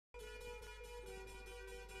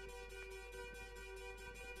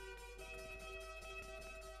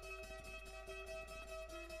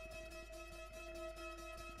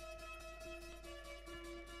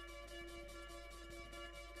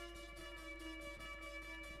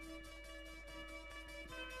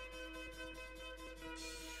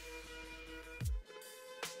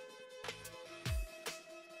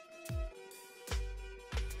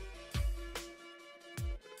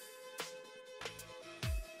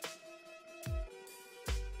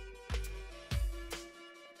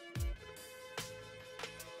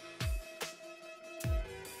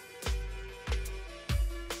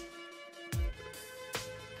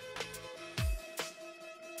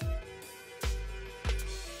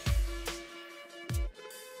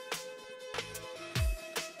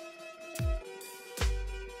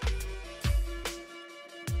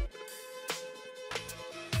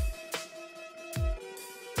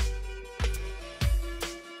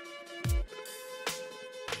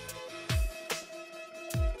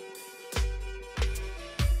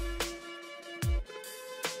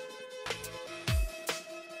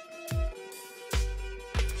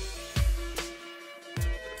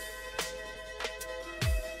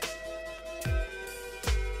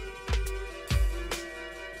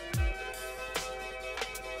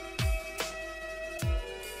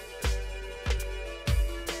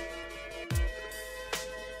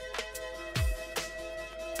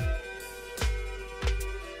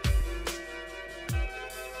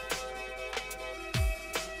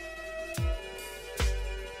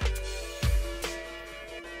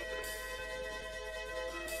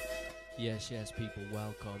Yes, people,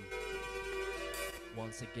 welcome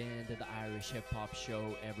once again to the Irish Hip Hop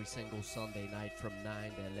Show every single Sunday night from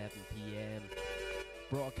 9 to 11 p.m.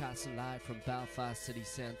 Broadcasting live from Belfast City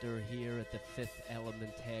Centre here at the Fifth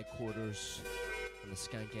Element headquarters in the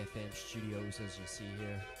Skankfm Studios, as you see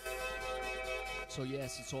here. So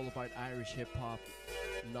yes, it's all about Irish hip hop,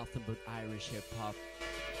 nothing but Irish hip hop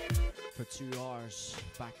for 2 hours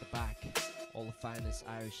back to back. All the finest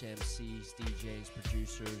Irish MCs, DJs,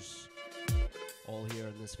 producers, all here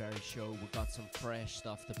on this very show. We've got some fresh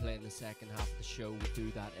stuff to play in the second half of the show. We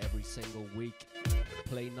do that every single week.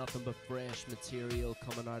 Play nothing but fresh material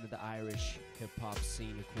coming out of the Irish hip-hop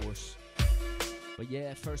scene, of course. But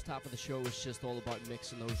yeah, first half of the show is just all about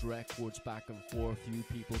mixing those records back and forth. You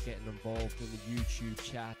people getting involved in the YouTube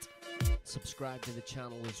chat. Subscribe to the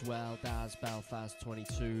channel as well, Daz Belfast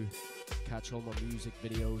 22. Catch all my music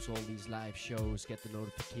videos, all these live shows, get the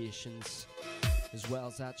notifications. As well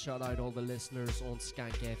as that, shout out all the listeners on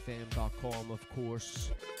skankfm.com, of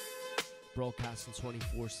course. Broadcasting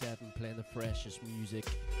 24/7, playing the freshest music.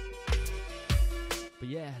 But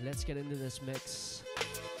yeah, let's get into this mix.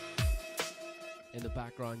 In the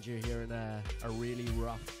background you're hearing a really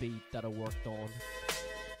rough beat that I worked on.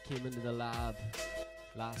 Came into the lab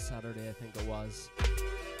last Saturday, I think it was.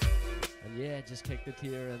 And yeah, just kicked it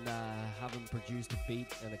here, and haven't produced a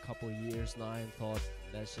beat in a couple of years now, and thought,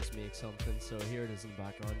 let's just make something. So here it is in the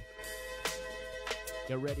background.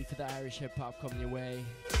 Get ready for the Irish hip hop coming your way.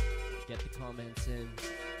 Get the comments in.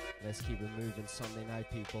 Let's keep it moving Sunday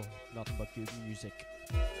night, people. Nothing but good music.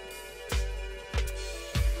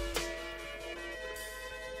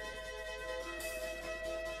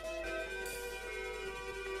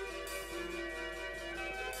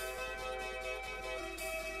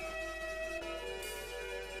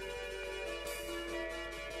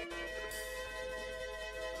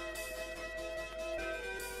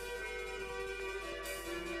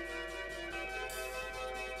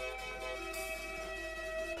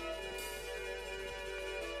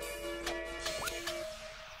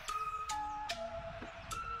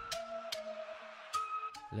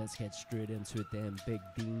 Let's get straight into it then. Big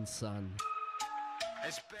Dean, son.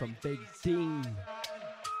 From Big Dean.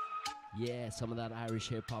 Yeah, some of that Irish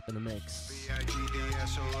hip hop in the mix.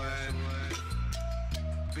 B-I-G-D-S-O-N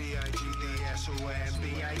B-I-G-D-S-O-N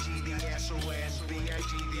B-I-G-D-S-O-N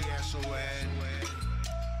B-I-G-D-S-O-N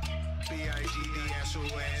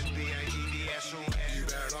B-I-G-D-S-O-N B-I-G-D-S-O-N. You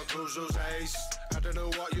better not close those eyes. I don't know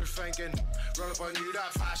what you're thinking. Run up on you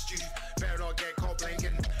that fast, you better not get caught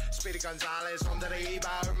blinking. Speedy Gonzales under the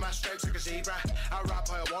E-bar, my stripes like a zebra. I rap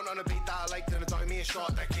how I want on a beat that I like, then I down me a shot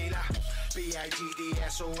of tequila.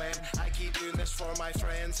 B-I-G-D-S-O-N. I keep doing this for my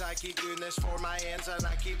friends, I keep doing this for my ends, and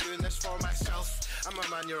I keep doing this for myself. I'm a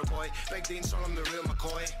man, you're a boy. Big Dean, son, I'm the real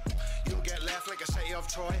McCoy. You'll get left like a city of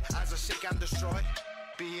Troy as I seek and destroy.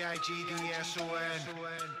 B-I-G-D-S-O-N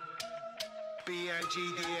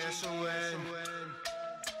B-I-G-D-S-O-N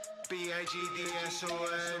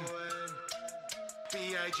B-I-G-D-S-O-N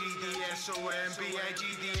B-I-G-D-S-O-N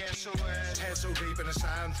B-I-G-D-S-O-N. Head so deep in the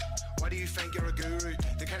sand, why do you think you're a guru?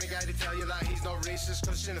 The kind of guy to tell you that he's not racist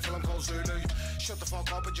cause he's in a film called Zulu. Shut the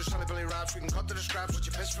fuck up with your silly billy raps. We can cut to the scraps with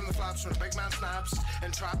your piss from the flaps when a big man snaps.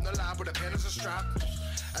 And trapped in the lab with a pen as a strap.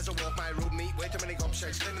 As I walk my road, meet way too many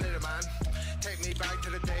gumshakes, eliminate a man. Take me back to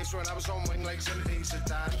the days when I was on wing like Zinedine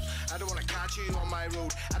Zidane. I don't wanna catch you on my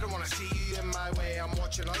road, I don't wanna see you in my way. I'm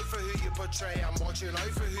watching out for who you portray, I'm watching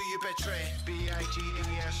out for who you betray.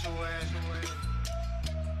 B-I-G-D-S-O-N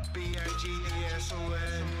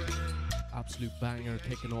B-I-G-D-S-O-N. Absolute banger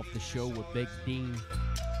kicking off the show with Big Dean.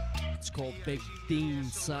 It's called Big Dean,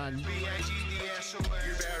 son. B-I-G-D-S-O-N.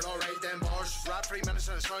 You better not write them bars. Rap 3 minutes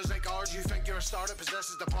and it sounds like ours. You think you're a star that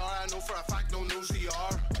possesses the power. I know for a fact no one knows who you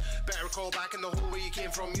are. Better call back in the hole where you came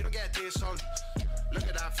from. You don't get a taste, son. Look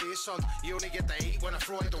at that face, son. You only get the heat when I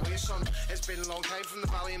throw it away, son. It's been a long time from the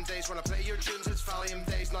Valium days. When I play your tunes, it's Valium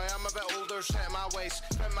days. Now I'm a bit older, set in my ways.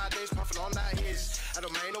 Spend my days puffing on that haze. I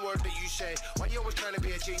don't mind a word that you say. Why you always trying to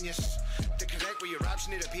be a genius? To connect with your raps,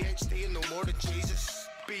 you need a PhD and no more than Jesus.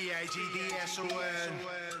 B-I-G-D-S-O-N.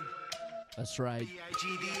 That's right.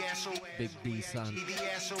 Big D, son.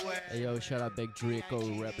 Hey yo, shout out Big Draco,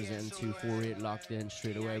 representing 248, locked in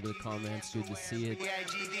straight away with the comments. Good to see it.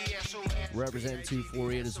 Representing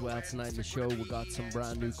 248 as well tonight in the show. We got some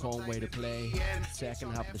brand new Conway to play.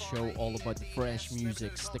 Second half of the show, all about the fresh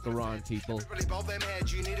music. Stick around, people. Above them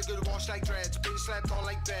heads, you need a good wash like dreads. Been slept on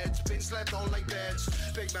like beds, been slept on like beds.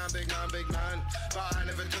 Big man, big man, big man. But I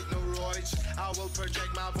never took no roids. I will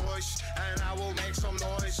project my voice and I will make some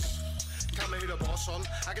noise. Tell me who the boss on.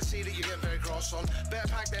 I can see that you get very cross on. Better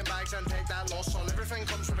pack them bags and take that loss on. Everything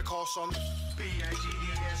comes with a cost on.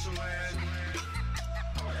 B-A-G-D-S-O-N.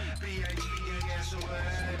 B-A-G-D-S-O-N.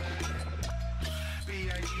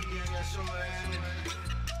 B-A-G-D-S-O-N.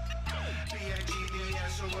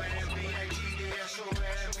 B-A-G-D-S-O-N.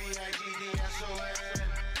 B-A-G-D-S-O-N. B-A-G-D-S-O-N.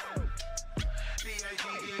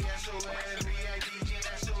 B-A-G-D-S-O-N. B-A-G-D-S-O-N.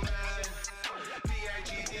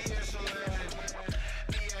 B-A-G-D-S-O-N.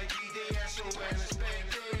 B-A-G-D-S-O-N. It's Big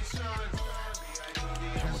D, son.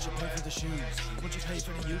 How much you pay for the shoes? What you pay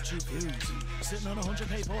for the YouTube views? Sitting on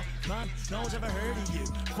 100k, but man, no one's ever heard of you.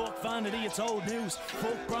 Fuck vanity, it's old news.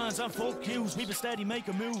 Fuck brands and fuck yous. We been steady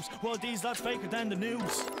making moves, while these lads faker than the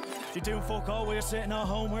news. You do fuck all, we're sitting at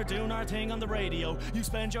home, we're doing our thing on the radio. You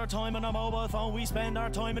spend your time on a mobile phone, we spend our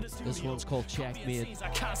time in the studio. This one's called Checkmate. I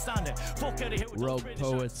can't stand it. Fuck out of here with Rogue those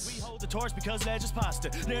Poets. We hold the torch because they just passed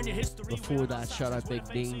it. Learn your history. Before that, shout out Big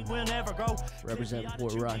D. We'll never grow. Representing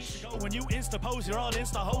Port Rush. When you insta pose, you're all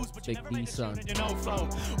insta hoes, but you Big never D, make a son. tune and you know flow.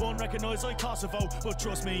 Unrecognised like Kosovo, but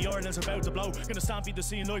trust me, Ireland's about to blow. Gonna stampede the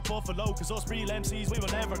scene like Buffalo, cause us real MCs, we will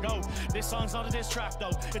never go. This song's not a diss track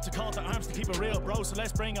though, it's a call to arms to keep it real, bro. So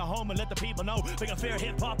let's bring it home and let the people know. Like a fair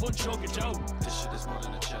hip hop, unchuck it, Joe. This shit is more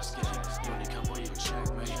than a chess game. You only come where you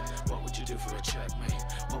checkmate. What would you do for a checkmate?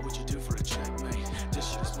 What would you do for a checkmate?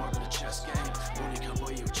 This shit is more than a chess game. You only come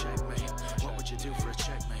where you checkmate. What would you do for a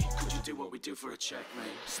checkmate? Could you do what we do for a checkmate?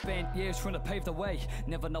 Spent years trying to pave the way,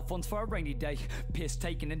 never enough funds for a rainy day. Piss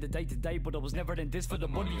taken in the day to day, but I was never in this for the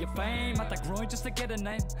money or fame. Had to grind just to get a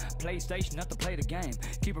name. PlayStation, not to play the game.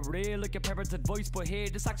 Keep it real, like your parents' advice, but here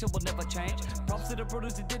this action will never change. Props to the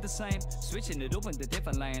brothers who did the same, switching it up into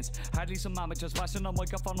different lanes. Hardly some amateurs flashing a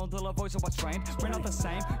microphone until a voice of what's trained. We're not the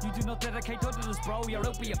same, you do not dedicate to this, bro. You're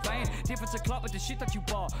out for your fame. Difference a clock with the shit that you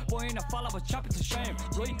bought. Buying a follower's chop, it's a shame.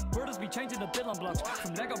 Right, brothers be changing the building blocks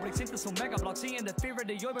from Lego bricks into some mega blocks. Seeing the fear of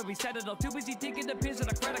the eye when we set it up. Too busy taking the piss of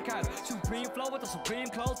the credit card. Supreme flow with the supreme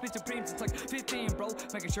clothes. Be supreme since like 15, bro.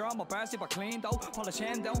 Making sure all my bars super clean though. Polish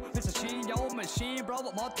hand down, Mr. Sheen, yo, machine, bro.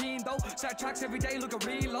 With my team though. Start tracks every day, look a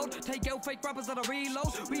reload. Take out fake rappers that are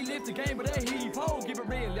reload. We live the game, but they heave ho. Keep it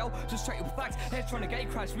real, yo. Just straight with facts. Heads trying to gate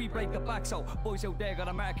crash, we break the back. So boys out there got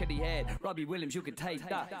a mark in the head. Robbie Williams, you can take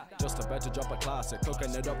that. Just about to drop a classic,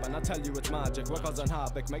 cooking it up and I tell you it's magic. We're causing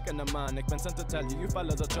havoc, making a manic. Been sent to tell you, you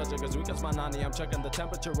fellas are tragic. As weak as my nanny, I'm checking the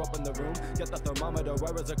temperature up in the room. Get the thermometer,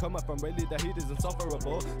 where is it coming from? Really, the heat is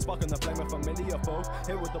insufferable. Sparking the flame of familiar folk.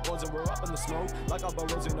 Here with the boys and we're up in the smoke. Like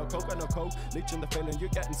Albarosi, no coke and no coke. Leeching the feeling, you're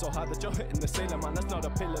getting so high that you're hitting the ceiling. Man, that's not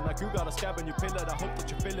appealing. Like you got a scab and you peel it. I hope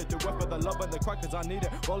that you feel it. Do it for the love and the crack, cause I need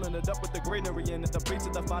it. Rolling it up with the greenery in it. The beats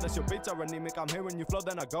of the fattest, your beats are anemic. I'm hearing you flow,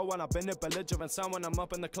 then I go and I've been it belligerent sound when I'm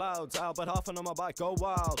up in the clouds. Albert Hoffman on my bike, go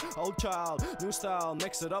wild. Old child, new style,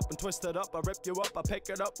 mix it up and twist it up. I rip you up, I pick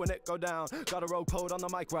it up when it go down. Got a road code on the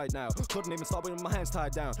mic right now. Couldn't even stop with my hands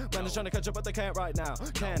tied down. Man is trying to catch up, but they can't right now.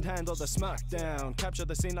 Can't handle the smackdown. Capture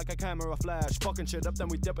the scene like a camera flash. Fucking shit up, then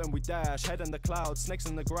we dip and we dash. Head in the clouds, snakes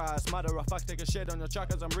in the grass. Matter of fact, take a shit on your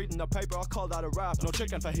track as I'm reading the paper. I call that a rap. No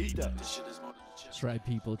chicken fajita. That's right,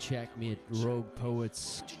 people. Checkmate. Rogue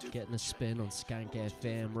Poets getting a spin on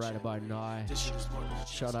Skankfm right about now.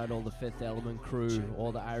 Shout out all the Fifth Element crew,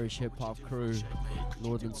 all the Irish hip hop crew,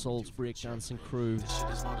 Northern Souls breakdancing crew,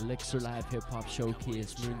 Elixir Live Hip Hop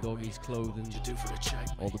Showcase, Moondoggies Clothing,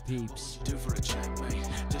 all the peeps. Do for a checkmate.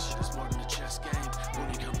 This shit is more than a chess game. When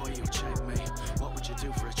you come where you checkmate. What would you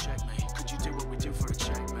do for a checkmate? Could you do what we do for a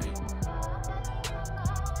checkmate?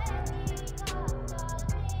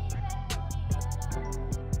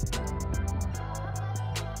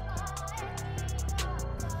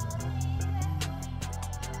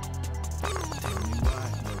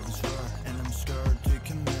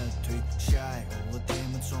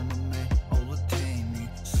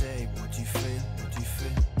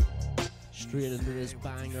 Straight into this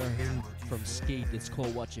banger from Skeet, it's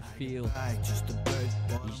called What You Feel.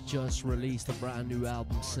 He's just released a brand new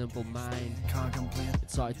album, Simple Mind.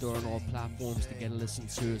 It's out there on all platforms to get a listen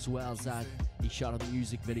to, as well as that he shot a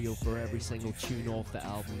music video for every single tune off the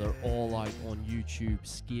album. They're all out on YouTube.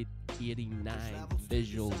 Skeet 89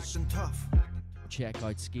 visuals. Check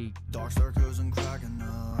out Skeet. Dark circles and cracking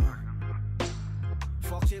up.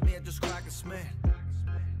 Fuck it, mate, just crack a smith.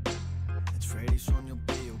 It's Friday, son, you'll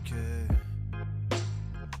be okay.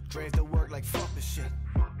 Drive to work like fuck this shit.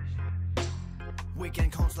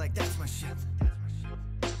 Weekend comes like that's my shit.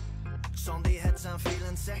 Sunday hits, I'm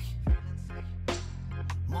feeling sick.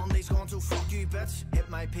 Monday's gone to fuck you, bitch. Hit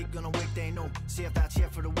my peak on a weekday, no. Save that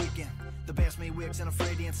shit for the weekend. The best me weeks and a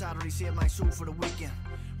Friday and Saturday. Save my soul for the weekend.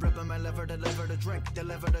 Ripping my liver, deliver the drink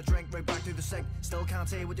right back to the sink. Still can't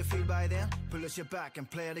say what you feel by then. Pull us your back and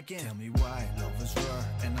play it again. Tell me why love is rare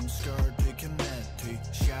and I'm scared to commit. Too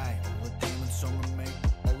shy, all the demons on me.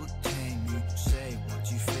 All the time you say what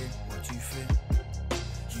you feel, what you feel.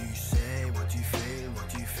 You say what you feel,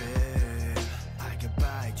 what you feel. I get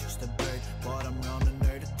by just a bit, but I'm running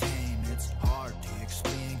out of time. It's hard to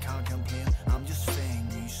explain, can't complain, I'm just fine.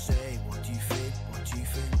 You say what you feel, what you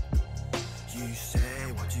feel. You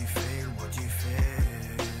say what you feel, what you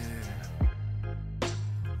feel.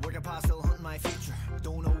 Working past, still hunting my future.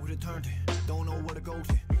 Don't know who to turn to, don't know where to go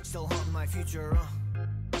to. Still hunting my future,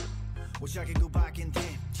 wish I could go back in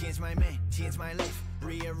time, change my mind, change my life,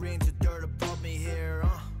 rearrange the dirt above me here,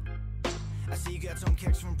 I see you get some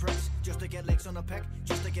kicks from pricks, just to get licks on the peck,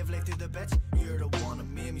 just to give life to the bets. You're the one that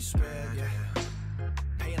made me spread, yeah.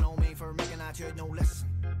 Paying on me for making that shit, no listen,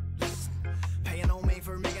 listen. Paying on me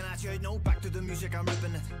for making that shit, no. Back to the music, I'm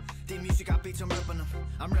ripping it. The music I beats, I'm ripping them.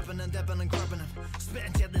 I'm ripping and dipping and gripping them.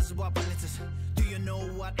 Spitting shit, this is what brilliance is. Do you know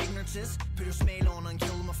what ignorance is? Put your smile on and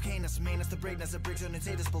kill them of kindness. Meanness to breakness, it breaks on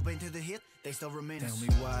inside us, but into the hate, they still remain. Tell me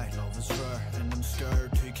why love is rare, and I'm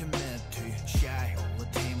scared to commit, to shy. All the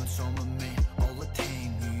time it's on my mind, all the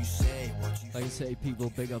time you say what you like I say, people,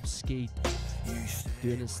 big up Skeet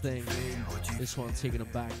doing his thing. This one taking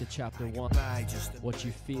it back to chapter 1. What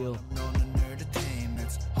you feel.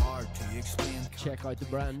 Check out the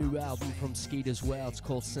brand new album from Skeet as well. It's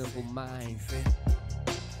called Simple Mind.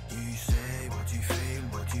 You say what you feel,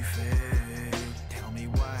 what you feel. Tell me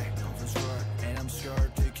why love is rare, and I'm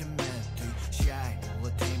scared to commit, to shy. All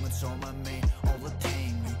the time it's on my mind, all the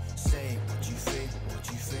time you say what you feel,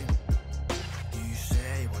 what you feel. You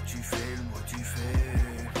say what you feel, what you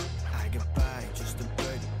feel. I get by just a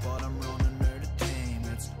bit, but I'm running out of time.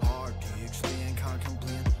 It's hard to explain, can't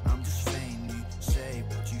complain, I'm just fine. You say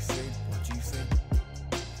what you feel, what you feel.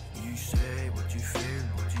 You say what you feel,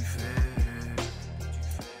 what you feel.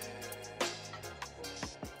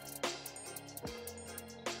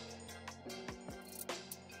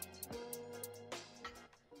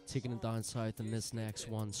 Taking it down south in this next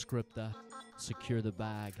one, Scripta, Secure the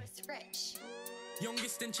Bag.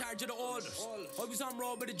 Youngest in charge of the orders. I was on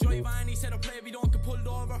road with a driver and he said I'll play if we don't get pulled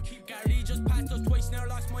over. Gary just passed us twice, never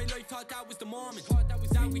lost my life, thought that was the moment.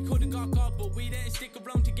 That we could've got caught, but we didn't stick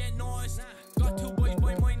around to get noticed. Got 2 boys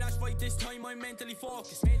by mine, that's right, this time I'm mentally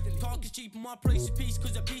focused. Talk is cheap and my price is peace,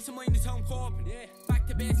 cause a piece of mind is how I'm coping. Back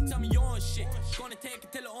to basics, I'm your own shit. Gonna take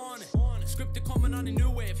it till I own it. Scripted coming on a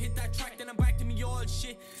new wave, hit that track, then I'm back to me old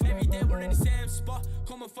shit. Every day we're in the same spot,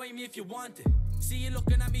 come and find me if you want it. See you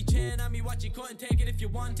looking at me, chain at me, watch you couldn't take it if you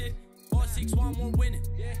wanted. All 6-1, we're winning.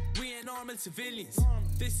 We ain't normal civilians.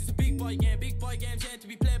 This is a big boy game. Big boy games ain't to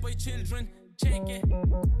be played by children. Check it.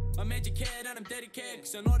 I'm educated and I'm dedicated,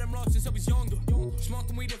 cause I know them rough since I was younger.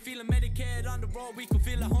 Smoking weed and feeling medicated on the road, we can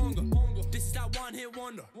feel the hunger. This is that one hit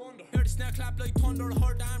wonder. Hear the snare clap like thunder,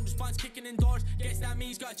 heard the arm response kicking indoors. Guess that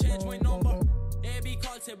means gotta change my number. AB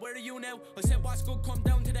called, said where are you now? I said what's good, come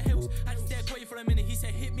down to the house. Had to stay quiet for a minute, he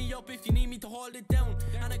said hit me up if you need me to hold it down.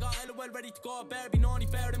 And I got LOL ready to go, better be naughty,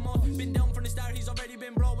 fair than more. Been down from the start, he's already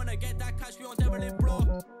been bro. When I get that cash, we won't ever live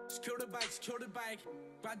bro. Secure the bag,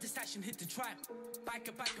 grab the stash and hit the trap. Back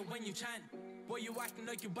up when you chant. Boy, you acting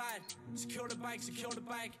like you bad. Secure the bag,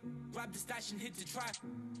 grab the stash and hit the trap.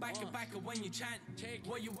 Back up when you chant.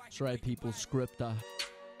 Boy, you That's right, people, Scripta.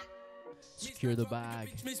 Secure the bag.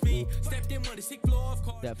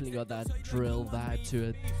 Definitely got that drill vibe to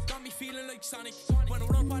it.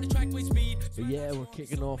 But yeah, we're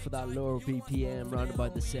kicking off with that lower BPM round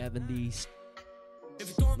about the 70s.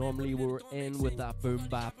 Normally we're in with that boom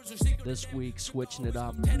bap. This week switching it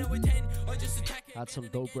up. Had some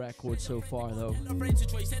dope records so far though.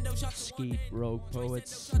 Skeet, Rogue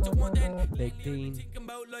Poets, Big Dean.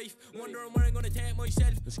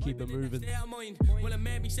 Let's keep it moving. Will I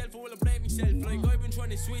make myself or will I break myself? Like I've been trying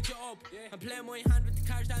to switch it up and play my hand with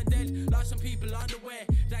the cards down dealt. Lost some people on the way,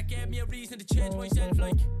 that gave me a reason to change myself.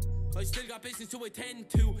 Like I still got business to attend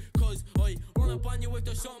to, cause I run up on you if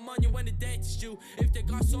there's something on you when the debt's due. If they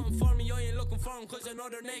got something for me, I ain't looking for them, cause I know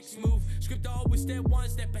their next move. Script always step one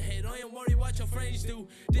step ahead, I ain't worried what your friends do.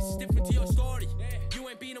 This is different to your story, you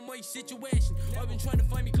ain't been in my situation. I've been trying to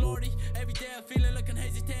find me glory, every day I'm feeling like I'm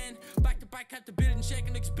hesitating. Back to back at the building,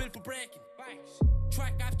 shaking like it's built for breaking.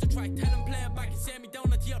 Track after track, tell them play it back and send me down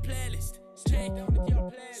onto your playlist. Check,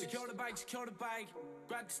 secure the bag,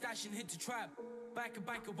 grab the stash and hit the trap. Back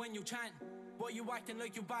up when you chant. Boy, you acting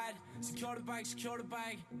like you bad. Secure the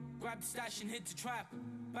bag, grab the stash and hit the trap.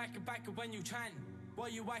 Back up when you chant. Boy,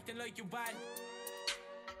 you acting like you bad.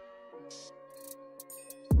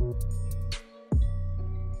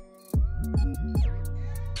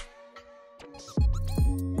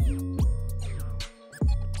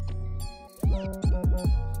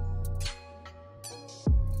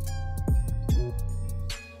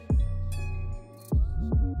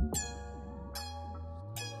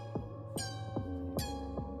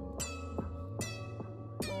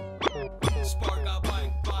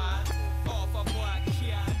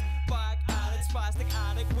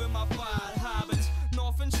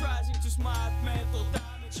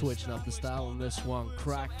 Switching up the style on this one,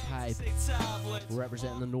 Crack Pipe,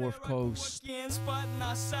 representing the North Coast,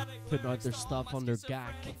 putting out their stuff under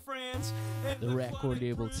GAC, the record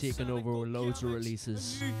label taking over with loads of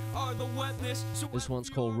releases. This one's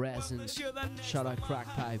called Resin. Shout out Crack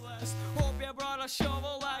Pipe. Hope you brought a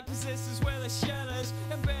shovel, like, cause this is where the shit is.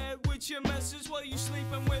 In bed with your missus while you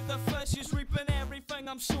sleeping with the fishes, reaping everything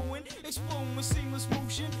I'm sowing, exploding with seamless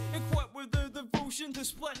motion, equipped with the devotion to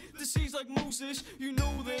split the seas like Moses. You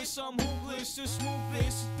know this, I'm hopeless to smoke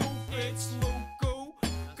this dope, it's loco.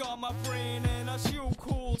 Got my brain in a shoe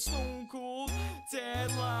cold, stone cold,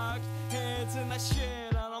 deadlocked, heads in the shit,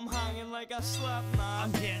 and I'm hanging like a slap knot.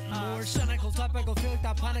 I'm getting more cynical, topical, feel like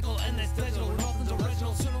that panical in this digital. Nothing's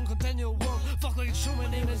original, soon on continual world. Fuck like it's true, my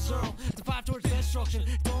name is Earl. The path towards destruction,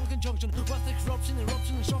 done conjunction with the corruption,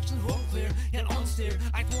 eruption, instructions were unclear, yet unsteer.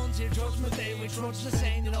 Act one's here, judgment day, we trudge the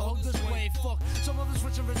same, you know, hug this way, fuck. Some of us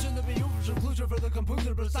switching for soon to be over, inclusion for the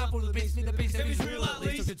composer, but it's not for the beast, need the beast, if he's real at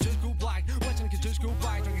least. So could just go black, watching could just go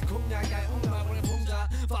back, drinking cognac, I own that when it comes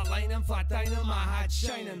out. Flat line and flat down and my hat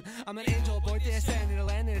shining. I'm an angel boy, descending to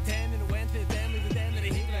land in a 10 and a went to the den, leave the den, then I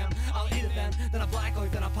hate them. I'll eat it then I black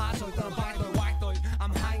out, then I pass out, then I'm back out, whacked out.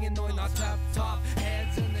 I'm hanging now, not top,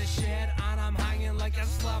 heads in the shed, and I'm hanging like a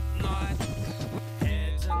slap knot.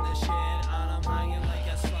 Heads in the shed, and I'm hanging like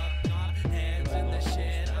a slap knot. Heads in the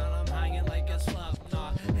shed, and I'm hanging like a slap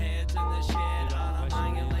knot. Heads in the shed, and I'm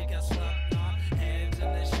hanging like a slap knot. Heads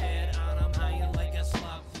in the shed, and I'm hanging like a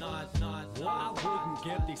slap knot. What I wouldn't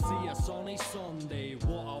give, they see a sunny Sunday.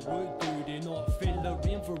 What I would do, they not feel the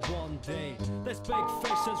rain for one day. This big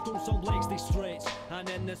fish has grown some legs, they stretch, and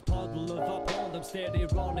in this puddle of a pond, I'm steady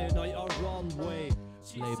running out a runway.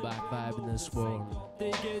 Laid back vibe in this one.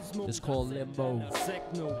 It's called Limbo.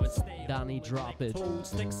 Danny Drop It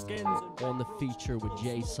on the feature with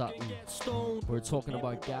Jay Sutton. We're talking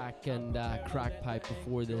about GAC and Crack Pipe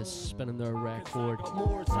before this, spinning their record.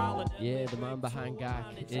 Yeah, the man behind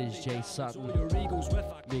GAC is Jay Sutton,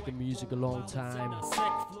 making music a long time,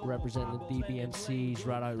 representing the DBMCs,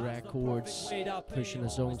 Rat Out Records, pushing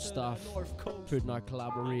his own stuff, putting out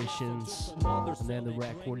collaborations, and then the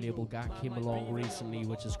record label GAC came along recently,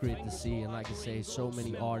 which is great to see. And like I say, so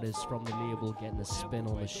many artists from the label getting a spin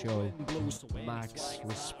on the show. Max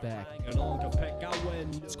respect.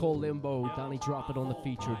 It's called Limbo. Danny Drop It on the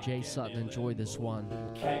feature. Jay Sutton, enjoy this one.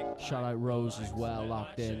 Shout out Rose as well,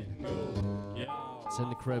 locked in. It's in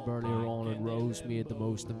the crib earlier on, and Rose made the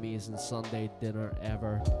most amazing Sunday dinner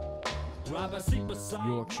ever.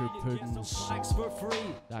 Yorkshire puddings,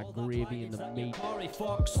 that gravy and the meat,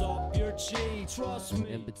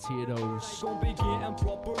 and potatoes,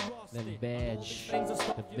 then veg,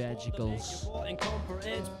 the vegetables.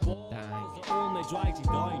 Dang.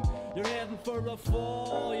 You're heading for a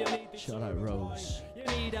fall, you need Shout out Rose. You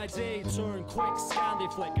need a day turn quick, Scandi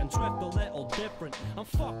flick and drift a little different. I'm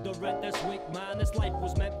fucked already this week, man. This life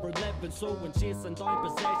was meant for living, so when chasing down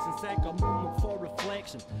possessions, take a moment for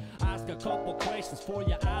reflection. Ask a couple questions for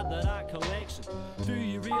you add to that collection. Do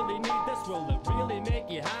you really need this? Will it really make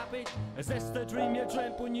you happy? Is this the dream you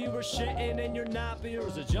dreamt when you were shitting in your nappy? Or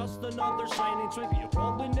is it just another shiny trinket you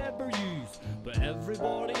probably never use? But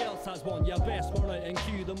everybody else has one, you best run out and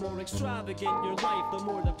cue. The more extravagant your life, the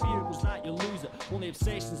more the fear was that you'll lose it. Only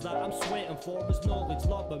obsessions that I'm sweating for is knowledge,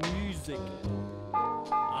 love and music.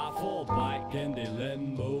 I fall back in the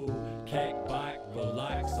limbo, kick back,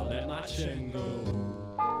 relax, I let my chin go.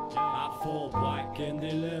 I fall back in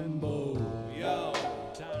the limbo. Yo,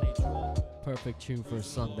 Danny Drop. Perfect tune for a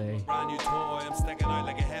Sunday. Brand new toy, I'm sticking out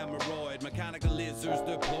like a hemorrhoid. Mechanical lasers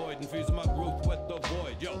deployed, infusing my growth with the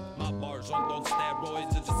void. Yo, my bars on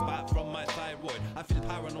steroids, it's a spat from my thyroid. I feel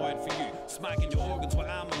paranoid for you, smacking your organs with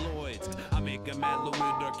amyloids. I make a mellow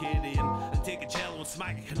mood Arcadian, and take a cello and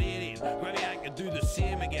smack a Canadian. Granny, I can do the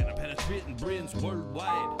same again, I'm penetrating brains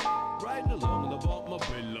worldwide. Riding along the bottom of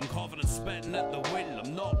bill, I'm confident spitting at the wheel.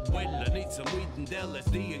 I'm not well, I need some weed and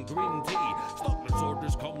LSD and green tea. Stockman's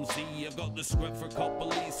orders, come see, I've got the script for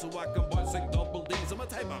couple E's, so I can bounce like double D's. I'm a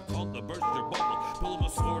type of cunt to burst your bubble, pulling my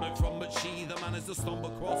sword out from my sheath. The man is to stumble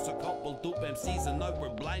across a couple dope MCs, and now we're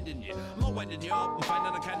blinding you. I'm not winding you up, I'm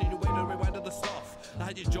finding a canny new way to rewind the stuff. I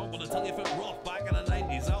had you jumping until you felt rough. Back in the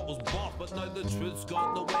 90s, that was buff, but now the truth's got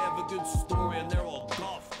in the way of a good story, and they're all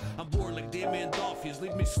guff. I'm bored like Damien Duff, he's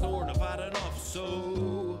leave me snoring, I've had enough,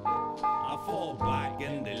 so I fall back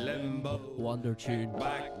in the limbo. Wonder tune.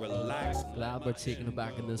 Back, relax. Glad we're taking it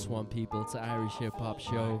back in this one, people. It's an Irish hip hop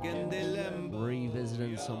show,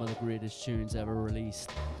 revisiting some of the greatest tunes ever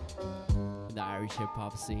released in the Irish hip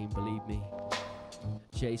hop scene, believe me.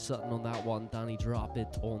 Jay Sutton on that one, Danny Drop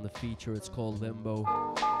It on the feature. It's called Limbo.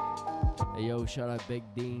 Hey yo, shout out Big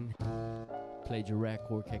Dean. Played your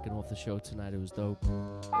record kicking off the show tonight, it was dope.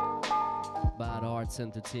 Bad Arts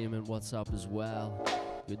Entertainment, what's up as well?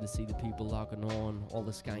 Good to see the people logging on. All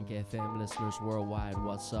the Skankfm listeners worldwide,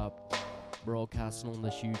 what's up? Broadcasting on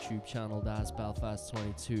this YouTube channel, that's Belfast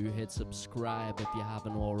 22. Hit subscribe if you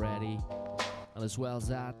haven't already. And as well as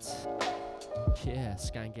that, yeah,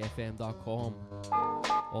 skankfm.com.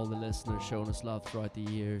 All the listeners showing us love throughout the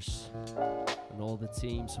years. And all the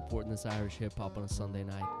team supporting this Irish hip hop on a Sunday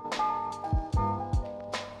night.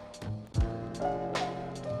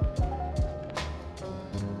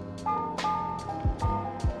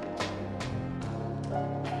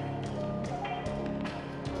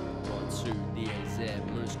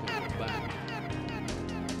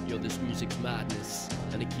 Yo, this music's madness,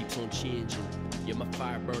 and it keeps on changing. Yeah, my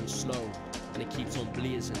fire burns slow, and it keeps on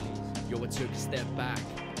blazing. Yo, I took a step back,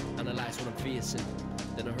 analyzed what I'm facing.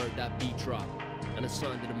 Then I heard that beat drop, and it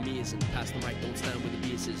sounded amazing. Pass the mic, don't stand with the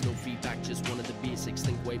bases. No feedback, just one of the basics.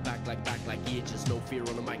 Think way back like ages. No fear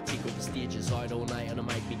on the mic, take over stages. Out all night on the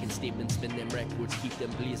mic, making statements. Spin them records, keep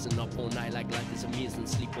them blazing. Up all night like life is amazing.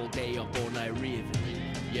 Sleep all day, up all night raving.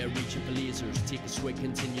 Yeah, reaching for lasers, take a swig,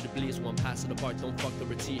 continue to blaze one, pass it apart, don't fuck the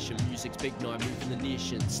rotation. Music's big now, I'm moving the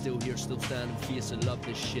nation. Still here, still standing, face it, love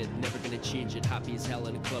this shit. Never gonna change it, happy as hell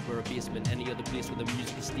in a club or a basement. Any other place where the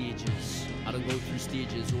music is stages. I don't go through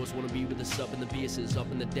stages, always wanna be with the sub and the basses. Up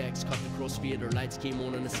in the decks, cut the crossfader, lights came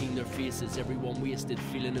on and I seen their faces. Everyone wasted,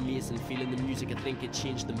 feeling amazing, feeling the music. I think it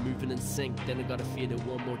changed, the moving in sync. Then I gotta fade it,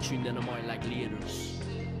 one more tune, then I'm out like laters.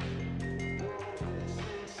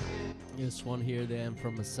 This one here then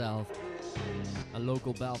from myself, a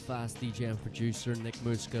local Belfast DJ and producer, Nick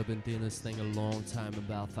Muska. Been doing this thing a long time in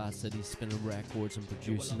Belfast City, spinning records and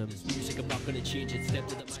producing them.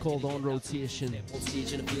 It's called On Rotation.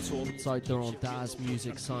 It's out there on Daz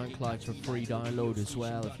Music, SoundCloud for free download as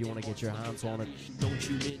well. If you want to get your hands on it,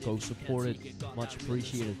 go support it, much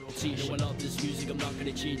appreciated. I love this music, I'm not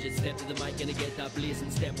gonna change it. Step to the mic and I get that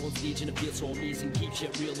blazing. Step on stage and it feels so amazing. Keep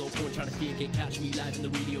shit real, no point trying to fake it. Catch me live in the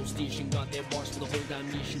radio station. Got them bars for the whole damn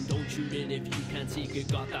nation. Don't tune in if you can't take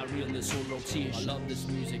it. Got that realness on rotation. I love this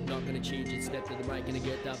music, not gonna change it. Step to the mic and I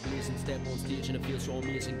get that blazing. Step on stage and it feels so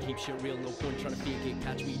amazing. Keep shit real, no point trying to fake it.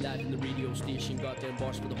 Catch me live in the radio station. Got them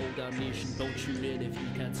bars for the whole damn nation. Don't tune in if you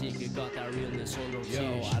can't take it. Got that realness on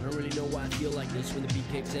rotation. Yo, I don't really know why I feel like this when the beat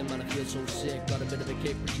kicks in, man. I feel so sick. Got a bit of a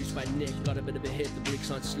kick produced by Nick. Got a bit of a hit, the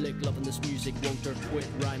breaks aren't slick. Loving this music, won't dare quit.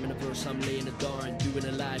 Rhyming a verse, I'm laying it down. Doing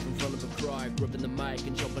it live in front of a crowd. Gripping the mic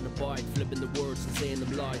and jumping the bike. Flipping the words and saying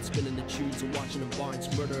them loud. Spinning the tunes and watching them bounce.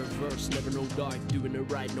 Murder a verse, never no doubt. Doing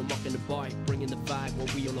it right, no mucking the bite. Bringing the vibe while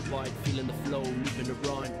we all abide. Feeling the flow, looping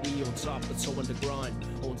around. We on top, but so underground.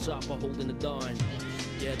 On top, but holding it down.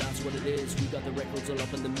 Yeah, that's what it is. We got the records all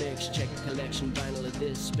up in the mix. Check the collection, vinyl of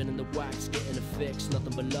this. Spinning the wax, getting a fix.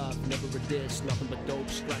 Nothing but love, never a diss. Nothing but dope,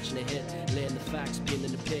 scratching a hit. Laying the facts,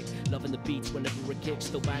 pinning the pick. Loving the beats whenever it kicks.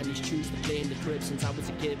 Still buying these tunes to play in the crib since I was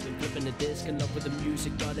a kid. Been flipping the disc. In love with the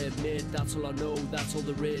music, gotta admit. That's all I know, that's all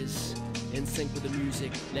there is. In sync with the music,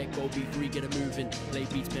 let go, be free, get it moving. Play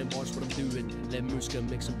beats, pen bars, what I'm doing. Let Muska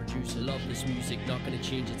mix and produce. I love this music, not gonna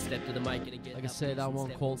change it. Step to the mic and again. Like I said, that one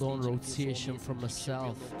called On Rotation from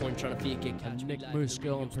myself. Point trying to fake it. And Nick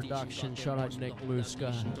Muska on production. Shout out Nick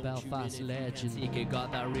Muska, Belfast legend.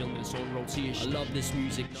 Got that realness on rotation. I love this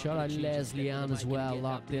music. Shout out Leslie Ann as well,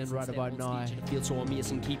 locked in right about now. Feels so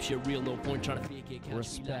amazing, keep shit real, no point trying to fake it.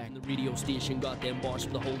 Respect. The radio station got them bars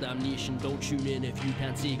for the whole damn nation. Don't tune in if you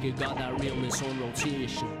can't take it. Got that realness on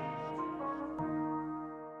rotation.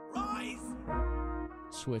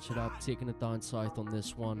 Switch it up, taking it down south on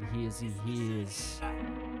this one. Hazy Haze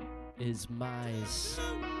is Mize.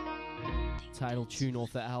 Title tune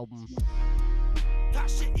off the album.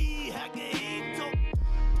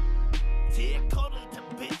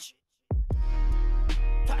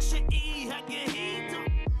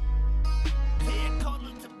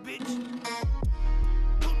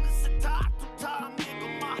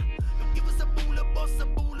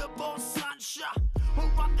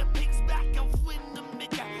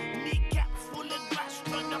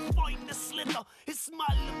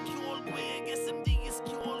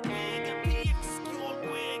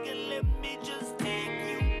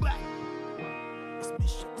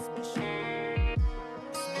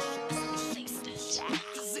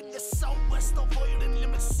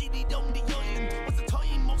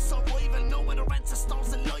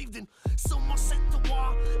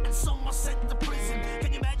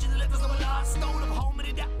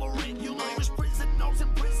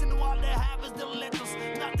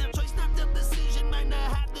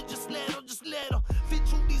 Just let her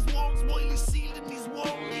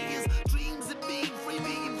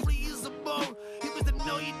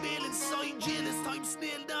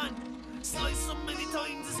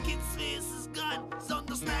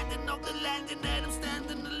landing on the landing and I'm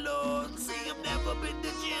standing alone. See, I've never been to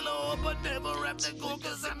jail or but never have to go,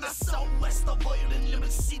 cause I'm the southwest of Ireland, living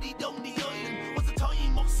city down the island. Was the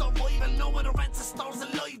time of survival, no other ancestors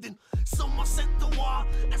alive then. Some were sent to war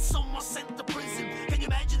and some were sent to prison. Can you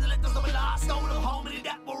imagine the letters that were lost out of how many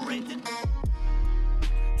that were written?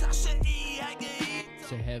 Tasha E. Haggy.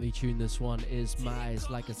 It's a heavy tune, this one is Mize.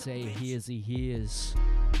 Like I say, he is.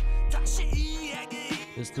 Tasha E. Haggy.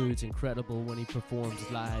 This dude's incredible when he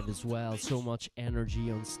performs live as well. So much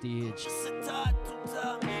energy on stage.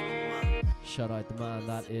 Shout out the man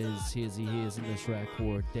that is he is in this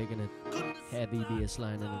record. Digging it. Heavy bass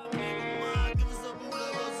line in it.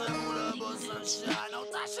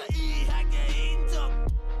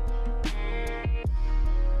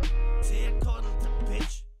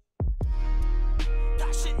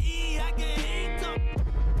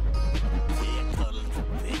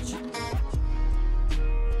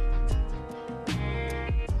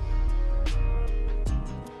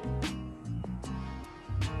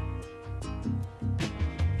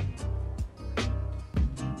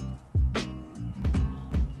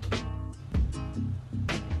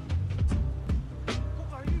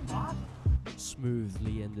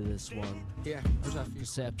 Smoothly into this one. Yeah,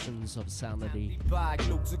 Perceptions of Sanity. Bag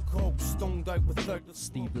looks a coke, stoned out without the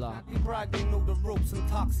Steve Locke. Bragging know the ropes,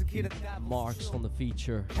 intoxicated. Marks on the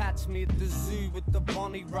feature. Catch me at the zoo with the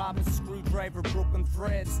bunny rabbit, screwdriver, broken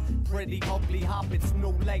threads, pretty ugly habits, no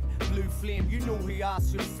light, blue flame. You know he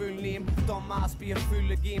asks your full name. Dumbass be a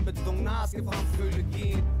fool again, but don't ask if I'm full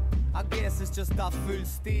again. I guess it's just that full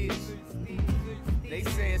stage. They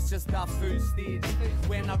say it's just that full stage.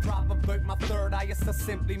 When I rap about my third eye, it's to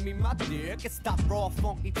simply mean my dick. It's that raw,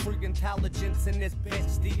 funky, true intelligence in this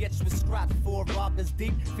bitch. The itch was scratched 4 rockers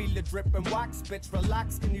deep. Feel the drip and wax, bitch,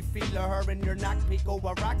 relax. Can you feel her in your neck? Pico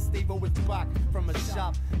a rack, Steve-O is back from a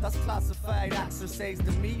shop. That's classified exercise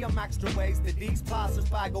to me. I'm extra wasted. These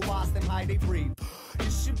passers-by go ask them how they breathe. You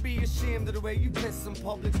should be ashamed of the way you piss in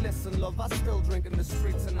public. Listen, love, I still drink in the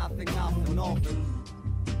streets and I think nothing of it.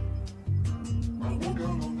 I walk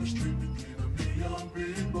out on the street between a million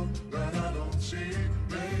people that I don't see.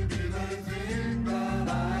 Maybe they think that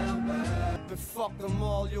I am bad. But fuck them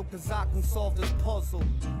all, yo, cause I can solve this puzzle.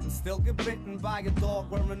 And still get bitten by a dog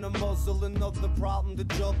wearing a muzzle. Another problem to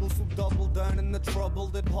juggle, so double down in the trouble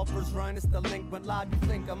that hovers round is delinquent. Lad, you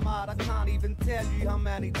think I'm mad? I can't even tell you how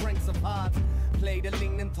many drinks I've had. Played a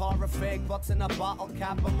leaning tar of fake bucks in a bottle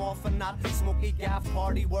cap. I'm off and that smoky gaff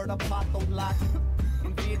party where the pot don't lack.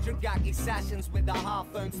 Invade your gaggy sessions with a half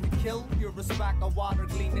ounce to kill. Your respect of water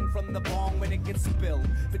gleaming from the bong when it gets spilled.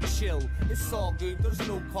 But chill, it's all good, there's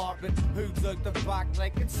no carpet. Hoods out the back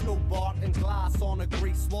like it's no bark and glass on a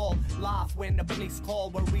grease wall. Laugh when the police call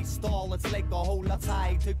where we stall. It's like a hole that's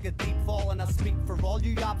high, took a deep fall. And I speak for all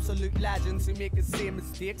you absolute legends who make the same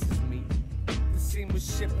mistakes as me. The same with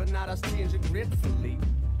shit, but now that's changing gratefully.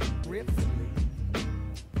 Gratefully.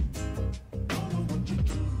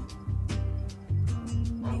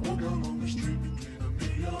 I walk out on the street between a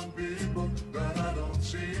million people that I don't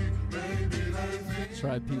see. Maybe they think. That's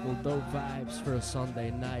right, people. Dope vibes for a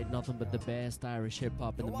Sunday night. Nothing but the best Irish hip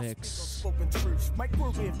hop in the mix.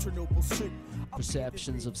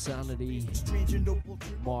 Perceptions of Sanity.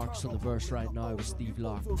 Marks on the verse right now with Steve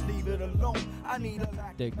Locke.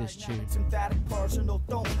 Dig this tune.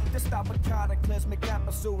 This type of cataclysmic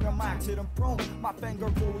episode, I'm accident prone. My finger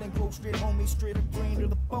rolling, go straight home, me straight up green to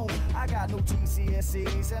the bone. I got no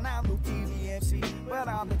GCSEs and I'm no DVMC, but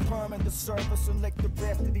I'm determined to surface and lick the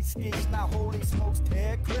rest of these skis. Now holy smokes,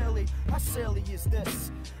 head clearly, how silly is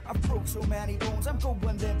this? I broke so many bones, I'm going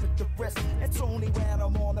limp with the rest. It's only when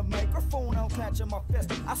I'm on the microphone I'm clenching my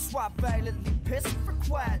fist. I swap violently pissed for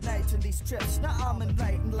quiet nights and these trips. Now I'm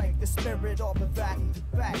enlightened like the spirit of a vacuum to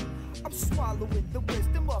back. I'm swallowing the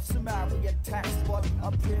wisdom of Sumerian text, but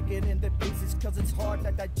I'm breaking into pieces cause it's hard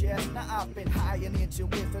to digest. Now I've been high in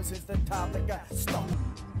intuition since the topic got stuck.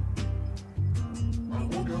 I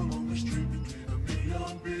walk out on the street between a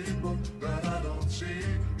million people that I don't see.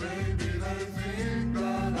 Maybe they think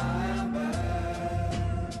that I am bad.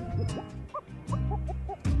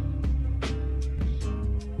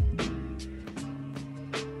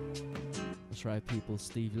 That's right, people.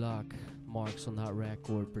 Steve Locke. Marks on that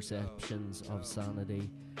record, Perceptions of Sanity.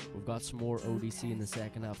 We've got some more ODC in the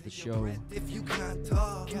second half of the show.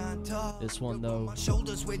 This one though, it's from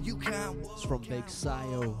Big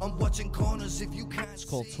Sio. It's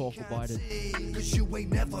called Talk About It. Cause you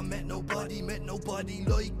ain't never met nobody nobody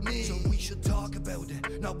like me. So we should talk about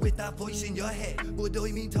it, not with that voice in your head, but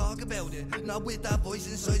I mean talk about it, not with that voice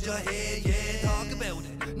inside your head. Yeah, talk about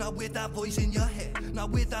it, not with that voice in your head,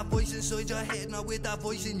 not with that voice inside your head, not with that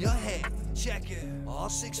voice in your head. Check it, all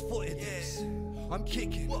 6 footed this. I'm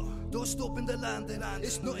kicking, dust up in the landing.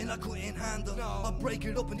 It's nothing I couldn't handle. I break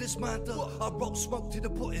it up and dismantle. I roll smoke to the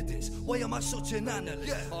butt of this. Why am I such an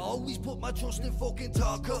analyst? I always put my trust in fucking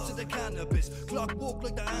talk up to the cannabis. Clock walk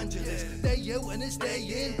like the Angeles. Day out and it's day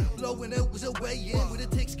in. Blowing out was a way in. With a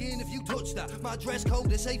thick skin if you touch that. My dress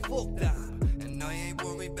code is say fuck that. And I ain't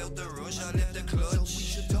worried about the rush, I left the clutch. So we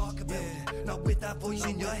should talk about it, not with that voice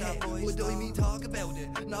in your head. What do I mean talk about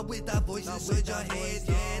it? Not with that voice inside your head.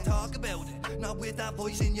 Yeah, talk about it, not with that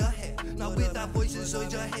voice in your head. Not with that voice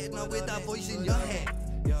inside your head. Not with that voice in your head.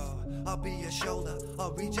 Yo, I'll be your shoulder,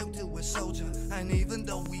 I'll reach out to a soldier. And even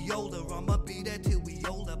though we older, I'ma be there till we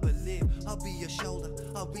older. Believe, I'll be your shoulder,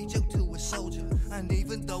 I'll reach out to a soldier. And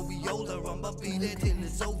even though we older, I'ma be there till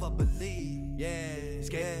it's over. Believe. Yeah, it's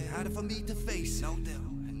getting harder for me to face. No doubt,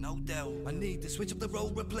 and no doubt. I need to switch up the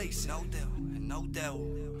role, replace it. No doubt, and no doubt.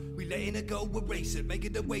 We letting it go, erase it, make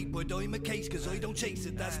it a wait, but I'm a case, cause I don't chase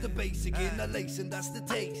it. That's the basic, in the lace, and that's the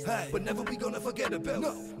taste. But never we gonna forget about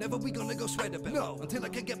it. Never we gonna go sweat about it. Until I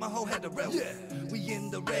can get my whole head around it. We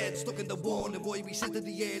in the red, stuck in the warning, boy, we sit to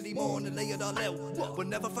the early morning, lay it all out. But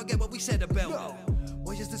never forget what we said about it.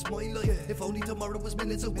 Why is this my life? If only tomorrow was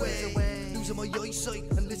minutes away. Losing my eyesight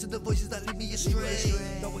and listen to voices that lead me astray.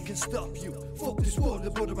 No one can stop you. Fuck this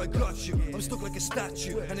world, brother, I got you. I'm stuck like a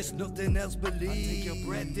statue, and it's nothing else. Believe. Take your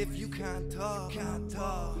breath if you can't talk.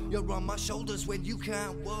 You're on my shoulders when you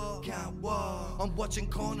can't walk. I'm watching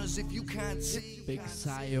corners if you can't see. Big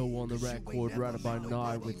Sayo on the record right about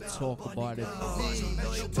now with Talk About It.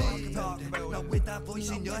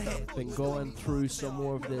 Been going through some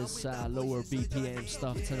more of this lower BPM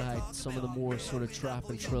stuff tonight, some of the more sort of trap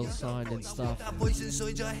and trill sounding stuff.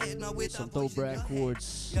 Some dope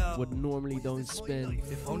records would normally don't spin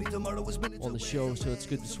on the show, so it's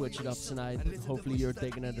good to switch it up tonight. Hopefully you're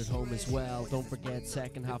digging it at home as well. Don't forget,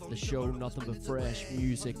 second half of the show, nothing but fresh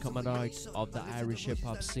music coming out of the Irish hip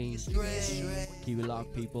hop scene. Keep it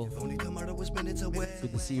locked, people. Good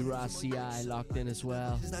to see Rassi I locked in as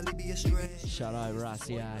well. Shout out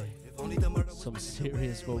Rassi I. Some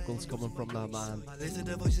serious vocals coming from that man.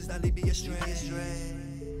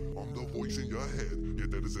 I'm the voice in your head. Yeah,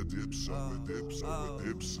 that is a dipso, a dipso, a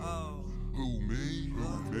dipso. Who, me?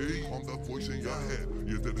 Who, me? I'm the voice in your head.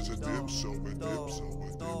 Yeah, that is a dipso, a dipso,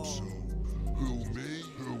 a dipso. Who, me?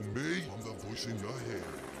 Who, me? I'm the voice in your head.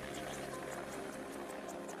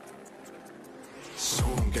 So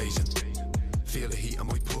I'm gazing, feel the heat of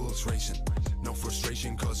my pulse racing. No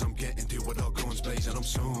frustration, cause I'm getting to it, all guns blazing. I'm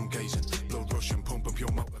so gazing, blood rushing, pumping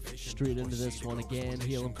pure motivation. Straight into this one again,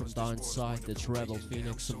 hailing from down south. It's Rebel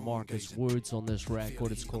Phoenix and Marcus Woods on this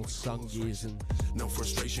record. It's called Sun Gazing. No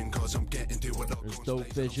frustration, cause I'm getting to it. There's dope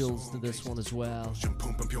visuals to this one as well.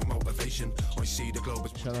 Pumping pure motivation. I see the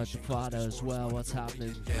globe. Shout out to Fada as well. What's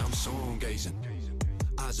happening? Yeah, I'm so gazing.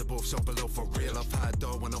 Eyes above, so below, for real. I've had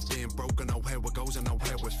though when I've been broken. Know how it goes and know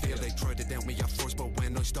how it feel. They tried to doubt me at first, but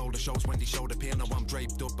when I stole the shows, when they showed appeal, now I'm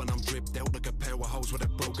draped up and I'm dripped out like a pair of hose with a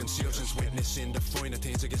broken seal. Since witnessing the finer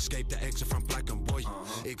things, I escaped the exit from black and white.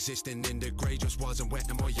 Existing in the grey just wasn't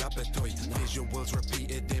wetting my appetite. Visuals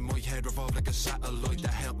repeated in my head, revolved like a satellite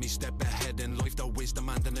that helped me step ahead in life. Though wisdom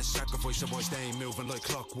and a sacrifice, so I stay moving like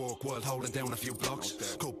clockwork while holding down a few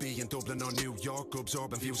blocks. Could be in Dublin or New York,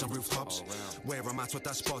 absorbing views on rooftops. Where I'm at with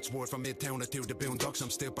that spot's word from Midtown to the boondocks. I'm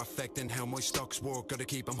still perfecting how my stocks work. Gotta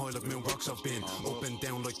keep them high like moon rocks. I've been up and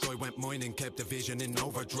down like I went mining, kept the vision in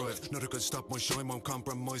overdrive. Nothing could stop my shine, won't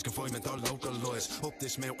compromise. Confinement or localised. Up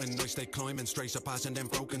this mountain I stay climbing, straight surpassing them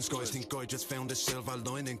broken skies. Think I just found a silver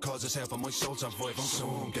lining, causes help and my soul survive. I'm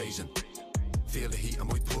so gazing, feel the heat of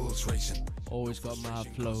my pulse racing. Always got mad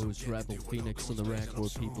flows, Rebel Phoenix on the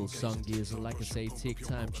record, people. Sun Gazing. Like I say, take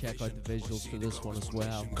time, check out the visuals for this one as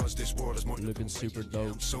well. Looking super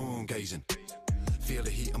dope. Sun gazing, feel the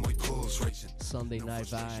heat of my pulse racing. Sunday night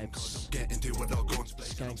vibes. Get into it all guns.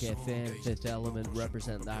 Skankfm, Fifth Element,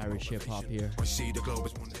 represent the Irish hip hop here. I see the globe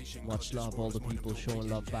as one nation. Much love, all the people showing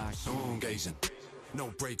love back. Sun gazing. No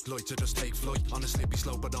brake lights, I just take flight. Honestly, be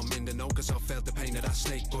slow, but I'm in the know, cause I felt the pain of that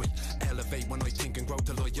snake bite. Elevate when I think and grow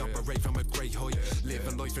till I operate from a great height.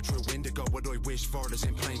 Living life a true indigo, what I wish for is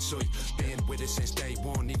in plain sight. Been with it since day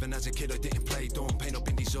one, even as a kid I didn't play dumb. Pain up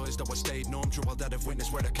in these eyes, though I stayed numb. Through all that I've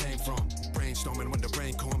witnessed where I came from. Brainstorming when the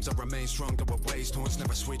rain comes, I remain strong, though I waste once.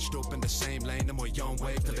 Never switched up in the same lane, in my own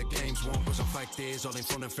wave till the game's won. Cause the fact is, all in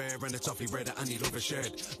fun and fair, and it's awfully rare that any love is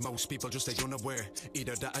shared. Most people just stay unaware,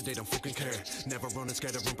 either that or they don't fucking care. Never running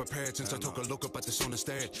scared of unprepared since I took a look up at the sun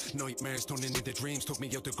instead. Nightmares turning into dreams took me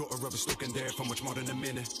out the gutter, I was stuck in there for much more than a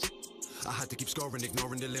minute. I had to keep scoring,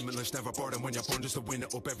 ignoring the limit. Life's never boring when you're born just to win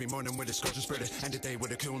it. Up every morning with a scorching spirit. End the day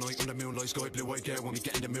with a cool night on the moonlight. Sky blue eyed girl when we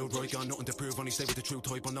get in the mood right. Got nothing to prove, only stay with the true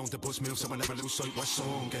type. Unknown to bust moves, so I never lose sight. Watch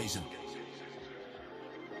song gazing.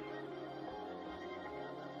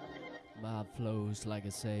 Mad flows, like I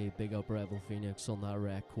say. Big up Rebel Phoenix on that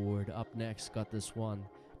record. Up next, got this one.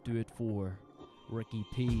 Do It For Ricky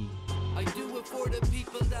P. I do it for the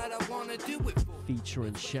people that I wanna do it for.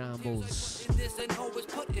 Featuring Shambles. This and always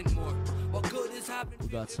put in more. What good is happening? We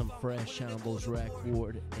got some fresh Shambles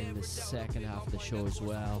record in the second half of the show as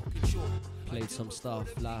well. Played some stuff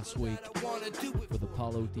last week with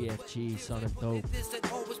Apollo DFG, Son and Dope.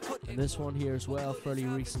 And this one here as well, fairly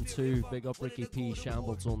recent too. Big up Ricky P,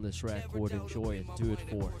 Shambles on this record. Enjoy it. Do It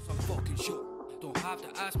For. I'm fucking sure. Don't have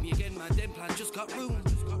to ask me again, man. Them plans just got ruined.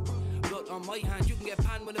 Blood on my hand, you can get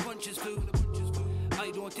panned when the punches flew. I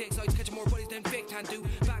don't take sides, catching more bodies than fake tan do.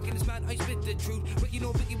 Back in this man, I spit the truth. Ricky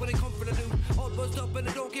no Vicky when I come for the loot. All buzzed up and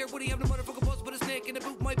I don't care what he have no motherfucking buzz, but a snake in the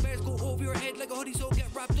boot. My bears go over your head like a hoodie, so get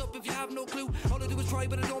wrapped up if you have no clue. All I do is try,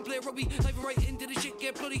 but I don't play rugby. Diving right into the shit,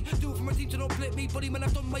 get bloody. Do it for my team, so don't play me, buddy. Man,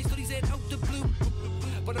 I've done my studies, head out the blue.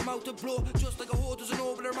 But I'm out to blow, just like a whore doesn't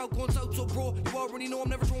know, but I'm out going south, so bro. You already know I'm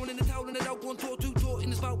never throwing in the towel and it out going toe in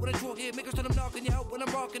the spout when I throw here. Make her start, I'm knocking you out when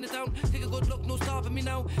I'm rocking it down. Take a good look, no stopping me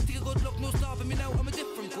now. Take a good look, no stopping me now. I'm a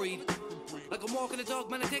different breed. Like I'm walking a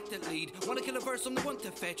dog, man, I take the lead. Wanna kill a verse, I'm the one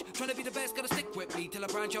to fetch. Trying to be the best, gotta stick with me till I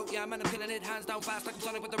branch out. Yeah, man, I'm killing it, hands down fast like I'm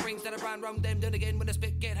Sonic with the rings that I ran round them. Then again, when the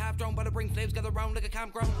spit get half drowned, but I bring flames gather round like a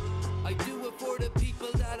campground. I do it for the people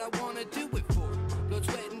that I wanna do it for. Blood,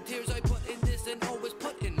 sweat and tears I put in this and always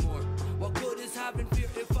put in more. What good is having fear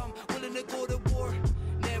if I'm willing to go to war?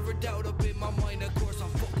 Never doubt up in my mind, of course I'm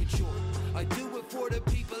fucking sure. I do it for the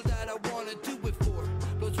people that I wanna do it for.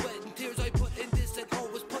 Blood, sweat and tears I put in this and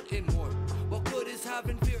always put in more. What good is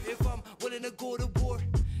having fear if I'm willing to go to war?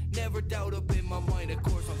 Never doubt up in my mind, of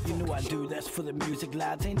course I'm fucking You know I do this for the music,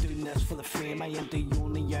 lads, ain't doing this for the fame. I ain't the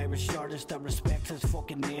only Irish artist that respects his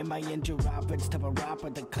fucking name. I ain't your average type of rapper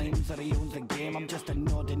that claims that he owns the game. I'm just an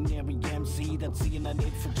ordinary MC that's seeing a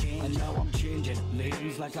need for change. And now I'm changing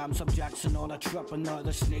lanes like I'm Sub Jackson on a trap and now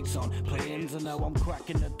the snakes on planes. And now I'm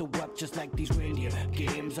cracking at the whip just like these reindeer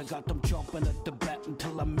games. I got them chomping at the bit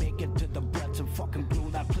until I make it to the breaths and fucking blow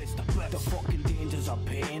that place to bits. The fucking dangers of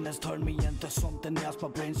pain has turned me into something else. My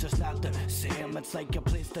brain's just not the same. It's like you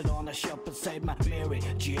placed it on a shelf beside my Mary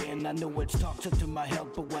Jane. I know it's toxic to my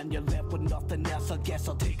health, but when you're left with nothing else, I guess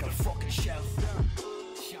I'll take a fucking shelf.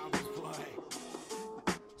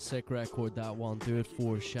 Sick record, that one. Do It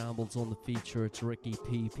For Shambles on the feature. It's Ricky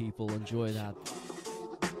P, people. Enjoy that.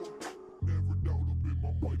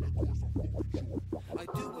 I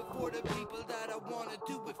do it for the people that I wanna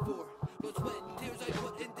do it for. Blood, sweat and tears I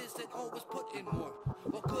put in this and always put in more.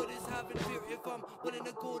 What good is having fear if I'm willing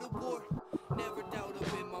to go to war? Never doubt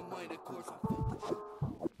up in my mind, of course I'm fucking.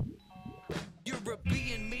 You're a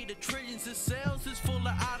being made of trillions of cells. It's full of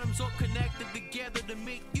atoms all connected together to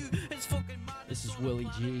make you. It's fucking This is Willie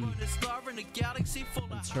G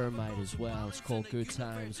and Termite as well. It's called Good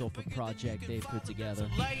Times, off a project they put together.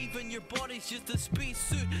 Life in your body's just a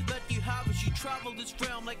spacesuit that you have as you travel this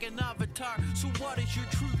realm like an avatar. So what is your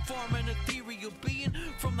true form and ethereal being?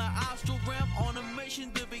 From the astral realm on a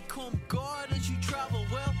mission to become God as you travel.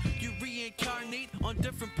 Well, you reincarnate on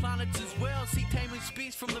different planets as well. See time and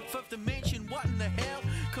space from the fifth dimension. What in the hell?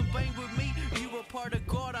 Combine with me, you are part of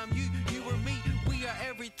God. I'm you, you are me. We are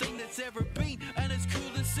everything that's ever been, and it's cool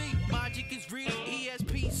to see. Magic is real,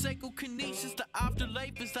 ESP, psychokinesis. The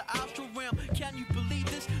afterlife is the astral realm. Can you believe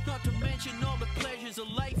this? Not to mention all the pleasures of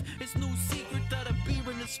life. It's no secret that a beer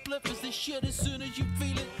and a spliff is the shit as soon as you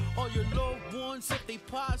feel it. All your loved ones, if they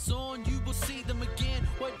pass on, you will see them again.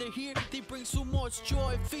 While they're here, they bring so much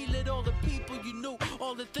joy. Feel it, all the people you know,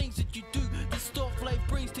 all the things that you do, the stuff life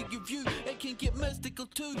brings to your view. It can get mystical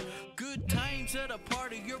too. Good times at a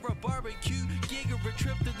party, you're a barbecue. Gig or a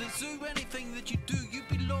trip to the zoo, anything that you do, you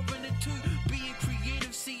be loving it too. Being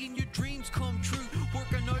creative, seeing your dreams come true.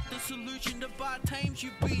 Working out the solution to bad times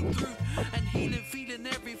you've been through. And healing, feeling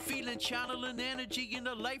every feeling. Channeling energy in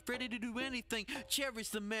a life, ready to do anything. Cherish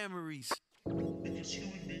the memories. Because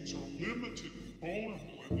human beings are limited and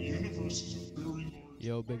vulnerable, and the universe is a very large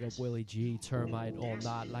Yo, big up Willie G, Termite All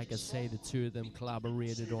Night. Like I say, the two of them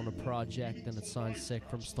collaborated on a project and it sounds sick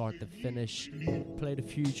from start to finish. Played a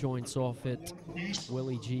few joints off it.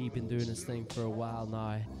 Willie G been doing his thing for a while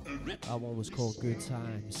now. That one was called Good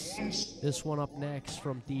Times. This one up next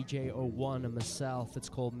from DJ 01 and myself, it's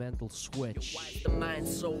called Mental Switch. Why is the mind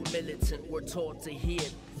so militant? We're taught to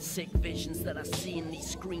hate sick visions that I see in these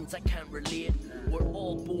screens. I can't relate. We're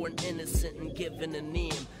all born innocent and given a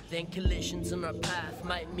name. Then collisions in our path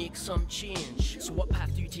might make some change. So what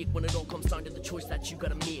path do you take when it all comes down to the choice that you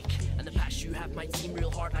gotta make? And the path you have might seem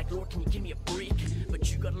real hard, like Lord, can you give me a break?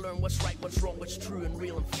 But you gotta learn what's right, what's wrong, what's true and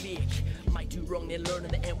real and fake. Might do wrong, then learn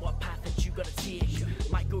in the end what path that you gotta take.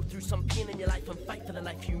 Might go through some pain in your life and fight for the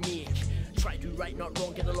life you make. Try do right, not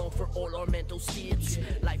wrong, get along for all our mental states.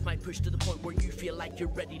 Life might push to the point where you feel like you're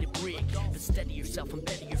ready to break. But steady yourself and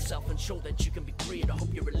better yourself and show that you can be great. I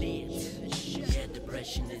hope you relate. Yeah,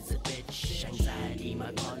 depression is a bitch. Anxiety,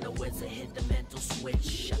 my partner, where's a hit the mental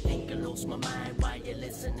switch? I think I lost my mind while you're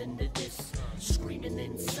listening to this. Screaming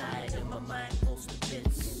inside and my mind falls to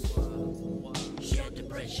bits. Yeah,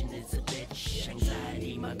 depression is a bitch.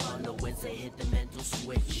 Anxiety, my partner, where's a hit the mental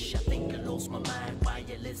switch? I think I lost my mind while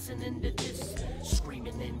you're listening to this.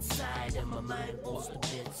 Screaming inside and my mind falls to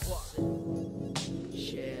bits.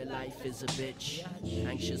 Yeah, life is a bitch.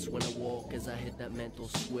 Anxious when I walk as I hit that mental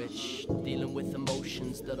switch. Dealing with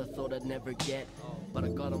emotions that I thought I'd never get, but I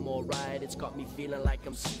got them all right, it's got me feeling like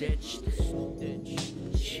I'm stitched.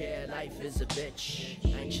 Yeah, life is a bitch.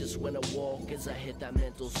 Anxious when I walk as I hit that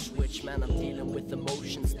mental switch. Man, I'm dealing with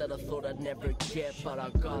emotions that I thought I'd never get, but I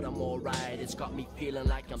got them all right, it's got me feeling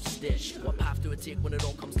like I'm stitched. What path do I take when it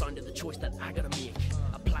all comes down to the choice that I gotta make?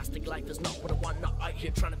 A plastic life is not what I want, not out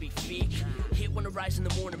here trying to be fake. Hate when I rise in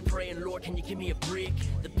the morning praying, Lord, can you give me a break?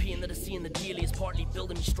 The pain that I see in the daily is partly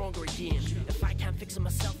building me stronger again. If I can't fix it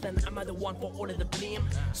myself, then am I the one for all of the blame?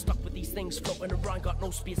 Stuck with these things floating around, got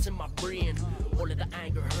no space in my brain. All of the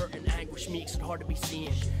anger, hurt and anguish makes it hard to be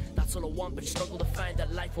seen. That's all I want, but struggle to find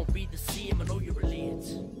that life won't be the same. I know you relate.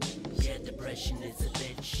 Yeah, depression is a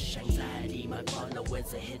bitch. Anxiety, my partner,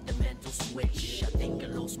 where's a hit the mental switch? I think I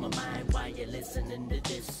lost my mind while you're listening to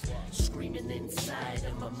this. Screaming inside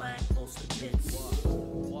and my mind falls to bits.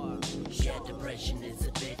 Yeah, depression is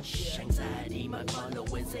a bitch. Anxiety, my partner,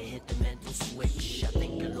 where's a hit the mental switch? I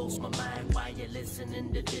think I lost my mind while you're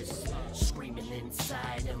listening to this. Screaming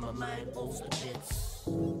inside and my mind falls to bits.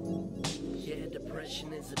 Yeah,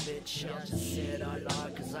 depression is a bitch. I'll just say it out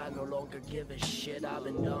loud, cause I no longer give a shit. I've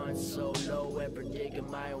been down so low, ever digging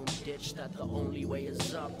my own ditch, that the only way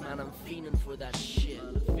is up. Man, I'm fiending for that shit.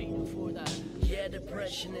 Yeah,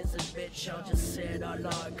 depression is a bitch. I'll just say it out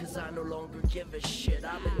loud, cause I no longer give a shit.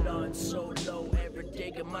 I've been down so low, ever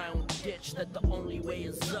digging my own ditch, that the only way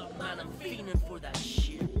is up. Man, I'm fiending for that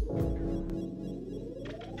shit.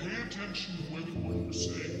 Pay attention to whether what you're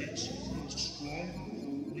saying makes you feel strong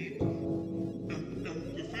or weak.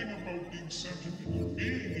 And the thing about being centered in your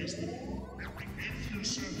being is that if you're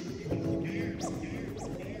centered in your being,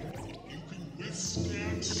 you can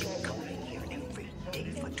withstand suffering. Every day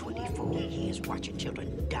for 24 years, watching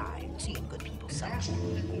children die and seeing good people suffer.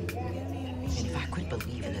 And if I quit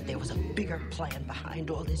believing that there was a bigger plan behind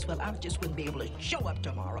all this, well, I just wouldn't be able to show up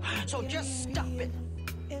tomorrow. So just stop it.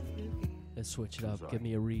 Let's switch it up. Give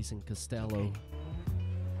me a reason, Costello.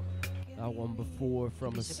 That one before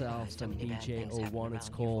from myself and DJ 01. It's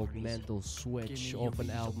called Mental Switch off an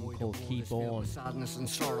album called Keep On. Sadness and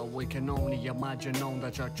sorrow, we can only imagine knowing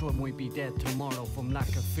that your child might be dead tomorrow from lack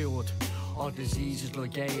of food. Or diseases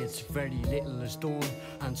like AIDS, very little is done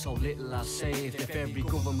and so little is saved. If every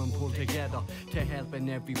government pulled together to help in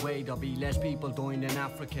every way, there'll be less people dying in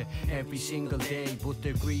Africa every single day. But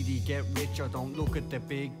the greedy get richer, don't look at the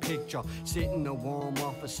big picture. Sit in a warm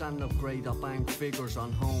office and upgrade our bank figures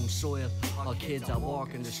on home soil. Our kids are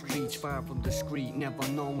walking the streets far from the street, never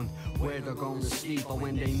knowing where they're going to sleep or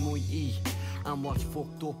when they might eat. And what's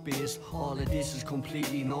fucked up is all of this is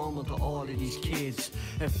completely normal to all of these kids.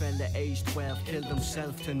 A fella aged 12 killed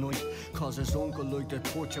himself tonight cause his uncle liked to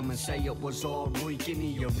touch him and say it was alright. Give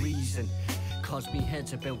me a reason. Cause me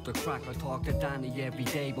head's about to crack. I talk to Danny every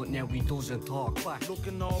day, but now he doesn't talk back.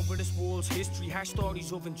 Looking over this world's history, harsh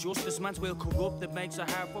stories of injustice. Man's will corrupt, it makes it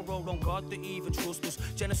hard for our own God to even trust us.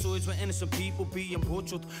 Genocides where innocent people being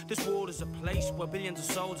butchered. This world is a place where billions of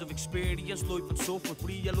souls have experienced life and suffered.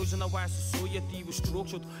 Realising how our society was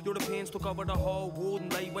structured. Europeans took over the whole world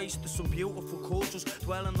and they wasted some beautiful cultures.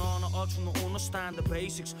 Dwelling on it all trying to understand the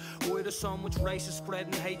basics. Why there's so much racist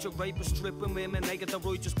spreading hatred, rapists stripping women, naked the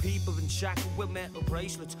righteous people and shackled with metal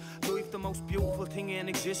bracelets. Life the most beautiful thing in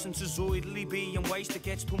existence is idly being wasted.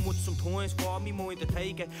 Gets too much sometimes for me mind to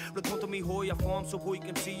take it. Return to me higher form so we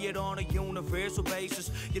can see it on a universal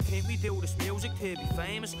basis. You think we do this music to be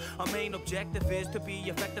famous? Our main objective is to be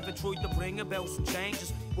effective and try to bring about some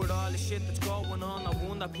changes. With all the shit that's going on, I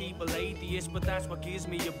wonder people atheists, but that's what gives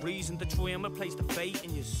me a reason to try and replace the fate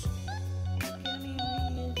in yous.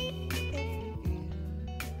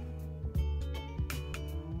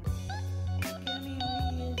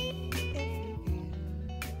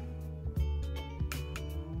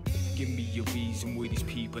 Give me a reason why these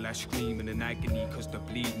people are screaming in agony cause they're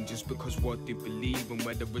bleeding just because what they believe in,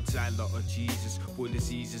 whether it's Allah or Jesus. Well,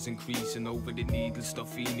 diseases increasing over the needles, stop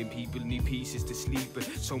feeding people need pieces to sleep in.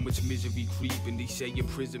 So much misery creeping, they say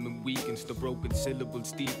imprisonment weakens the broken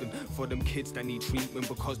syllables deepen for them kids that need treatment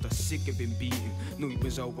because they're sick of being beaten.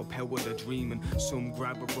 Nightmares overpower their dreaming. Some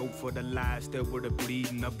grab a rope for the lies that were the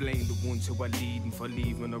bleeding. I blame the ones who are leading for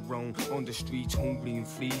leaving their own on the streets hungry and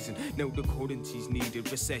freezing. Now the currency's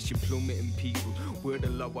needed, recession plummeting people. We're the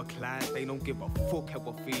lower class, they don't give a fuck how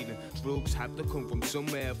we're feeling. Drugs have to come from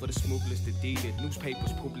somewhere for the smugglers to deal it.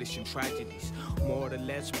 Newspapers publishing tragedies, more or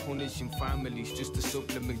less punishing families just to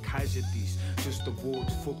supplement casualties. Just the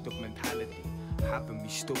world's fucked up mentality, having me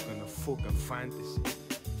stuck in a fucking fantasy.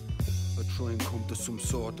 I try and come to some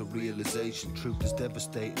sort of realization. Truth is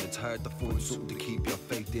devastating, it's hard to find something to keep your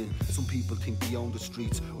faith in. Some people think they own the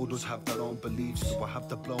streets, others have their own beliefs. So I have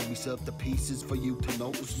to blow myself to pieces for you to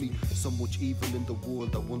notice me. So much evil in the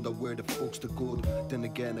world, I wonder where the fuck's the good. Then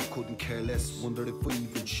again, I couldn't care less, wonder if I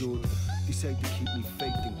even should. They say to keep me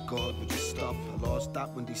faith in God, would you stop? I lost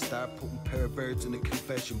that when they start putting perverts in a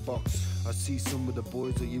confession box. I see some of the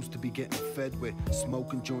boys I used to be getting fed with,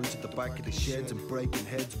 smoking joints at the back of the sheds and breaking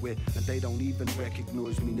heads with, and they don't even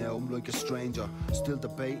recognise me now. I'm like a stranger, still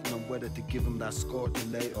debating on whether to give him that score to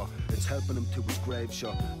later. It's helping him to his grave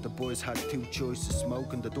shot. The boys had two choices,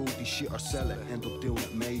 smoking the dirty shit or sell it, end up doing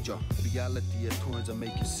it major. Reality at times I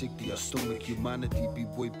make you sick to your stomach. Humanity be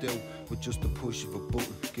wiped out with just the push of a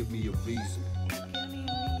button. Give me a reason.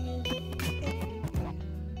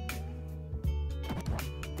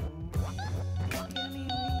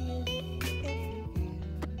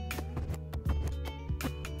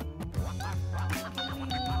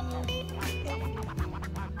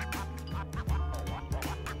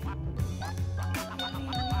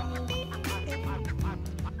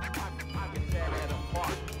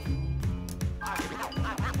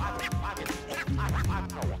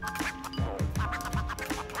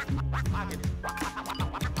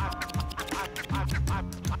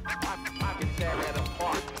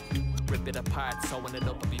 Rip it apart, sewing it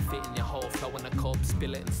up, I'll be fitting your whole flow in a cup.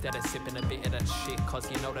 Spill it instead of sipping a bit of that shit,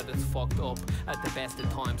 cause you know that it's fucked up. At the best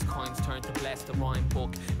of times, coins turn to bless the rhyme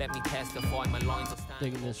book. Let me testify, my lines will stand.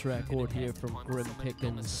 Digging this record here from Grim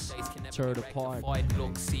Pickens, Third Apart.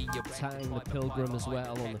 Tang the Pilgrim as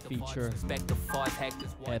well on the feature.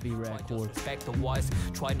 Heavy record. Respect the wise,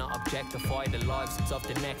 try not objectify the lives of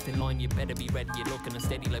the next in line. You better be ready, you're looking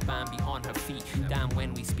steady like Bambi on her feet. Damn,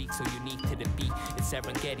 when we speak so unique to the beat, it's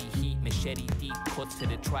Serengeti heat, machete deep cuts to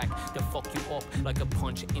the track. They'll fuck you up like a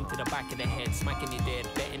punch into the back of the head, smacking you dead,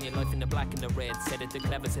 betting your life in the black and the red. Said it the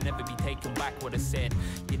clever to never be taken back what I said.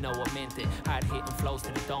 You know I meant it. Hard hitting flows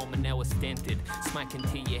to the dome and now it's dented. Smacking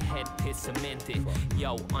to your head, piss cemented.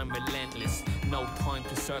 Yo, I'm relentless, no time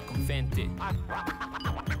to circumvent it.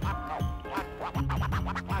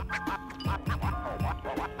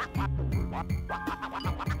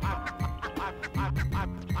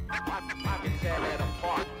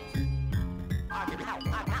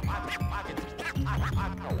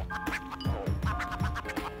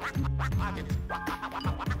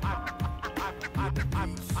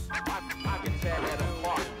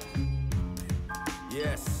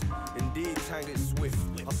 Yes, indeed, Tang is swift.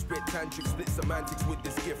 I spit tantric, split semantics with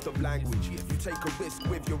this gift of language. You take a risk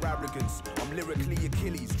with your arrogance. I'm lyrically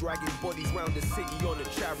Achilles, dragging bodies round the city on a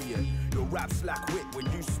chariot. Your raps lack wit, when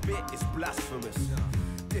you spit, it's blasphemous.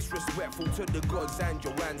 Disrespectful to the gods and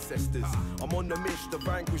your ancestors. I'm on the mission to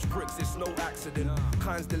vanquish bricks, it's no accident.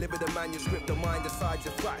 Kinds deliver the manuscript, the mind decides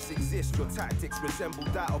if facts exist. Your tactics resemble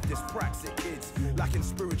that of dyspraxic kids, lacking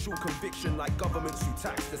spiritual conviction like governments who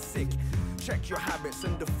tax the sick. Check your habits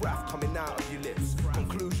and the fraff coming out of your lips.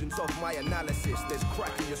 Conclusions of my analysis, there's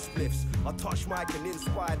crack in your spliffs. I touch mic and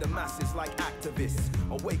inspire the masses like activists.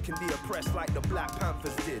 Awaken the oppressed like the Black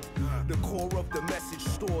Panthers did. The core of the message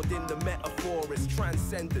stored in the metaphor is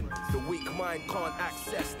transcendent. The weak mind can't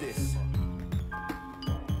access this.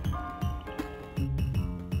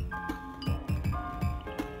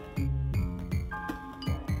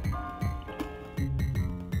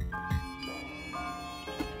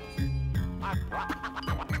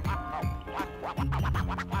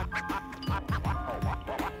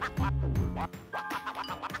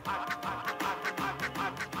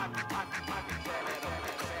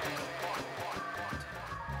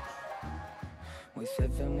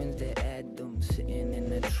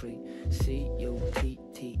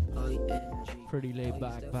 Pretty laid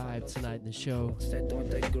back vibe tonight in the show.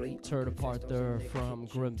 Third part there from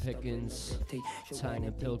Grim Pickens, Tang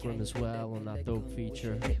and Pilgrim as well on that dope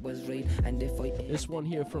feature. This one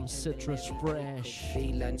here from Citrus Fresh,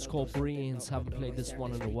 it's called Brains. Haven't played this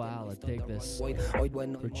one in a while, I dig this.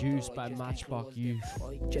 Produced by Matchbox Youth.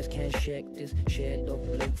 Just can't shake this shed of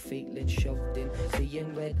blue feeling shoved in.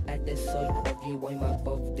 Seeing red at the sight of you, I'm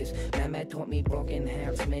above this. Mama taught me broken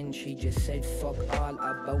hearts, man. She just said fuck all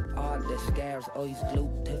about all the scars. Eyes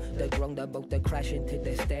glued to the ground, about to crash into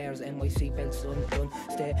the stairs. And my seatbelt's undone.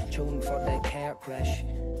 Stay tuned for the car crash.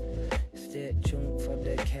 Stay tuned for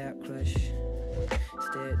the car crash.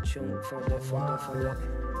 Stay tuned for the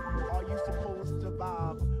Are you supposed to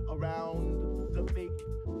bob around the fake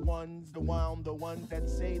ones, the ones that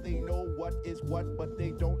say they know what is what, but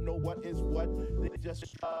they don't know what is what? They just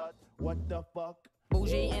what the fuck?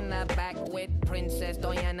 Bougie in the back with Princess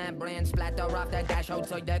Diana brand splatter off the dash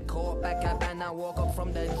outside the court back up, and I woke up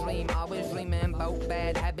from the dream. I was dreaming about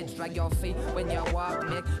bad habits. Drag your feet when you walk,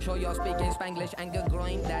 make sure you're speaking Spanglish and you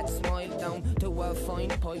grind that smile down to a fine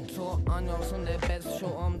point. Show on your Sunday best,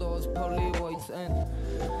 show on those pearly whites and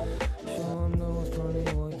show on those pearly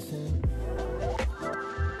whites and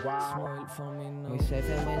smile for me now. We say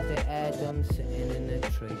for Wednesday Adam sitting in a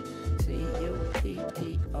tree.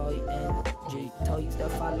 C-U-T-T-I-N-G. Tights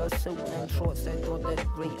that follow suit and shorts that don't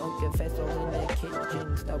agree. Uncle Fessel in the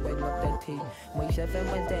kitchen, stirring up the tea. Myself and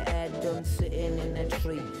Wednesday Adam sitting in a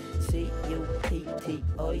tree. C-U-T-T-I-N-G.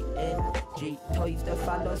 Tights that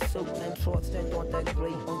follow suit and shorts that don't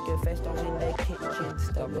agree. Uncle Fessel in the kitchen,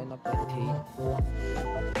 stirring up the tea.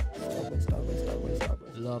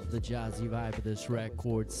 Love the jazzy vibe of this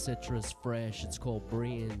record, Citrus Fresh. It's called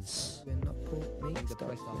Brains.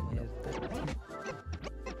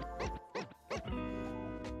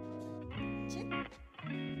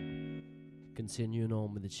 Continuing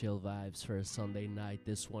on with the chill vibes for a Sunday night.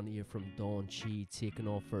 This one here from Dawn Chi, taking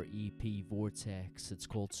off her EP Vortex. It's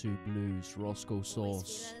called Two Blues. Roscoe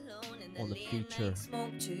Sauce on the feature.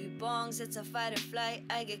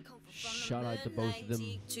 Shout out to both of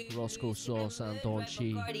them, Roscoe Sauce and Dawn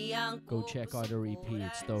Chi. Go check out her EP,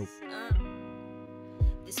 it's dope.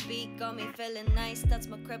 This beat got me feeling nice, that's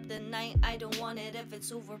my kryptonite. I don't want it if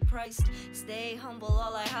it's overpriced. Stay humble,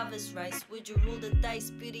 all I have is rice. Would you roll the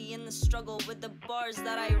dice? Beauty in the struggle with the bars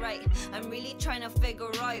that I write. I'm really trying to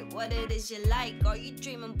figure out what it is you like. Are you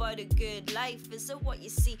dreaming about a good life? Is it what you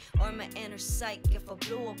see or my inner psyche? If I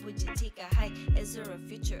blow up, would you take a hike? Is there a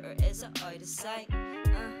future or is it out of sight?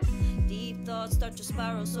 Deep thoughts start to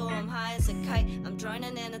spiral, so I'm high as a kite. I'm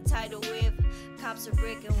drowning in a tidal wave. Cops are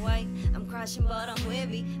breaking white. I'm crashing, but I'm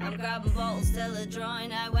wavy. I'm grabbing bottles till I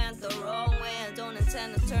drown. I went the wrong way. I don't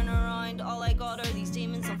intend to turn around. All I got are these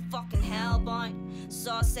demons. I'm fucking hellbound.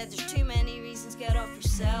 So I said there's too many reasons. Get off your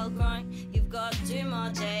cell grind. You've got too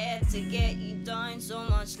much ahead to get you down. So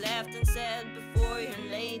much left unsaid before you're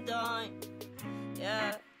laid down.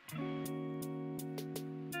 Yeah.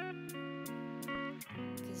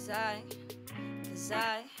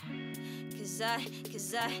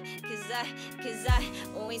 Cause I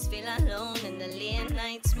always feel alone in the late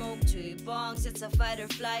night. Smoke 2 bongs, it's a fight or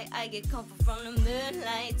flight. I get comfort from the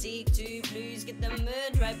moonlight. Take 2 blues, get the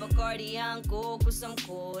mood right. Bacardi and Coke with some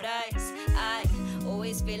cold ice. I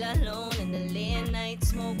always feel alone in the late night.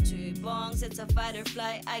 Smoke 2 bongs, it's a fight or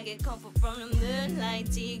flight. I get comfort from the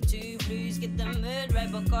moonlight. Take 2 blues, get the mood right.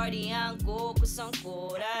 Bacardi and Coke with some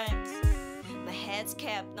cold ice. My head's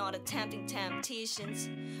kept, not attempting temptations.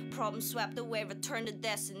 Problems swept away, return to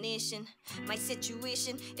destination. My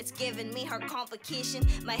situation, it's giving me hard complication.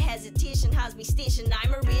 My hesitation has me stationed,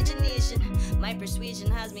 I'm origination. My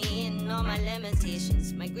persuasion has me in all my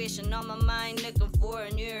limitations. Migration on my mind, looking for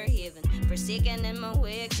a newer haven. Forsaken in my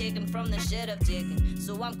wake, shaken from the shit I've taken.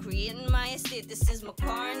 So I'm creating my estate, this is my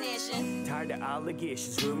coronation. Tired of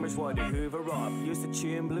allegations, rumors, what to hoover up. Used to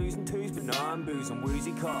tune blues and twos, but now I'm boozing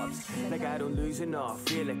woozy cops. Like I don't lose enough,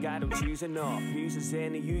 feel like I don't choose enough. Muses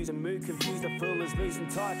in a use and mood confused, the fool is losing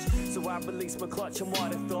touch. So I release my clutch and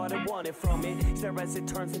what I thought I wanted from it. Stare as it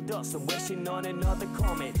turns to dust and wishing on another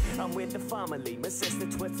comment. I'm with the family, my sister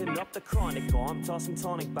twisting up the chronic. Oh, I'm tossing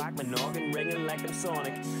tonic back, my noggin ringing like I'm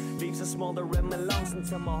Sonic. Leaves a smolder in my lungs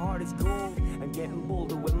until my heart is gold. I'm getting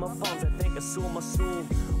bolder with my funds, I think I sold my soul.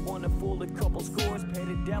 Wanna fold a couple scores, pay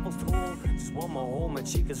the devil's toll. Just want my home and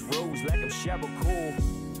chicas rose like I'm Cheryl Cole.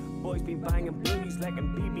 Boys been banging blues like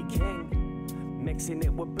I'm BB King. Mixing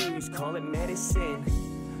it with booze, call it medicine.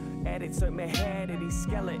 Edits out my head of these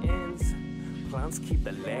skeletons. Plants keep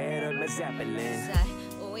the lead out my Zeppelin.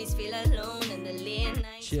 always feel alone in the late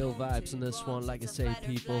night. Chill vibes in this one, like I say,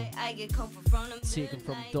 people. I get comfort from the Taken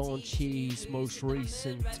from Don Chee's most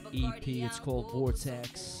recent EP, it's called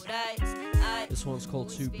Vortex. This one's called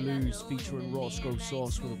Two Blues, featuring Roscoe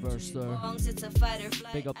Sauce with a verse there.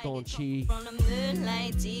 Big up Don Chi.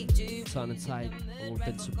 Sounding tight, and we've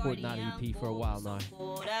been supporting that EP for a while now.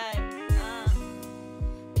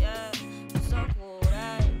 Yeah, so cool,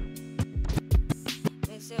 right?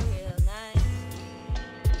 Makes it real nice.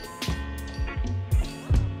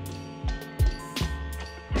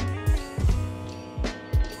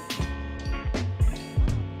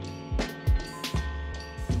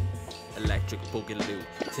 Electric boogaloo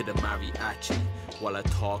to the mariachi, while I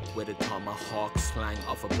talk with a tomahawk slang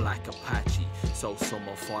of a black Apache. So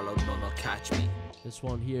someone follow, none will catch me. This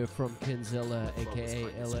one here from Kinzilla, aka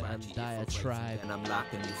Illa and Diatribe. And I'm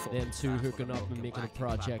lapping you. Them two hooking up and making a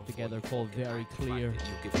project together called Very Clear.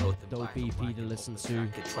 Dope EP to listen to.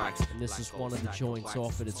 And this is one of the joints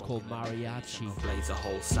off it. It's called Mariachi. Blaze a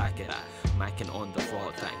whole sack of that, macking on the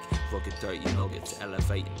raw tank. Rugged dirty nuggets,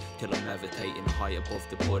 elevating till I'm levitating high above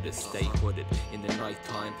the Buddha. Stay hooded in the night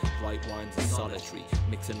time. Right wines and solitary,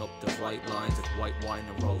 mixing up the right lines of white wine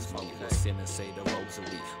and rosemary. Let's sin and say the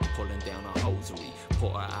rosary. I'm pulling down a hosiery.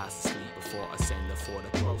 Put her ass to sleep before I send her for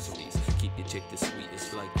the groceries. Keep your chick the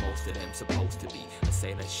sweetest like most of them supposed to be. I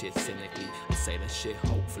say that shit cynically, I say that shit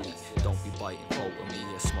hopefully. Don't be biting both of me,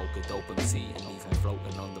 you smoke a dope MC and leave them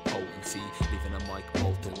floating on the potency. Leaving a mic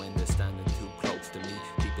molten when they're standing too close to me.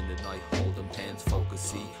 Deep in the night, hold them hands, focus,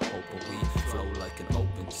 see. Open we flow like an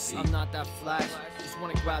open sea. I'm not that flash, just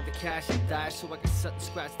wanna grab the cash and dash so I can sit and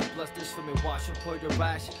scratch the blisters for me wash and pour the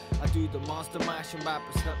rash. I do the monster mash and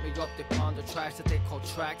rappers help me up the ponder trash that they call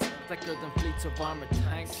tracks, thicker than fleets of armored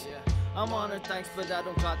tanks. I'm honored, thanks, but I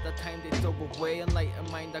don't got the time they throw away. Enlightened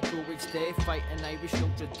mind, I grow each day, fighting Irish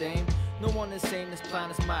Notre Dame. No one is saying this plan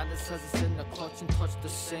is madness, cause it's in the clutch and touch the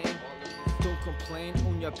same. Don't complain,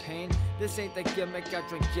 own your pain. This ain't the gimmick, I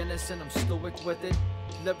drink Guinness and I'm stoic with it.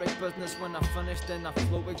 Lyric business, when I finish, then I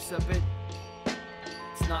flow exhibit.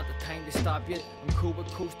 It's not the time to stop yet. I'm cool with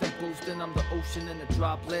coasting, boosting, I'm the ocean in a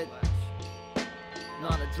droplet.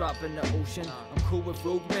 Not a drop in the ocean. I'm cool with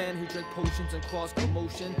rogue men who drink potions and cause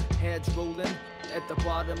commotion. Heads rolling at the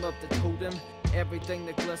bottom of the totem. Everything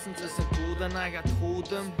that glistens isn't gold, and I got told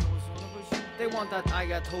them. They want that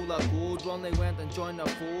Ayatollah gold run. They went and joined the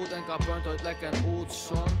fold and got burnt out like an old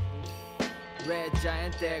son. Red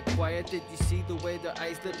giant, dead quiet. Did you see the way their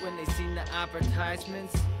eyes lit when they seen the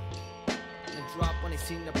advertisements? And drop when they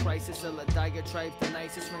seen the prices. Illa diatribe the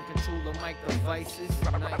nicest when control the mic devices.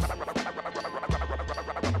 Nice.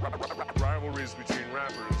 Rivalries between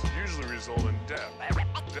rappers usually result in death.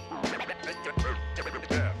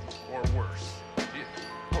 Death, or worse.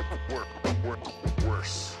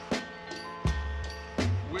 Worse.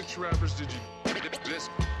 Which rappers did you diss?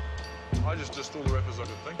 I just stole the rappers I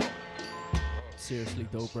could think of. Seriously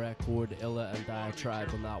dope record, Illa and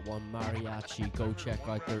Diatribe on that one, Mariachi. Go check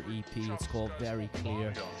out their EP, it's called Very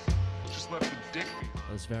Clear. Just left the dick.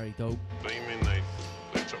 That's very dope. What do you mean they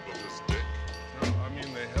chopped up his dick? No, I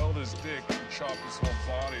mean they held his dick and chopped his whole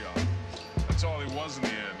body off. That's all he was in the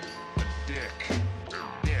end. A dick.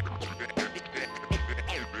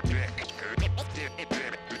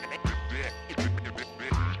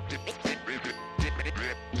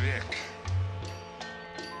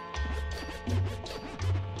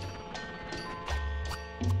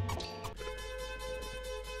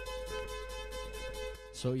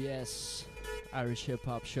 So yes, Irish Hip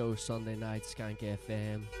Hop Show Sunday night,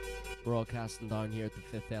 Skankfm, broadcasting down here at the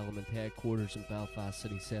Fifth Element headquarters in Belfast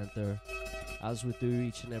City Centre. As we do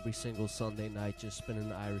each and every single Sunday night, just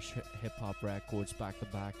spinning Irish hip hop records back to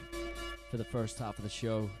back for the first half of the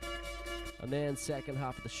show. And then second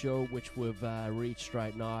half of the show, which we've reached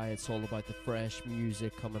right now, it's all about the fresh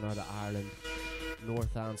music coming out of Ireland,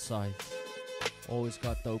 north and south. Always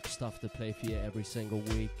got dope stuff to play for you every single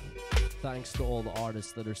week. Thanks to all the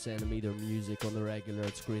artists that are sending me their music on the regular,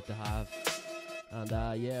 it's great to have. And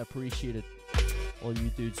yeah, appreciate it. All you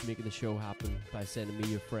dudes making the show happen by sending me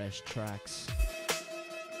your fresh tracks.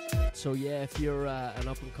 So yeah, if you're an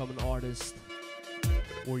up and coming artist,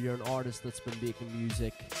 or you're an artist that's been making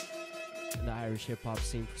music in the Irish hip hop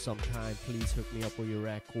scene for some time, please hook me up with your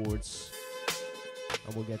records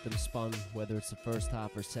and we'll get them spun, whether it's the first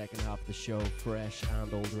half or second half of the show. Fresh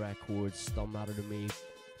and old records, don't matter to me.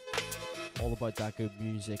 All about that good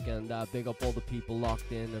music. And big up all the people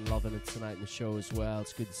locked in and loving it tonight in the show as well.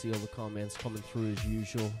 It's good to see all the comments coming through as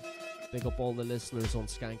usual. Big up all the listeners on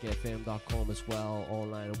skankfm.com as well,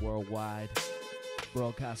 online and worldwide.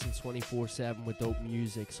 Broadcasting 24/7 with dope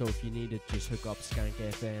music, so if you need it, just hook up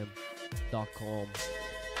skankfm.com.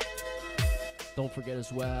 Don't forget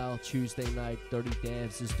as well, Tuesday night, Dirty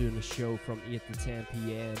Devs is doing a show from 8 to 10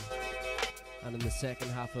 p.m. And in the second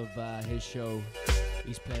half of his show,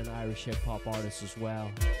 he's playing Irish hip-hop artists as well,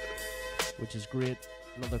 which is great.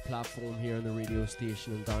 Another platform here in the radio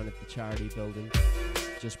station and down at the charity building,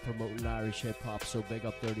 just promoting Irish hip-hop. So big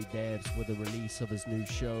up Dirty Devs with the release of his new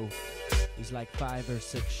show. He's like 5 or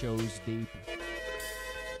 6 shows deep,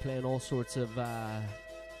 playing all sorts of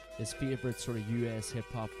his favourite sort of US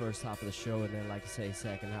hip-hop first half of the show, and then, like I say,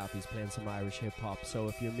 second half he's playing some Irish hip-hop. So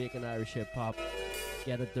if you're making Irish hip-hop,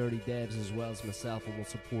 get it Dirty Devs as well as myself, and we'll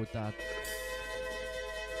support that.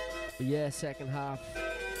 But yeah, second half,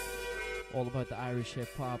 all about the Irish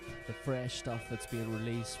hip-hop, the fresh stuff that's being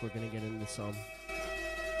released. We're going to get into some.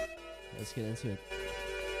 Let's get into it.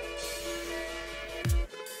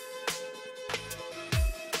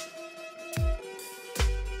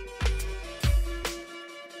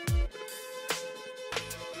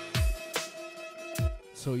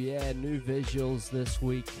 So yeah, new visuals this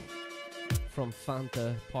week from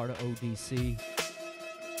Fanta, part of ODC.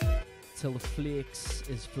 Till the Flakes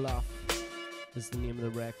is Fluff is the name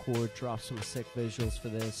of the record. Dropped some sick visuals for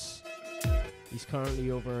this. He's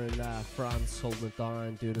currently over in France holding it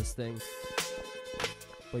down, doing his thing.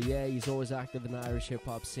 But yeah, he's always active in the Irish hip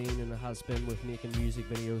hop scene and has been with making music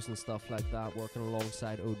videos and stuff like that, working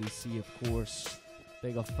alongside ODC of course.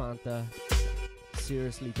 Big up Fanta.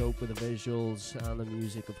 Seriously dope with the visuals and the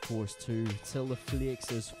music of course too. Till the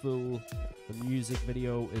Flakes is full. The music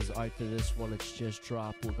video is out for this one. It's just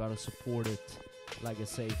dropped. We gotta support it. Like I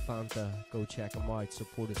say, Fanta, go check him out.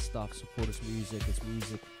 Support his stuff, support his music,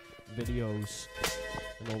 videos,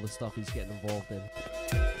 and all the stuff he's getting involved in.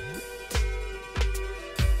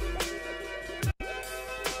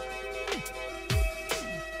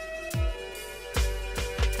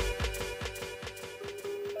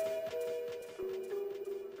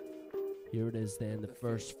 Here it is then, the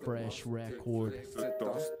first fresh record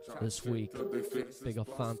this week. Big up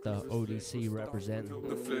Fanta, ODC representing.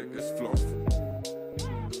 The flick is fluff.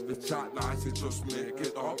 The chat nice, it just make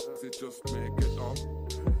it up. It just make it up.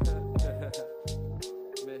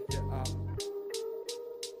 Make it up.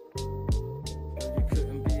 You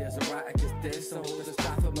couldn't be as erratic as this. I hold the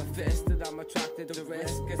staff at my fist and I'm attracted to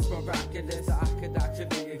risk. It's miraculous that I could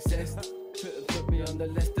actually exist. Couldn't put me on the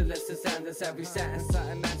list unless it's Sanders. Every sentence that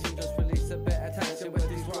I mention just release a bit of tension with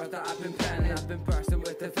these words that I've been planning. I've been bursting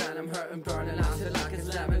with the venom, hurting, burning acid like it's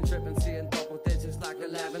lemon, tripping, seeing double digits like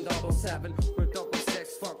 11, double 7. We're double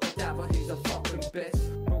 6, fuck the devil, he's a fucking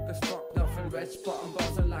bitch. Broke as fuck, nothing rich, but I'm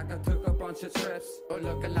buzzing like I took a bunch of trips. Or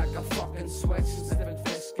looking like a fucking switch, sniffing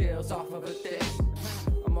fish scales off of a dish.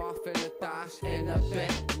 I'm off in a dash, in a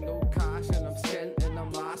bit, no cash, and I'm skin in a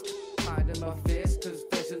mask. Hiding my face, cause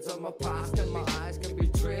visions of my past and my eyes can be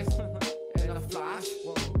traced in a flash.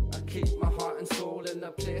 I keep my heart and soul in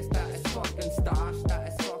a place that is fucking stashed,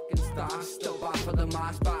 Still back for the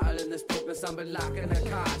mass battle in this progress. I've been lacking the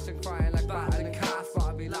cash and crying like battling cats, but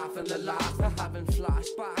I'll be laughing the last. I'm having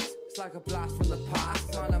flashbacks, it's like a blast from the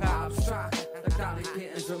past. On I'm abstract, like Danny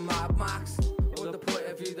Paintings with Mad Max. Or the point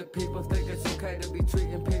of view that people think it's okay to be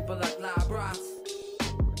treating people like lab rats.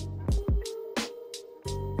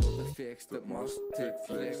 Fakes that must take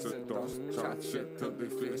flicks and dust. Chat shit till the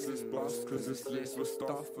face is bust, cause it's laced with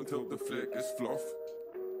stuff until the flick is fluff.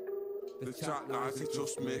 The chat nice, it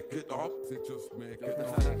just make it up. It just make it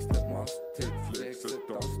up. Fakes that must take flicks and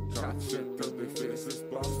dust. Chat shit till the face is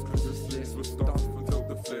bust, cause it's laced with stuff until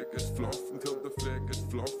the flick is fluff. Until the flick is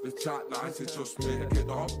fluff. The chat nice, it just make it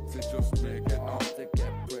up. It just make it up. They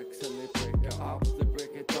get bricks and they break it up. They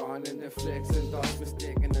break it down in their flicks and dust,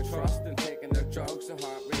 mistaking their trust and taking their drugs. The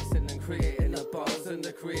heart racing and creating a buzz, and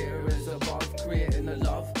the creator is above creating a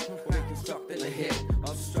love. Reconstructing a hit,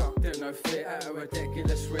 obstructing our fit at a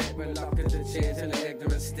ridiculous rate. We're locked into chains in an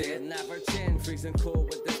ignorant state. Never change, freezing cold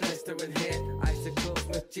with the blistering hit. Icicles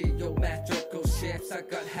with geometrical shapes. I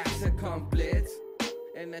got hexagon blades.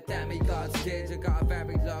 In a demigod stage, I got a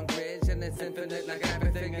very long range, and it's infinite like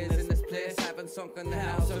everything is in this place. Haven't sunk in the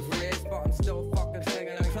house of rage, but I'm still fucking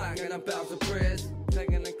singing and clanging on bells of praise.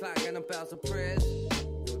 Singing and clanging on bells of praise.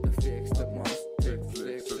 You're the fakes that must take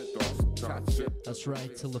flicks of dust. That's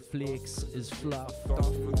right, Till the Flakes is Fluff.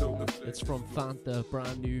 It's from Fanta,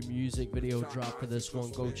 brand new music video drop for this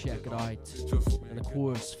one, go check it out. And of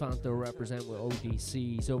course, Fanta represent with ODC,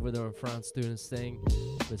 he's over there in France doing his thing,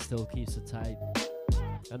 but still keeps it tight.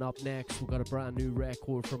 And up next, we've got a brand new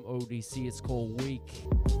record from ODC, it's called Weak.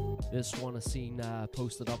 This one I seen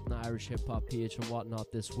posted up on the Irish hip hop page and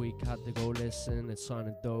whatnot this week, had to go listen, it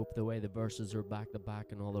sounded dope, the way the verses are back to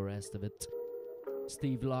back and all the rest of it.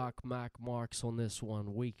 Steve Locke, Mac Marks on this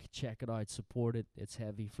one, Weak, check it out, support it, it's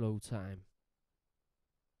heavy flow time.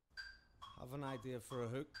 have an idea for a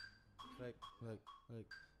hook. Like.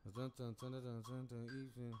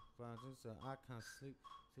 Evening, I can't sleep.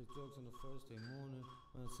 Take drugs on the Thursday morning.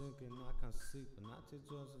 When I'm thinking I can't sleep, and I take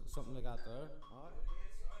drugs. Something like that there. Alright.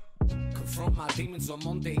 Confront my demons on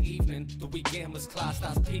Monday evening. The weekend was classed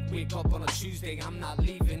as peak. Wake up on a Tuesday, I'm not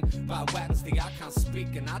leaving. By Wednesday, I can't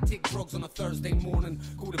speak. And I take drugs on a Thursday morning.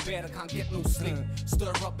 Go to bed, I can't get no sleep.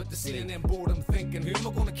 Stir up at the ceiling and boredom, thinking, who am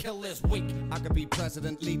I gonna kill this week? I could be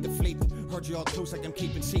president, lead the fleet. Heard you all close like I'm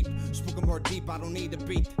keeping sheep. Spoken more deep, I don't need a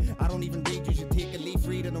beat. I don't even read, you should take a leaf,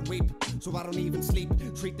 read and a weep. So I don't even sleep.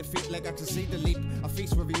 Treat the feet like I can see the leap. I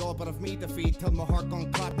feast where we all, but I've me to feed. Till my heart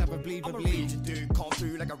gone clot, never bleed, but bleed. I'm a dude, come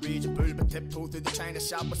through like a raging bull. But tiptoe through the China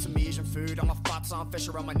shop with some Asian food. I'm a fat sand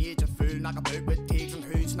fisher on my aging fool. Knock about with takes and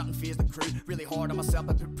hoods, nothing faze the crew. Really hard on myself,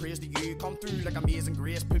 I put praise to you. Come through like amazing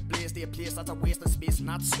grace. Put blaze to a place that's a waste of space and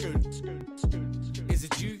that's school. Is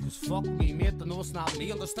it you who's fuck me, mate? The no, it's not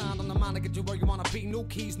me. Understand I'm the man to get you where you wanna be. No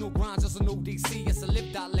keys, no grinds, just an ODC. Yes, I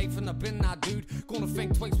live that life in the bin, now, dude. Gonna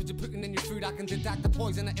think twice what you're putting in your food. I can detect the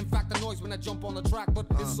poison, in fact the noise when I jump on the track, but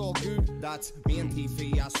it's all good. That's me and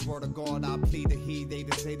TV, I swear to God, I plead the he. They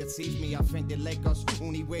that say that sees me, I think they like us.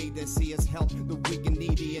 Only way they see us help the weak and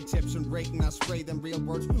needy. Egyptian rating, I spray them real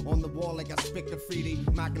words on the wall like I spick graffiti.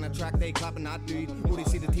 Macking a track, they clapping that dude. Only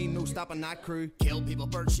see the team, no stopping that crew. Kill people,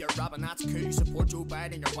 bird shit, robbing, that's cool. Support Joe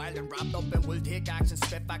Biden, you're wild and wrapped up and we'll take action.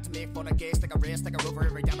 Spit back to make fun of gays, like a race, like a rover,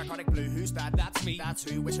 every democratic blue. Who's that? That's me. That's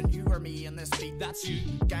who. Wishing you were me in this beat. That's you.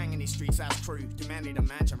 Gang in these streets, that's crew. Humanity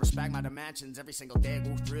dimension, respect my dimensions. Every single day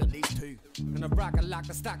go through at least two. And a rock, I like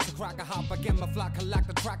the stacks, a crack, a hop again. My flock, collect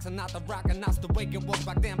the tracks and not the rock. And that's the way it was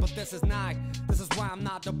back then, but this is now. This is why I'm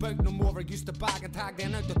not the boat no more. I used to bag and tag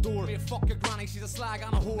then out the door. Hey, fuck your granny, she's a slag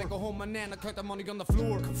on a whore. I go home and then I count the money on the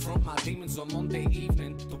floor. Confront my demons on Monday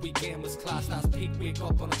evening. The weekend was classed as peak. Wake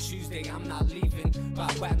up on a Tuesday, I'm not leaving.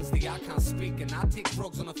 By Wednesday, I can't speak. And I take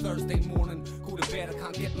drugs on a Thursday morning. Go to bed, I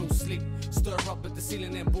can't get no sleep. Stir up at the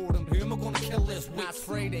ceiling and boredom. Who am I gonna kill this week? That's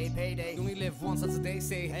Friday, payday. You only live once, that's what they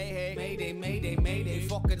say. Hey, hey. Mayday, mayday, mayday.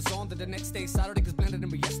 Fuck it, it's on to the next day. Saturday cause blended in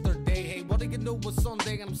with yesterday. Hey, what do you know was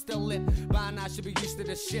Sunday and I'm still lit? By now I should be used to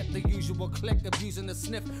this shit. The usual click, abusing the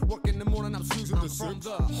sniff. Work in the morning, I'm snoozing the from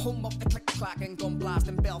the home of the click clack and gun blast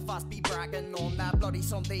in Belfast. Be bragging on that bloody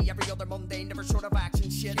Sunday. Every other Monday, never short of action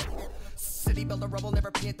shit. City build a rubble,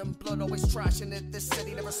 never paint them blood, always trashing it. This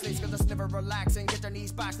city never sleeps cause it's never relaxing. Get their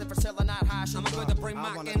knees bashed for selling that hash. I'm going to bring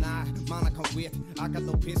my in. Man, I can't wait. I got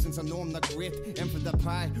no patience, I know I'm not great. In for the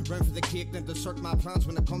pie, round for the cake, then dessert my plans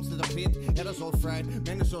when it comes to the plate. Head is all fried,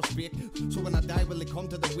 men is all speak. So when I die, will they come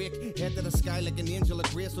to the wake? Head to the sky like an angel of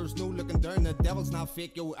grace. There's no looking down, the devil's not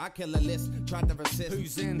fake. Yo, I kill a list, try to resist.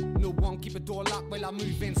 Who's in? No one, keep a door locked while I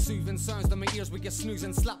move in. Soothing sounds to my ears, we get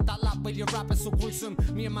snoozing. Slap that lap while you rap, it's so gruesome.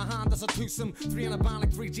 Me and my hand, that's a twosome. 3 in a band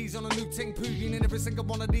like 3 G's on a new ting. Pooging in every single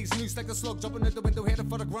one of these noose like a slug. Jumping out the window, headed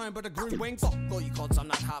for the ground, but the groove wings. Fuck all you cunts, I'm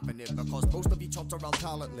not having it. Because most of you chumps are all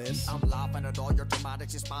talentless. I'm laughing at all your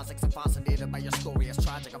dramatics, your spasms. I'm fascinated by your story, it's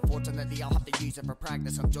tragic. Unfortunately, I'll have to use it for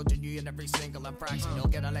practice. I'm judging you in every single infraction. You'll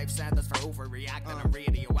get a life sentence for overreacting. I'm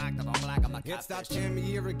radioactive, I'm black, I'm a catfish. It's that time of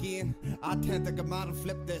year again. I tend to come out and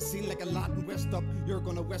flip the scene like a Latin West up. You're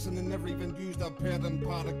gonna Western and never even used a pad and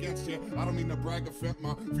pot against you. I don't mean to brag or fit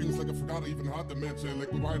my feelings like I forgot I even had dementia.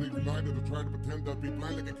 Like we're either united or try to pretend to be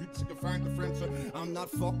blind like a creep sick of find the friends. I'm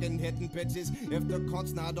not fucking hitting pitches. If the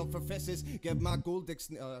cunt's not up for fishes, give my gold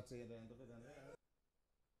dictionary. Oh, that's it, the end of it.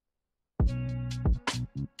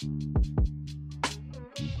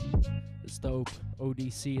 It's dope.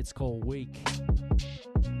 ODC, it's called Week.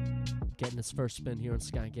 Getting its first spin here on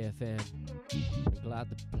Skankfm. I'm glad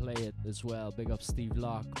to play it as well. Big up Steve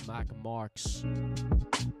Locke, Mac and Marks.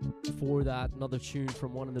 Before that, another tune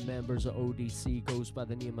from one of the members of ODC goes by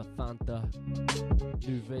the name of Fanta.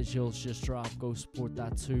 New visuals just dropped. Go support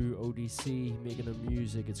that too. ODC making the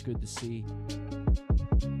music. It's good to see.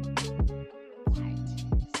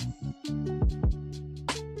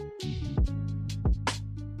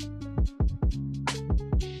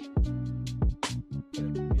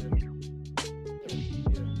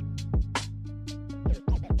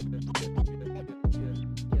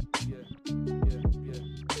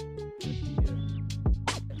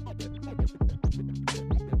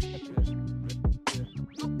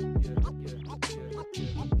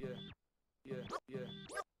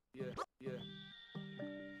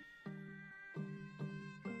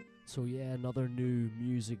 So yeah, another new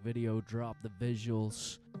music video drop. The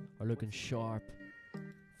visuals are looking sharp.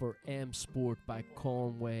 For M Sport by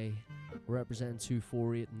Conway. Represent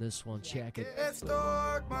 248 in this one. Check it.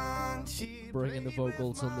 Bringing the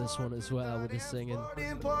vocals on this one as well with the singing.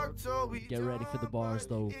 Get ready for the bars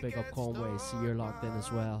though. Big up Conway. See you're locked in as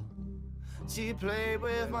well. She played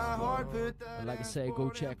with my heart, put that. And like I say, go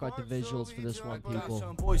check out the visuals for this one, people.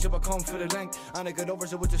 Some boys ever come for the link, and I get over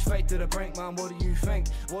so with just fate to the brink. Man, what do you think?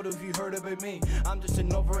 What have you heard about me? I'm just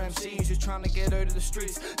another MC who's just trying to get out of the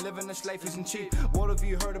streets. Living this life isn't cheap. What have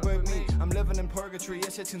you heard about me? I'm living in purgatory.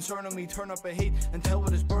 Yes, it's concerning me. Turn up a heat and tell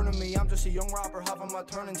what is burning me. I'm just a young rapper having my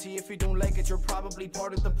turn, and see if you don't like it, you're probably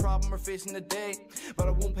part of the problem we're facing today. But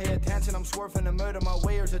I won't pay attention. I'm swerving them out of my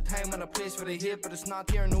way. There's a time and a place for the hit, but it's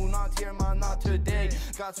not here. No, not here, man, not today.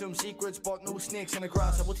 Got some secrets, but no snakes in the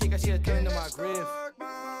grass. I will take a shit down to my grave.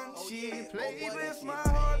 She played with my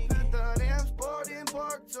heart, put the damn sporting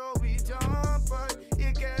park, so we jump, but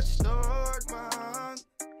it gets dark, man.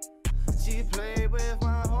 She played with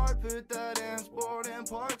my heart, put that in sporting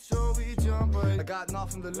park, so we jump. I got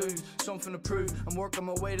nothing to lose, something to prove. I'm working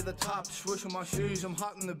my way to the top, swishing my shoes. I'm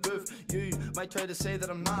hot in the booth. You might try to say that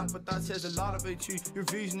I'm not, but that says a lot about you. Your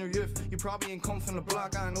views and your youth. You probably ain't come from the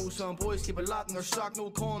block. I know some boys keep a lot in their sock, no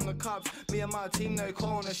calling the cops. Me and my team now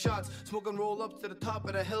calling the shots. Smoking roll up to the top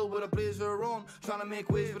of the hill with a blazer on, trying to make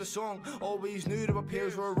waves with a song. Always knew that my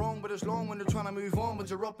peers were wrong, but it's long when they're trying to move on. But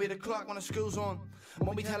you're up 8 o'clock when the school's on.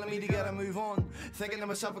 Won't be telling me to get a move on. Thinking to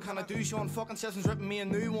myself, what can I do, Sean? Fucking sessions ripping me a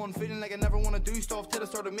new one. Feeling like I never want to do stuff till I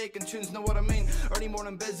started making tunes, know what I mean? Early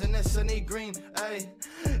morning business, I need green,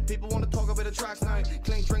 ayy. People want to talk about the tracks now.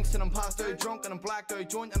 Clean drinks till I'm passed out, drunk and I'm blacked out.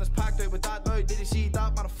 Joint and it's packed out with that loud. Did you see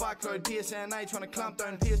that? Matter of fact, loud. PSNI trying to clamp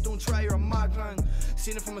down. PS don't try, you're a mad clown.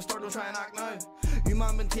 Seen it from the start, don't try and act now. You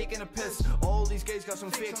man been taking a piss. All these guys got some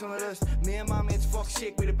fakes on the list. Me and my mates fuck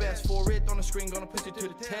shake, we the best. 4-8 on the screen, gonna put you to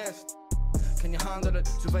the test. Can you handle it?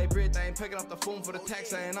 To vibrate, I ain't picking up the phone for the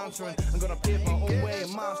text, I ain't answering. I'm gonna pave my own way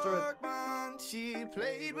and master it. She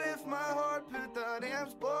played with my heart, put the damn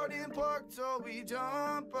sporting park, so we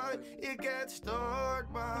jump, but it gets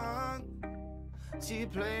dark, man. She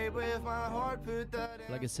played with my heart, put that.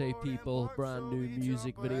 Like I say, people, brand new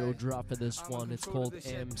music video drop for this one. It's called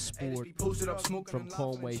M Sport from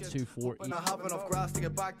Conway 240.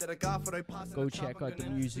 Go check out the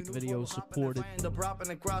music video, support it.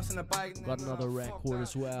 Got another record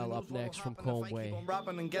as well up next from Conway.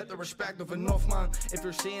 And get the respect of enough, man. If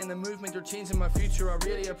you're seeing the movement, you're changing my future. I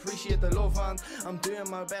really appreciate the love, man. I'm doing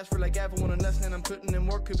my best for like everyone and listening. I'm putting in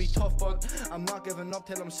work, could be tough, but I'm not giving up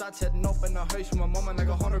till I'm sat setting up in the house with my mum and like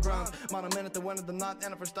 100 grand. Man, I'm in at the win of the not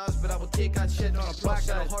in it for stars, but I will take that shit on a black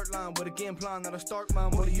side. Heartline with a game plan that I start,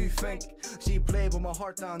 man. What do you think? She played with my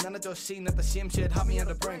heart down, then I just seen that the same shit had me at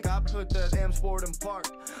the brink. I put that M Sport in park.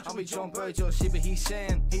 I'll be jump out, just see what he's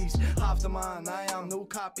saying. He's half the man, I am no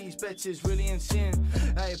copies, bitches really insane.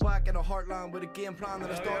 Hey, back in the heartline with a game plan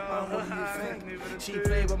that I start, man. What do you think? She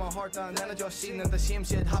played with my heart down, then I just seen that the same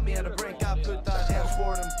shit had me at the brink. I put that M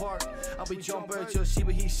Sport in park. I'll be jump out, just see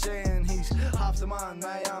what he's saying. He's half the man,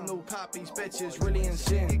 I am no copies, bitches really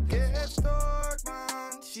insane. It gets dark,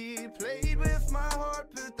 man. She played with my heart,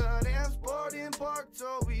 put that damn sport in park,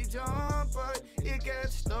 so we jump, but it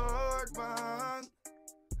gets dark, man.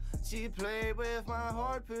 She played with my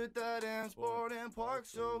heart, put that damn sport in park,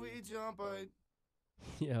 so we jump, but.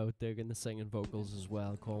 Yeah, out there getting the singing vocals as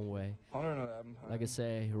well, Conway. Like I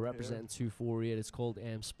say, representing 248, it's called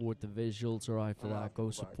M Sport. The visuals are out for that, go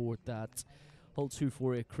support that. Whole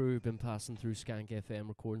 248 crew been passing through Skankfm,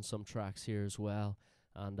 recording some tracks here as well.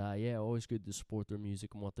 And yeah, always good to support their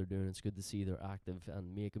music and what they're doing. It's good to see they're active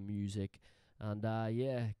and making music. And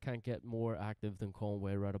yeah, can't get more active than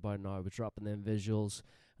Conway right about now. We're dropping them visuals.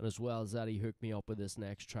 And as well as that, he hooked me up with this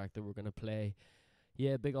next track that we're going to play.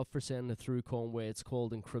 Yeah, big up for sending it through, Conway. It's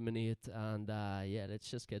called Incriminate. And yeah, let's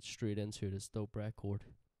just get straight into it. It's a dope record.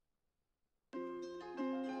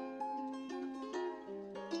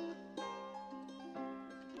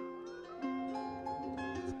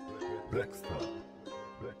 Blackstar.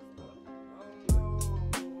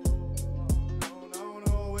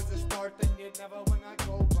 No, it's a start thing, it never when I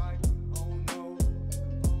go back. Oh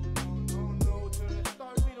no, to the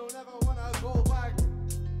start, we don't ever wanna go back.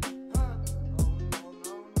 Huh?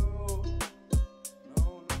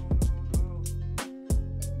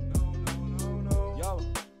 No. Yo,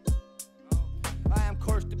 I am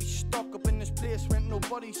cursed to be stuck up in this place, rent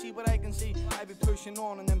nobody see what I can see. I be pushing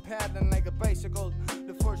on and then paddling like a bicycle.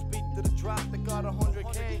 The first beat to the drop that got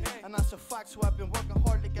 100K, and that's a fact, so I've been working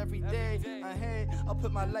hard like every day. And hey, I'll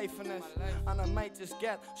put my life in this, and I might just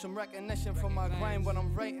get some recognition from my grind when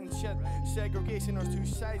I'm writing shit. Segregation, there's two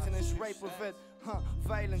sides and it's right with it.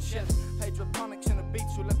 Violent shit. Hydroponics in the beat,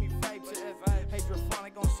 so let me vibe to it.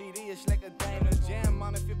 Hydrophonic on CD, it's like a diamond jam.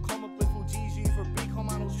 Man, if you come up with Fuji's, you either become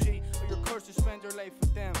on OG, or you're cursed to spend your life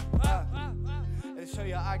with them. It's so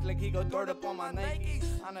you act like he got dirt up on my Nikes.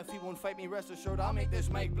 And if he won't fight me, rest assured I'll make this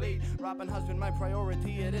mic bleed. Rapping has been my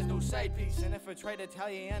priority, it is no side piece. And if I try to tell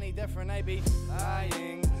you any different, I be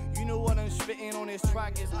lying. You know what I'm spitting on this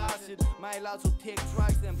track is acid. My lads will take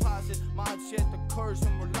tracks then pass it. Mad shit, the curse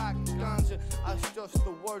and we're lacking ganja. That's just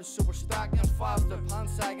the words, so we're stacking faster.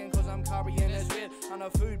 Pants sagging cause I'm carrying this weight. And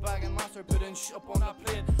a food bag and master putting shit up on a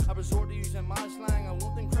plate. I resort to using my slang, I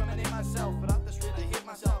won't incriminate myself. But at the street I hate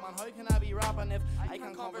myself, man, how can I be rapping if I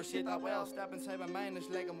can't conversate that well? Step inside my mind, it's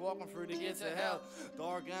like I'm walking through the gates of hell.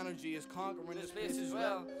 Dark energy is conquering this place as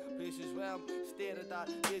well. State of that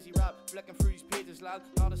lazy rap, flicking through these pages, lad.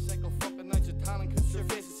 Not a single fucking night your talent can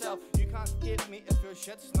surface itself. You can't get me if your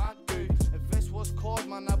shit's not good. If this was called,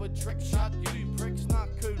 man, I would trick shot you. Pricks not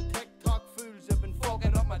cool, TikTok fools have been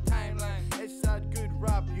fucking up my timeline. It's that good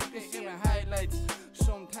rap, you can see my highlights.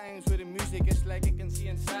 Sometimes with the music, it's like it can see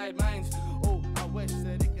inside minds. Oh, I wish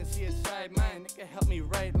that it can see inside mine. It can help me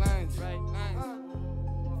write lines. Fuck,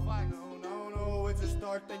 no, it's a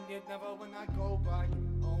start, then you never when I go back.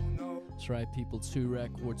 That's right, people, 2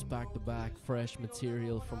 records back to back, fresh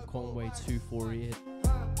material from Conway 248.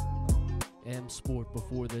 M Sport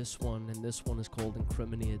before this one, and this one is called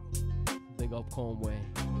Incriminate. Big up Conway.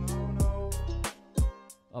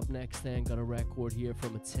 Up next then, got a record here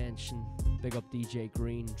from Attention. Big up DJ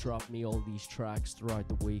Green, dropped me all these tracks throughout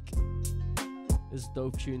the week. This is a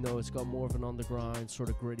dope tune though, it's got more of an underground, sort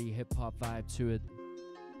of gritty hip hop vibe to it.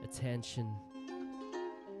 Attention.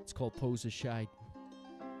 It's called Pose a Shite.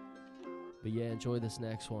 But yeah, enjoy this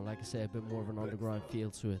next one. Like I said, a bit more of an underground feel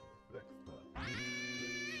to it.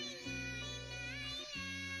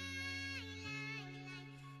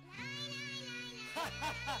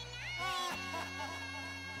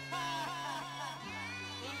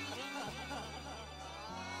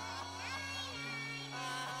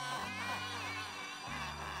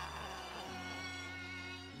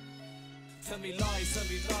 Tell me lies, tell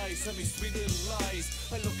me lies, tell me sweet little lies.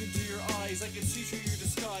 I look into your eyes, I can see through your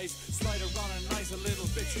disguise. Slide around and nice, a little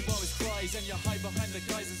bitch who always cries. And you hide behind the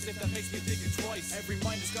guise as if that makes me think it twice. Every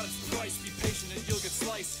mind has got its price, be patient and you'll get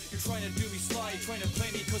sliced. You're trying to do me sly, trying to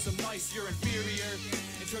play me cause I'm nice. You're inferior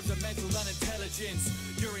in terms of mental and intelligence.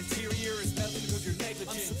 Your interior is melting cause you're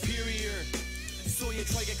negligent. I'm superior, so you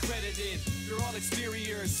try get credited. You're all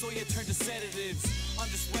exterior, so you turn to sedatives.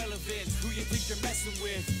 I'm just relevant, who you think you're messing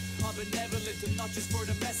with? I'm benevolent and not just for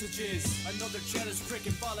the messages. Another jealous prick,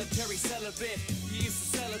 involuntary celibate. You used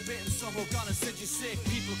to sell a bit and somehow gone and said you sick.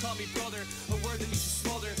 People call me brother, a word that needs to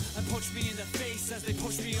smother. And punch me in the face as they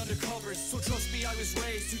push me under covers. So trust me, I was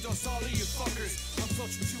raised to dust all of you fuckers. I'm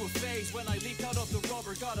clutching to a phase when I leap out of the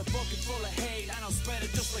rubber. Got a bucket full of hate and I'll spread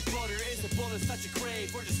it just like butter. It's the bullets that you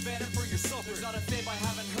crave, or just better for your supper. There's not a fib I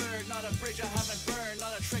haven't heard, not a bridge I haven't burned,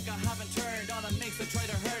 not a trick I haven't turned on a mix that try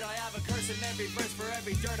to hurt. I have a curse in every verse for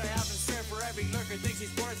every dirt I haven't served. For every lurker thinks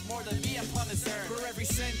he's worth more than me upon his earth. For every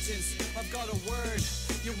sentence I've got a word.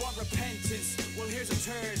 You want repentance? Well here's a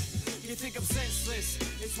turd. You think I'm senseless?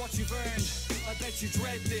 It's what you've earned. I bet you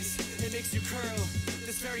dread this. It makes you curl.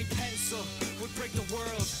 This very pencil would break the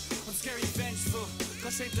world. I'm scary vengeful,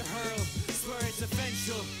 got shape to hurl. Swear it's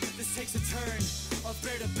eventual. This takes a turn. I'll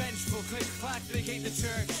bear the vengeful. Click clack, they hate the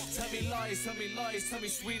church. Tell me lies, tell me lies, tell me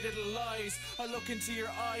sweet little lies. I look into your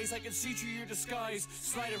eyes, I can see through your disguise.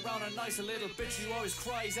 Slide around and nice, a little bitch who always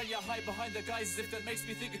cries. And you hide behind the guise as if that makes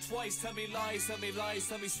me think it twice. Tell me lies, tell me lies,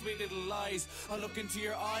 tell me sweet little lies. I look into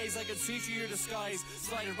your eyes, I can see through your disguise.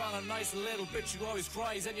 Slide around and nice, a little bitch who always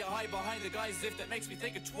cries. And you hide behind the guise as if that makes me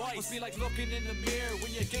think it twice. Must be like looking in the mirror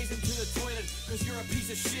when you gaze into the toilet. Cause you're a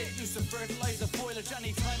piece of shit, used to fertilize the foliage.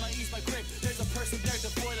 Anytime I ease my grip, there's a person there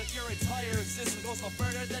to foil it. Your entire existence goes no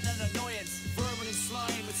further than an annoyance. Vermin and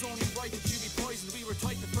slime, it's only right that you be poisoned. We were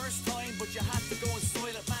tight the first time, but you had to go and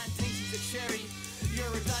soil it. Man thinks he's a cherry,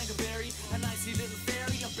 you're a dangleberry. A nicey little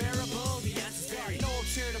fairy, unbearable, the answer's very. No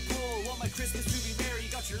chair to pull, want my Christmas to be merry.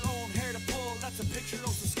 Got your own hair to pull, that's a picture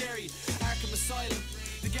oh so scary. Arkham Asylum,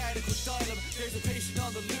 the guy that could dial him. There's a patient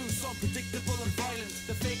on the loose, unpredictable and violent.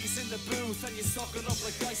 The fake is in the booth, and you suck it up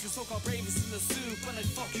like dice. The so-called brave is in the soup, and I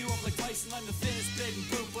fuck you up like Tyson. I'm the thinnest blade and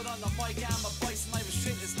brute, but on the mic I'm a bison. I'm a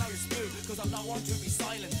shitless, now you're spooked, cause I'm not one to be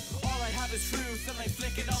silent. All I have is truth, and I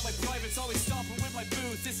flick it on my privates. Always stomping with my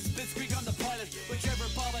booth, this is Blitzkrieg on the pilot. Whichever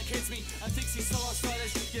bombing hits me and thinks he's so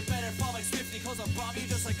stylish, you better fall like Swifty, cause I'll bomb you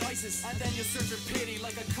just like like ISIS. And then you'll search for pity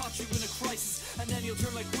like I caught you in a crisis. And then you'll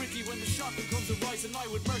turn like Ricky when the shotgun comes to rise. And I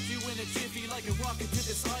would murk you in a jiffy like a rocket to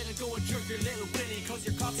this island. Go and jerk your little Billy, cause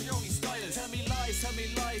your cops are only stylish. Tell me lies, tell me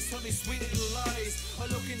lies, tell me sweet little lies. I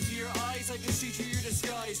look into your eyes, I can see through your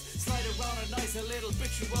disguise. Slide around a nice, a little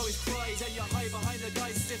bitch who always cries. And you hide behind the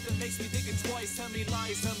guy stiff that makes me think it twice. Tell me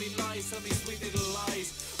lies, tell me lies, tell me sweet little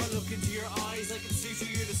lies. I look into your eyes, I can see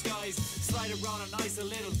through your disguise. Slide around a nice, a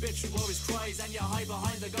little bitch who always cries. And you hide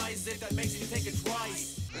behind the guy stiff that makes me think it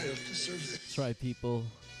twice. That's right, people.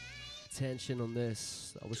 Attention on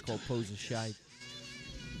this. That was called Pose of Shite.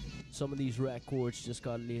 Some of these records just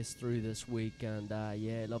got laced through this week, and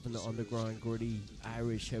yeah, loving the underground, gritty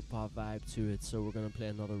Irish hip-hop vibe to it. So we're gonna play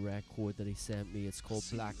another record that he sent me. It's called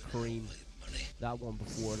Black Cream. That one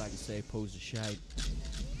before, like I say, Pose of Shite.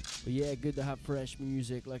 But yeah, good to have fresh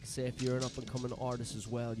music. Like I say, if you're an up-and-coming artist as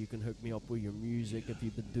well, you can hook me up with your music. If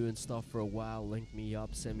you've been doing stuff for a while, link me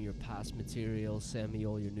up, send me your past material, send me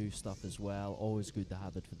all your new stuff as well. Always good to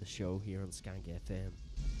have it for the show here on Skankfm.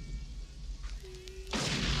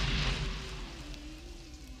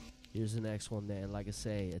 Here's the next one then. Like I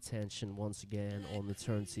say, attention once again on the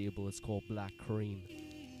turntable. It's called Black Cream.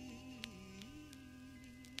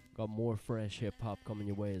 Got more fresh hip-hop coming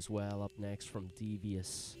your way as well. Up next from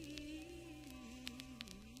Devious.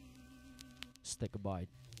 Stick a bite.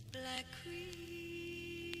 Black cream.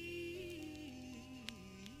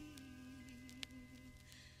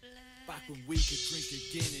 Back when we could drink a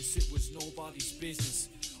Guinness, it was nobody's business.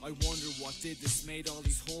 I wonder what did this, made all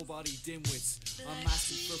these whole body dimwits. I'm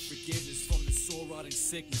asking for forgiveness from the soul-rotting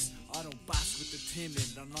sickness. I don't bask with the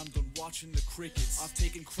timid, and I'm done watching the crickets. I've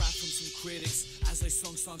taken crap from some critics as I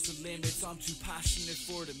sung songs to limits. I'm too passionate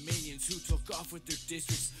for the millions who took off with their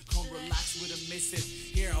districts. Come relax with a misfit,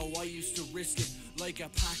 hear how I used to risk it. Like a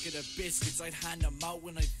packet of biscuits, I'd hand them out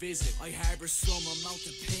when I visit. I harbour some amount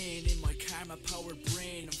of pain in my karma-powered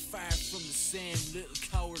brain. I'm far from the same little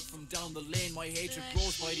coward from down the lane. My hatred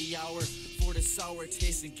grows by the hour. For the sour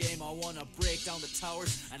tasting game, I wanna break down the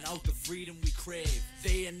towers and out the freedom we crave.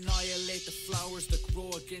 They annihilate the flowers that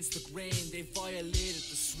grow against the grain. They violated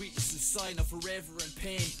the sweetness inside, now forever in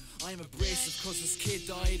pain. I'm abrasive cause this kid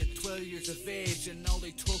died at 12 years of age, and now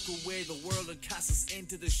they took away the world and cast us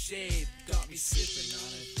into the shade. Got me sipping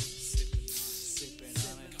on it, sipping on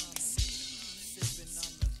it,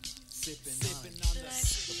 sipping on the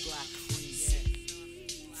black cream,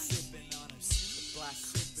 sipping on it,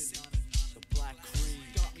 the black cream.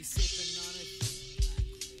 Got me sipping on it,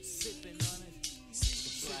 sipping on it,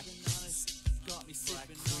 the black cream. Got me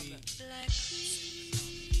sipping on it, the black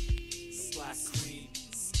cream.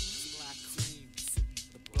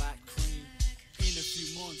 Black cream. In a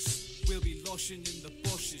few months, we'll be lushing in the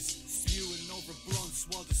bushes, spewing over blunts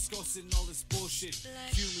while discussing all this bullshit.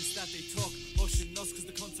 Humans that they took, hushing us cause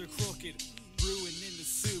the cunts are crooked. Brewing in the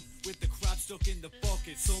soup with the crab stuck in the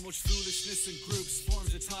bucket. So much foolishness in groups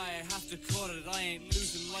forms a tie, I have to cut it. I ain't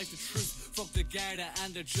losing life to truth. Fuck the Garda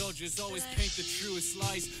and the judges, always paint the truest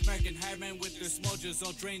lies. Marking hard men with their smudges.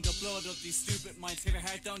 I'll drain the blood of these stupid minds. Take a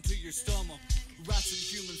heart down to your stomach. Rats in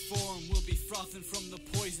human form will be frothing from the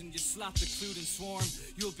poison. You slap the clued and swarm,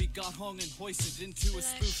 you'll be got hung and hoisted into a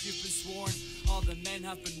spoof you've been sworn. All the men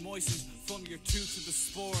have been moistened from your tooth to the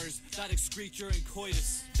spores that excrete during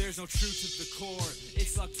coitus. There's no truth to the core,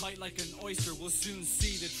 it's locked tight like an oyster. We'll soon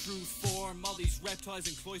see the true form. All these reptiles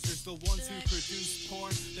and cloisters, the ones who produce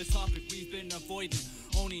porn, the topic we've been avoiding.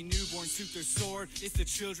 Only newborns shoot their sword, it's the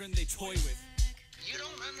children they toy with. You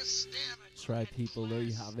don't understand. That's right, people. There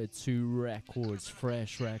you have it. 2 records,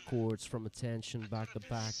 fresh records from Attention, back to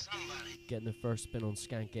back. Getting the first spin on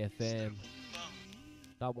Skankfm.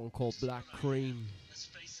 That one called Black Cream.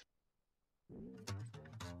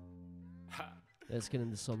 Let's get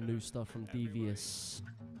into some new stuff from Devious.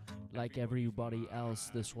 Like everybody else,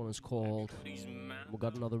 this one is called. We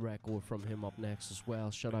got another record from him up next as well.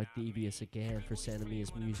 Shout out Devious again for sending me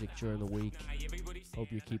his music during the week. Hope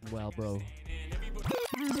you're keeping well, bro.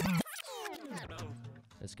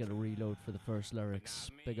 Let's get a reload for the first lyrics.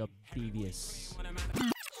 Big up Devious.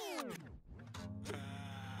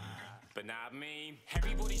 But not me.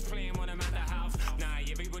 Everybody's playing when I'm at the house. Nah,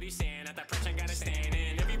 everybody's saying that the pressure gotta stand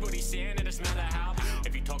in. Everybody's saying that it's not the house.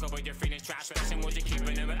 If you talk about your feelings, trash fashion, what you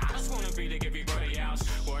keeping them. But I just wanna be like everybody else.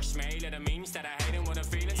 Worst made that it means that I hate it when I'm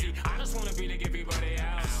feeling. See, I just wanna be like everybody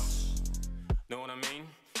else. Know what I mean?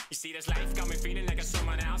 You see, this life got me feeling like a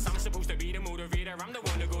someone else. I'm supposed to be the motivator. I'm the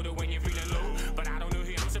one to go to when you're feeling low. But I don't know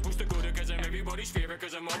who I'm supposed to go to, cause I'm everybody's favorite.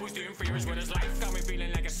 Cause I'm always doing favors. But this life got me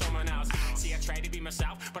feeling like a someone else. See, I try to be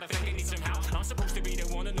myself, but I think I need some help. I'm supposed to be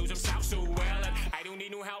the one that knows himself so well. And I don't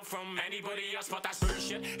need no help from anybody else, but that's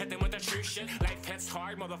bullshit. Hit them with the true shit. Life hits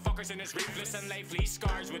hard, motherfuckers, and it's ruthless. And life leaves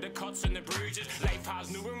scars with the cuts and the bruises. Life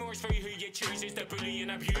has no remorse for who you choose. It's the bully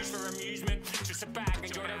and abuse for amusement. Just sit back,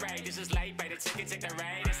 enjoy the ride. This is life, buy the ticket, take the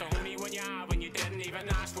ride. It's the only one you have when you didn't even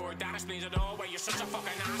ask for it. That explains it all, why you're such a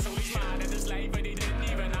fucking asshole. He's mad at this life, but he didn't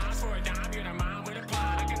even ask for it. Damn, you're the man with a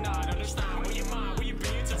plan. I cannot understand why you're mad, why you're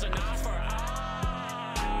being such an ass for it.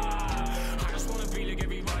 I just wanna be like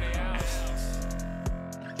everybody else.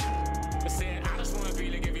 I said, I just wanna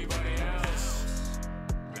be like everybody else.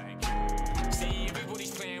 See,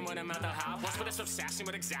 everybody's playing with a mental health. What's with this obsession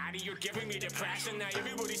with anxiety? You're giving me depression. Now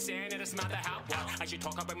everybody's saying that it's mental health. Well, I should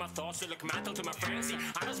talk about my thoughts to look mental to my friends. See,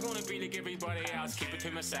 I just wanna be like everybody else. Keep it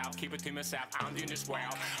to myself, keep it to myself. I'm doing this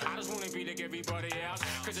well. I just wanna be like everybody else.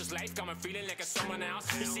 Cause this life got me feeling like it's someone else.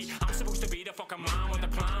 You see, I'm supposed to be the fucking man with the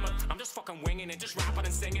plan, but I'm just fucking winging it, just rapping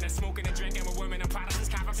and singing and smoking and drinking with women and Protestants,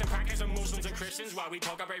 Catholics and Packers and Muslims and Christians while we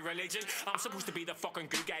talk about religion. I'm supposed to be the fucking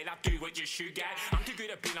good guy that do what you should get. I'm too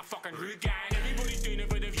good at being a fucking rude guy, and everybody's doing it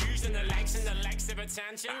for the views and the likes of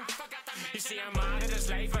attention. You see, I'm mad at this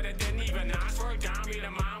life, but I didn't even ask for it. Damn, be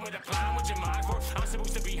the man with a plan, what you mad for? I'm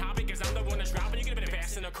supposed to be happy cause I'm the one that's rapping. You could be the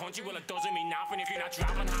best in the country, well it doesn't mean nothing if you're not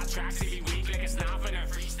dropping hot tracks every week like it's nothing.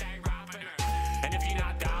 Freestyle rapping, and if you're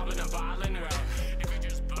not dabbling and bottling, well, if you're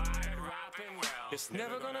just bad at rapping, well, it's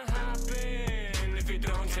never gonna happen if you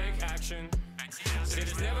don't take action. Said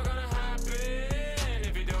it's never gonna happen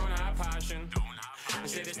if you don't have passion. I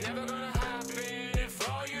said it's never gonna happen if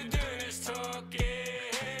all you're doing is talking.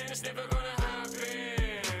 It's never gonna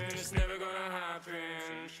happen. It's never gonna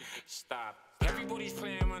happen. Stop. Everybody's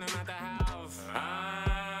playing when I'm at the house.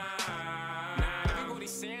 Nah,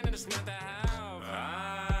 everybody's saying that it's not the house.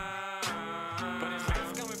 But his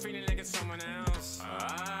life got me feeling like it's someone else.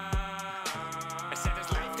 I said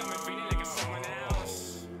his life got me feeling like it's someone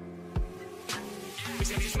else. He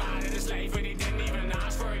said he's mad at his life, but he didn't even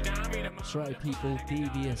ask for a dime. That's right, people.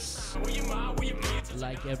 Devious,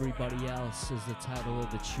 like everybody else, is the title of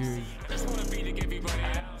the tune.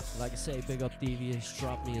 Like I say, big up Devious.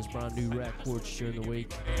 Dropped me his brand new records during the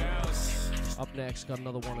week. Up next, got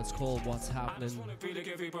another one. It's called What's Happening.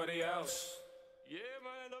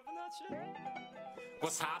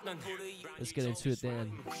 What's happening? Let's get into it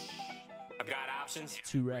then. I've got options.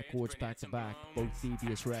 2 records back to back, both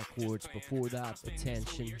Devious records. Before that,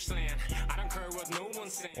 Attention. I don't care what no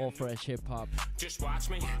one's saying. All fresh hip hop. Just watch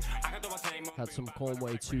me. I got the time. Had some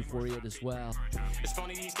Conway 248 as well. It's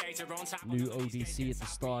funny these days are on top. New ODC at the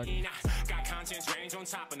start. Got conscience range on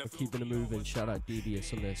top of the keeping it moving. Shout out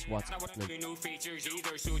Devious on this. What's happening? New features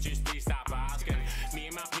either, so just please stop asking. Me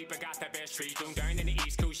and my people got the best trees. Down in the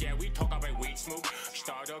East Coast, yeah, we talk about weed smoke,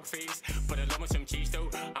 Stardog face, but I love with some cheese though.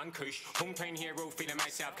 And Kush, hometown hero, feeling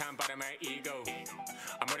myself, can't bother my ego.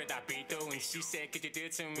 I murdered that beat though, and she said, could you do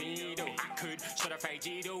it to me though? I could, certified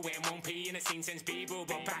G though, and won't pee in the scene since Bebo.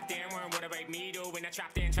 But back then, weren't what about me though, when I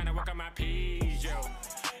trapped in trying to work on my peas, yo.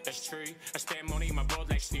 That's true, I spend money in my blood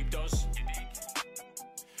like Snoop does.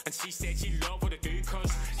 And she said she love what I do,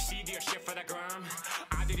 cause she do a shit for the gram,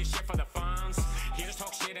 I do the shit for the fans. He just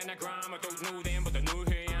talk shit in the gram, I don't know them, but I know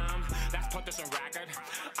who I am. Let's put this on record,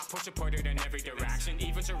 I push support it in every direction.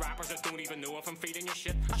 Even to rappers that don't even know if I'm feeding your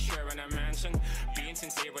shit, I share in a mention, being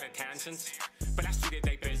sincere with attentions. But that's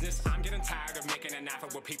day-to-day business, I'm getting tired of making an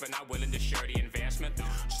effort with people not willing to share the investment.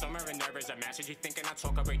 Somewhere in there is a message, you thinking I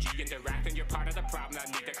talk about you indirecting. You're part of the problem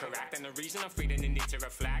I need to correct, and the reason I'm feeling the need to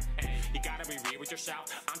reflect. You gotta be real with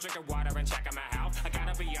yourself, I'm drinking water and checking my health. I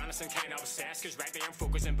gotta be honest and kinda obsessed, cause right there I'm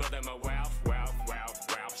focused on building my wealth.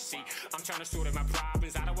 See, I'm trying to sort out my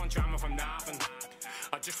problems, I don't want drama from nothing.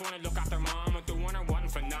 I just wanna look after mom, I don't want her wanting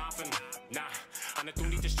for nothing. Nah, and I don't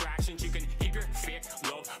need distractions, you can keep your fake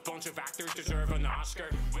love. Bunch of actors deserve an Oscar.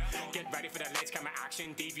 Get ready for the lights, camera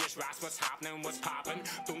action, Devious raps, what's happening, what's poppin'.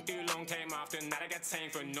 Don't do long time often, not I got time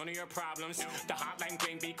for none of your problems. The hotline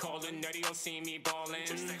green be calling, nerdy you'll see me ballin'.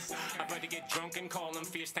 I better get drunk and call them,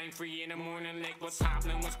 FaceTime 3 in the morning, like what's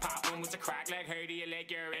happening, what's poppin', what's a crack, like how do you like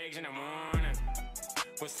your eggs in the morning?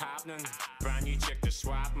 What's happening? Brand new chick just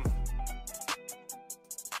swapping.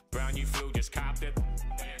 Brand new flow, just copped it.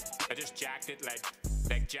 I just jacked it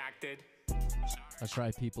like Jack did. That's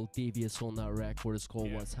right, people. Devious on that record. It's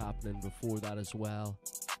called What's Happening. Before that as well,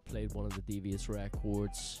 played one of the Devious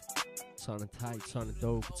records. Sounding tight, sounding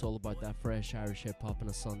dope. It's all about that fresh Irish hip hop on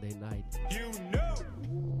a Sunday night. You know.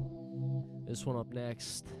 This one up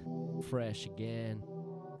next, fresh again.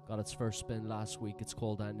 Got its first spin last week. It's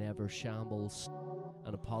called I Never Shambles.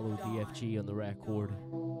 And Apollo DFG on the record.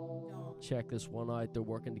 Check this one out. They're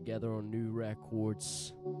working together on new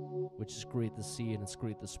records, which is great to see, and it's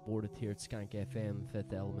great to support it here at Skankfm,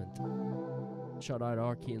 Fifth Element. Shout out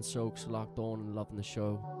Arky and Soaks, locked on and loving the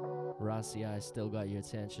show. Rassi, I still got your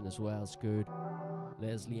attention as well, it's good.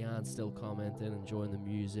 Leslie Ann still commenting, enjoying the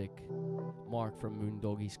music. Mark from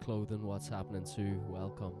Moondoggy's Clothing, what's happening too?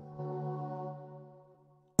 Welcome.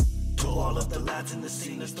 To all of the lads in the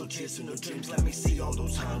scene that's still chasing their dreams, let me see all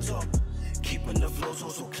those hands up. Keeping the flow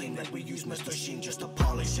so clean that we use Mr. Sheen just to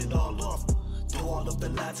polish it all off. To all of the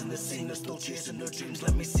lads in the scene that's still chasing their dreams,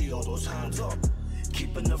 let me see all those hands up.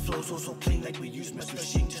 Keeping the flow so clean like we use Mr.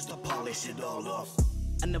 Sheen just to polish it all off.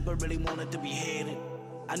 I never really wanted to be hated.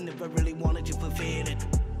 I never really wanted to fulfill it.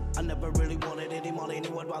 I never really wanted any money,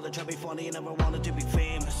 knew I'd rather try to be funny and never wanted to be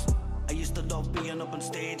famous. I used to love being up on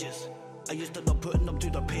stages. I used to love putting up to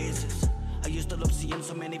the paces. I used to love seeing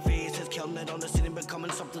so many faces, counting it on the scene and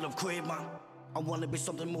becoming something of crave, man. I wanna be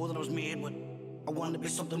something more than I was made with. I wanna be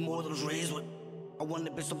something more than I was raised with. I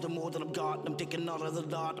wanna be something more than I've got. I'm taking out of the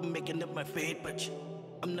lot, I'm making it my fate, bitch.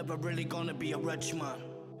 I'm never really gonna be a rich man.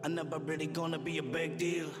 I'm never really gonna be a big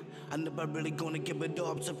deal. I'm never really gonna give it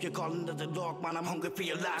up. So if you're calling to the dog, man, I'm hungry for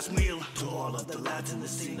your last meal. To all of the lads in the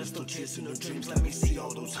scene that's still chasing their dreams, let me see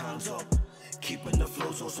all those hands up. Keeping the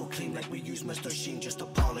flow so clean like we use Mr. Sheen just to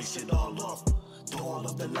polish it all off. To all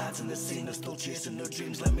of the lads in the scene that's still chasing their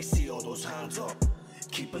dreams, let me see all those hands up.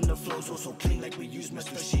 Keeping the flow so clean like we use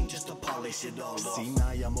Mr. Sheen just to polish it all off. See now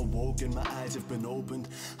I'm awoken, my eyes have been opened.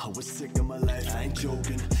 I was sick of my life, I ain't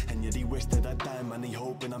joking. And yet he wished that I died, man, he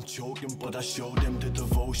hoping I'm choking. But I showed them the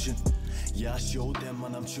devotion. Yeah, I showed them,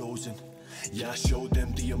 man, I'm chosen. Yeah, I showed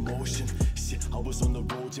them the emotion. See, I was on the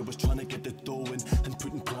road, I was trying to get the dough in and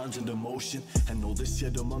putting plans into motion. And all this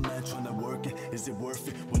shit on my man trying to work it. Is it worth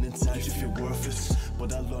it when inside you feel worthless?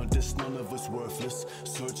 But I learned this, none of us worthless.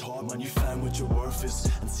 Search hard, man, you find what your worth is.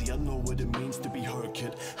 And see, I know what it means to be hurt,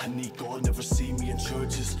 kid. I need God, never see me in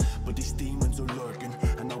churches. But these demons are lurking,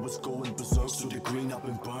 and I was going berserk, so the green up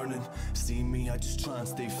and burning. See me, I just try and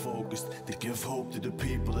stay focused. To give hope to the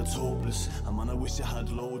people that's hopeless. And man, I wish I had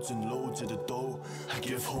loads and loads of the dough. I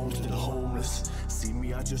give homes to the homeless. See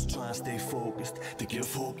me, I just try and stay focused. To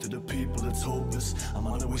give hope to the people that's hopeless. And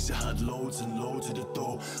man, I wish I had loads and loads of the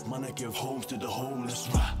dough. Man, I give homes to the homeless.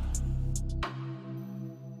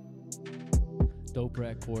 Dope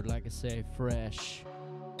record, like I say, fresh,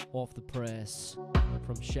 off the press,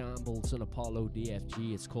 from Shambles and Apollo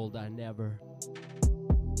DFG. It's called I Never.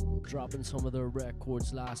 Dropping some of their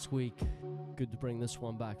records last week. Good to bring this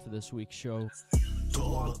one back for this week's show.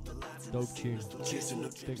 Dope tune.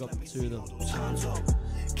 Big up to them.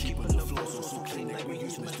 Keeping the flow so clean like we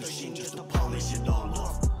use Mr. Sheen just to polish it all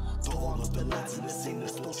off. To all of the lads in the scene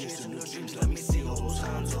that's still chasing their dreams, let me see all those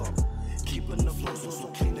hands up. Keeping the flow so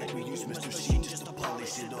clean like we use Mr. Sheen just to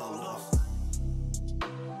polish it all off.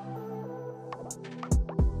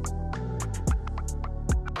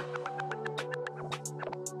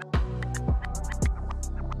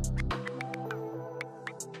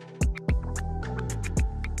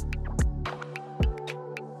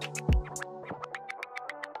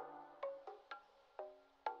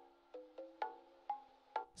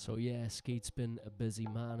 So yeah, Skeet's been a busy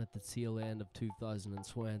man at the tail end of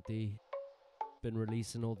 2020. Been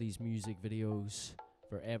releasing all these music videos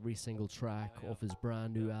for every single track off his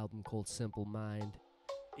brand new album called Simple Mind.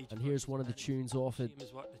 And here's one of the tunes off it.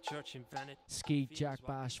 Skeet, Jack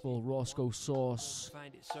Bashful, Roscoe Sauce.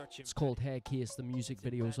 It's called Head Case. The music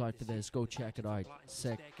video's out for this. Go check it out.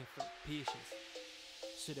 Sick.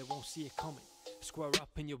 So they won't see it coming. Square up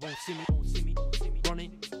and you won't see me.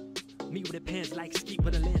 Running. Me with a pen's like Skeet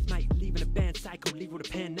with a lens mic. Leaving a band psycho, leave with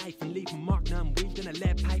a pen knife and leave a mark. Now I'm wielding a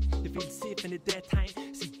lead pipe. They feel safe in the dead time.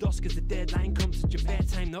 See dusk as the deadline comes at your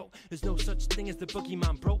bedtime. No, there's no such thing as the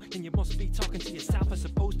boogeyman, bro. And you must be talking to yourself, I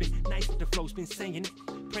suppose. Been nice with the flow's been saying it.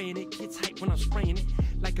 Praying it gets hype when I'm spraying it.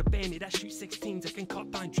 Like a bandit that shoots 16s. I can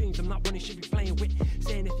cut down dreams. I'm not one you should be playing with.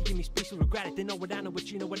 Saying if you give me space, you'll regret it. They know what I know,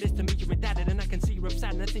 but you know what it is to me. You're indebted, and I can see you're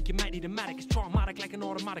upset. And I think you might need a medic. It's traumatic like an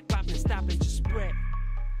automatic grabbing and stabbing. Just spread.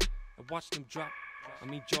 I watch them drop. I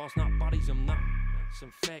mean jaws, not bodies, I'm not.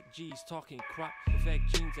 Some fake G's talking crap. Fake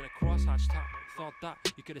jeans and a crosshatch top. Thought that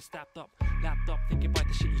you could have stepped up, lapped up, thinking about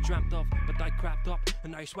the shit you dreamt of. But I crapped up,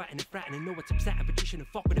 and now you're sweating and fretting. And know it's upsetting, but you shouldn't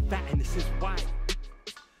fuck with a vet, and this is why.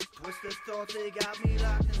 Twisted thoughts, they got me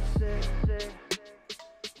locked in sick.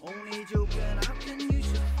 Only joking, how can you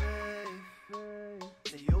should faith?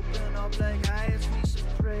 They open up like I it's me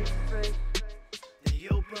surprise. They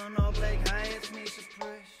open up like I it's me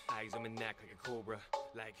surprise. Eyes on my neck like a cobra,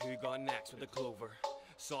 like who got next with a clover.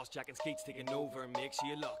 Sauce Jack and Skeet's taking over, makes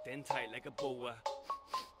you locked in tight like a boa.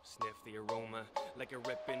 Sniff the aroma like a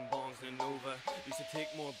ripping bongs in a Nova. Used to take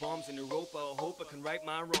more bombs in Europa. I hope I can right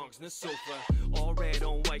my wrongs in the sofa. All red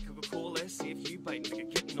on white Coca-Cola. See if you bite like a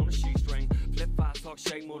kitten on a shoestring. Flip fast, talk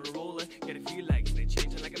shite Motorola. Get a few likes and they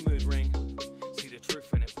change it like a mood ring. See the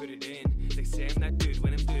truth when I put it in. They say I'm that dude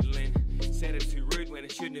when I'm doodling. Said I'm too rude when I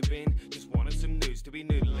shouldn't have been. Just wanted some news to be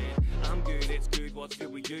noodling. I'm good, it's good, what's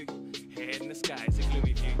good with you? Head in the sky's a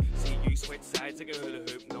gloomy view. See you sweat sides like a hula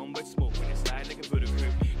hoop. None but smoke when it's slide like a Buddha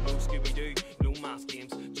group. No Scooby-Doo, no mask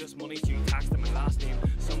games. Just money due, tax to my last name.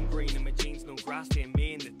 Some green in my jeans, no grass stain.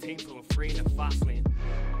 Me and the team pulling free in the fast lane.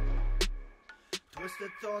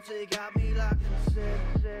 Twisted thoughts, they got me locked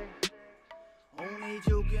in sick. Only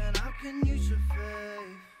joking, how can you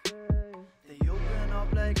survive? They open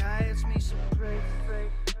up like, hi, it's me, surprise.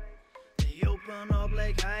 They open up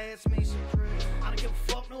like, hi, it's me, surprise. I don't give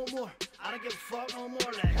a fuck no more. I don't give a fuck no more.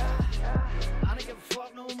 Like, I don't give a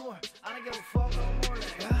fuck no more. I don't give a fuck no more.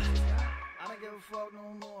 Like, I don't give a fuck no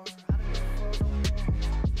more. I don't give a fuck no more.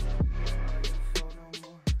 I don't give a fuck no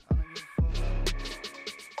more. I don't give a fuck no more.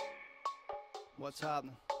 What's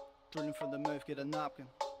happening? Drilling from the mouth, get a napkin.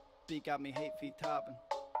 Beat got me hate feet tapping.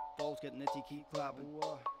 Balls getting itchy, keep clapping.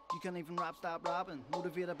 You can't even rap, stop rapping.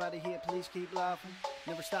 Motivated by the hate, please keep laughing.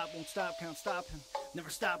 Never stop, won't stop, can't stop him. Never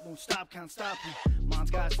stop, won't stop, can't stop him.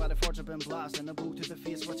 Man's guys by the forge have been blasting. A boot to the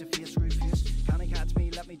face, watch your face, refuse. Can't catch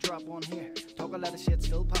me, let me drop one here. Talk a lot of shit,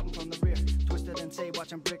 still popping from the rear. Twisted and say,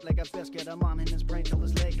 watch him break like a biscuit. A man in his brain till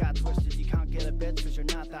his leg got twisted. You can't get a bitch cause you're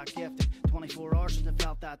not that gifted. 24 hours should have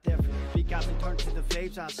felt that different. Beat got me turned to the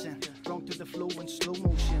waves I sent. Drunk to the flow in slow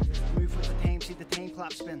motion. Move with the tame, see the tame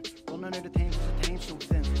clap spin. Running out the tame cause the tame's so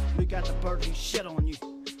thin. Look at the bird who shit on you.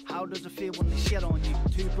 How does it feel when they shit on you?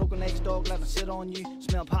 Two broken legs, dog, let them sit on you.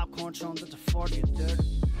 Smell popcorn, son, that's a fart, you dirt.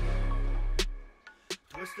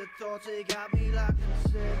 Twisted thoughts, they got me locked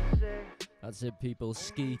in sick. That's it, people.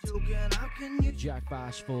 Skeet, Jack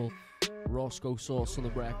Bashful, Roscoe Sauce on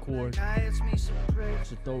the record.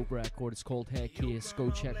 It's a dope record. It's called Head Case. Go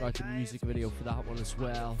check out the music video for that one as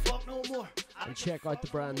well. And check out the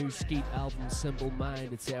brand new Skeet album, Simple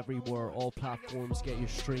Mind. It's everywhere. All platforms. Get your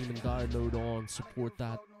stream and download on. Support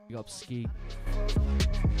that. Big up Skeet.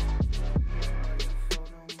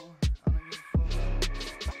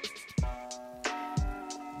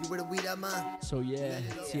 So yeah,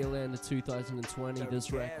 till end of 2020,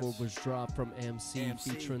 this record was dropped from MC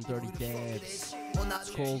featuring Dirty Devs. It's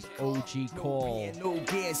called OG Call. No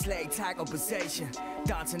gear, slag tackle possession.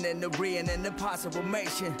 Dancing in the rain and the possible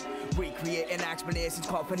mission. Recreating explanations,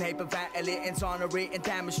 coughing hyperventilating, exonerating,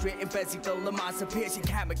 demonstrating physical emancipation.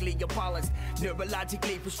 Chemically imbalanced,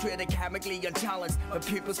 neurologically frustrated, chemically unchallenged. My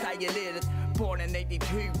pupils dilated, born in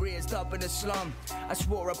 82, raised up in the slum. I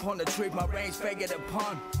swore upon the truth, my range figured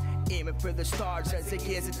upon. Aiming for the stars as it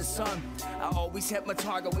gaze at the sun. I always hit my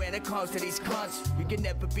target when it comes to these cunts. You can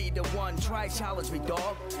never be the one, try challenge me,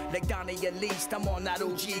 dog. Like Donnie at least, I'm on that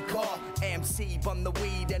OG call. MC, bum the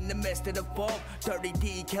weed in the midst of the fog. Dirty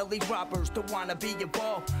D, kill these rappers, don't wanna be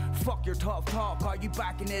involved. Fuck your tough talk, are you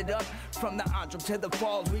backing it up? From the Antrim to the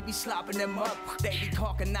falls, we be slapping them up. They be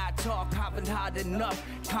talking that talk, haven't had enough.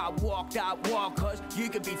 Can't walk that walk, cause you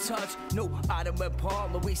can be touched. No Adam and Paul,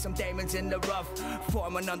 Louis, some diamonds in the rough.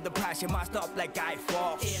 Forming under pressure, masked up like Guy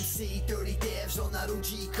Fawkes. MC, Dirty Devs on that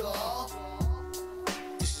OG call.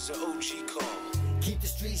 This is an OG call. Keep the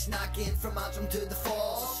streets knocking from Antrim to the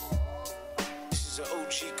falls. This is an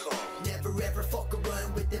OG call. Never ever fuck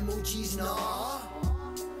around with them OGs, nah.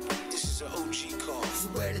 This is an OG call. So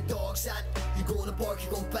where the dog's at? You gonna bark,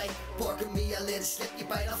 you gonna bite. Bark at me, I let it slip, you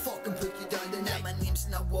bite. I'll fucking put you down tonight. My name's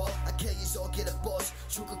in that wall, I kill you all get a buzz.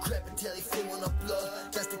 Sugar crap until you flowing up blood.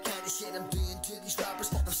 That's the kind of shit I'm doing to these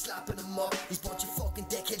rappers. I'm slapping them up. These bunch of fucking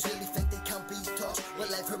dickheads really think they can't be touched. Well,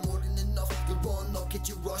 I've heard more than enough. You run up, get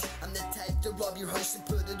your rush. I'm the type to rob your house and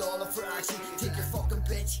put it all up for action. Take your fucking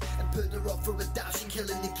bitch and put her up for adoption.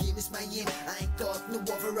 Killing the game is my aim, I ain't got no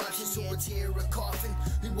other option. So it's here a coffin.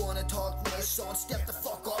 You wanna talk now, son? Step the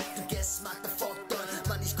fuck up and get smacked the fuck done.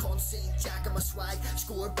 Man, these cons St. Jack on my swag.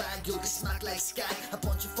 Score bag, you'll get smacked like Sky. A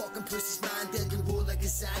bunch of fucking pussies, man, they'll get rolled like a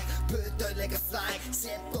zag. Put out like a fly,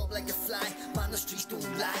 set up like a fly. Man, the streets don't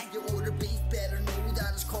lie. You order beef, better know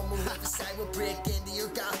that it's coming with the side. We'll break into your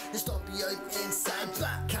gal and stop you out inside.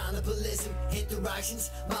 Bah, cannibalism,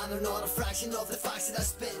 interactions. Man, are not a fraction of the facts that I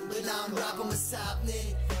spit. When I'm rapping what's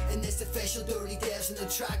happening. And this official Dirty Devs on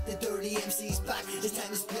the track. The dirty MC's back. It's time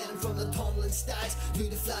to split them from the tumbling stacks to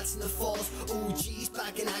the flats and the falls. OG's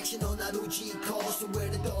back in action on that OG call. So where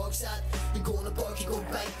the dog's at? You gonna bark, you gonna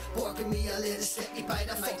bite. Bark at me, I let it slip, you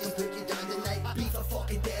bite. I fucking put you down tonight. Beef, I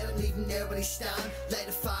fucking dead, I'm leaving everybody stand. Light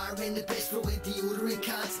a fire in the bitch, throw in deodorant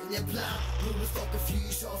cans and then blam. Blew the fucking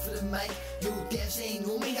fuse off mic. No devs ain't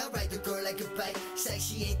know me, I ride the girl like a bike. Say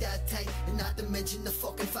she ain't that tight, and not to mention the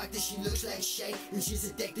fucking fact that she looks like shit, and she's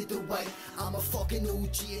addicted to white. I'm a fucking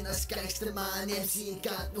OG and a gangster man. MC ain't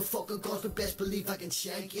got no fucking guns, but best believe I can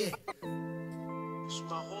shank it. It's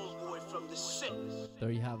my homeboy from the city.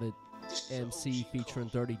 There you have it. MC featuring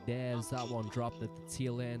Dirty Devs. That one dropped at the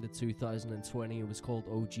tail end of 2020. It was called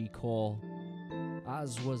OG Call.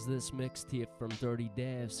 As was this mixtape from Dirty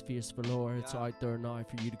Devs, Fierce Velour. It's out there now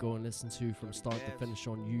for you to go and listen to from start to finish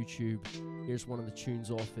on YouTube. Here's one of the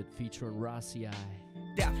tunes off it featuring Rassi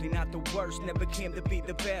Eye. Definitely not the worst, never claimed to be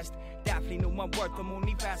the best. Definitely know my worth, I'm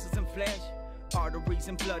only vessels and flesh. Arteries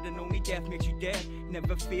and blood, and only death makes you dead.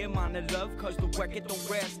 Never fear, man, the love, cause the work it don't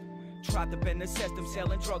rest. Tried to bend the system,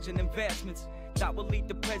 selling drugs and investments. That will lead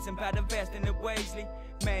to prison, bad investing in Weasley.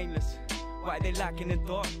 Mainless, why they lacking in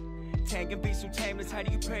thought? Tank and be so tameless, how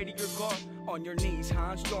do you pray to your God? On your knees,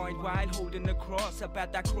 hands joined while holding the cross. I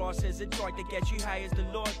bet that cross is a joint that gets you high as the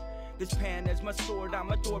Lord. This pen is my sword, I'm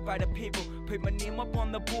adored by the people. Put my name up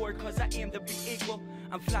on the board, cause I aim to be equal.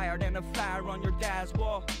 I'm flyer than a flyer on your dad's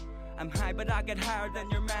wall. I'm high, but I get higher than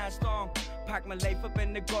your mask on. Pack my life up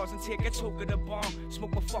in the gauze and take a toke of the bomb.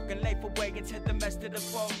 Smoke my fucking life away and take the mess to the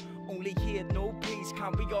phone. Only here, no peace,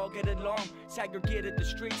 can't we all get along? Segregated the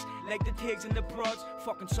streets, like the tigs and the prods.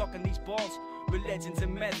 Fucking sucking these balls, religions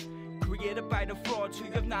and myth. Created by the frauds who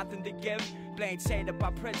have nothing to give. Blamed sainted by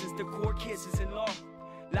prisons, the court cases in law.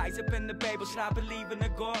 Lies up in the Bible, so I believe in a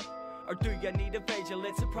God. Or do you need a vigil,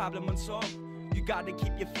 it's a problem unsolved. You gotta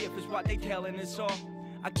keep your faith is what they telling us all.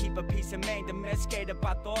 I keep a peace of mind, domesticated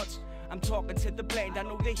by thoughts. I'm talking to the blind, I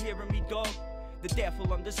know they hearing me, dog. The deaf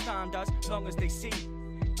will understand us, long as they see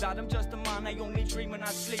that I'm just a man, I only dream when I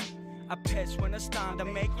sleep. I piss when I stand, I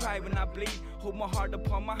may cry when I bleed. Hold my heart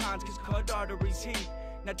upon my hands, cause cut arteries heat.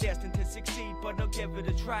 Not destined to succeed, but I'll give it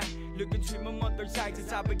a try. Look into my mother's eyes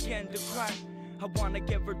as I begin to cry. I wanna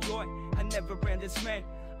give her joy, I never ran dismay.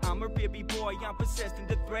 I'm a baby boy, I'm persistent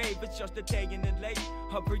to thrive. It's just a day in the late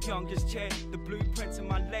of her youngest child. The blueprints in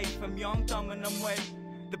my life, I'm young, dumb and I'm wet.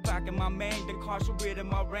 The back of my mind, incarcerated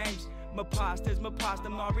my range. My past is my past,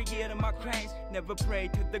 I'm narrating my crimes. Never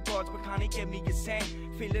prayed to the gods, but can't he give me a sign?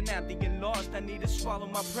 Feeling empty and lost, I need to swallow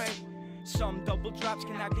my pride. Some double drops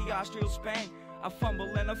connect the astral span. I fumble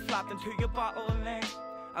and I flop into your bottle of land.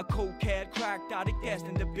 A cokehead cracked out,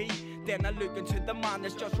 destined to be. Then I look into the mind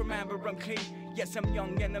that's just remember I'm clean. Yes, I'm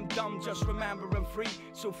young and I'm dumb, just remember I'm free.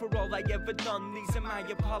 So for all I ever done, these are my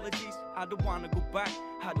apologies. I don't wanna go back,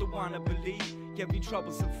 I don't wanna believe. Every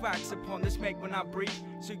troublesome facts upon this make when I breathe.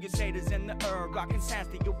 So you say this in the air, I can sense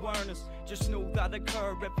the awareness. Just know that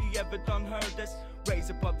occur if you ever done heard this. Raise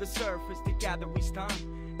above the surface, together we stand.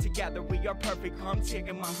 Together we are perfect, come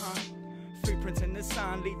taking my hand. Footprints in the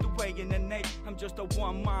sand lead the way in the night. I'm just a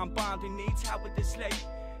one-man band who needs help with this slate.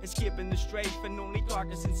 Escaping the strafe and only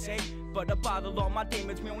darkness and safe. But I bottle all my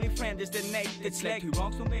demons, my only friend is the Nate. It's like two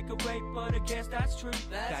wrongs don't make a right, but I guess that's true.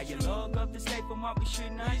 Dialogue of this life and what we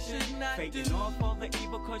should not do. Fading off all the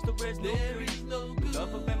evil cause there is no good.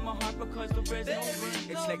 Love up in my heart because there is no room.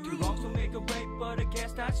 It's like two wrongs don't make a right, but I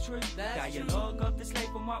guess that's true. Dialogue of this life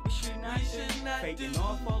and what we should not do. Fading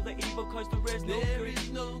off all the evil cause there is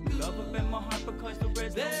no good. Love up in my heart because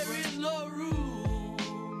there is no room. There is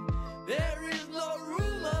no room. There is no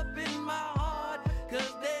room up in my heart,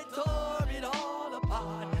 cause they tore it all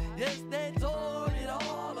apart. Yes, they tore it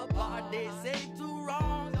all apart. They say two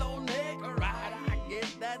wrongs don't make a right. I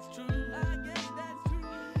guess that's true.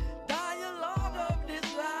 Dialogue of this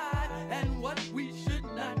life and what we should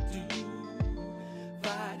not do.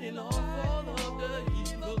 Fighting off all of the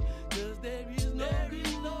evil, cause there is no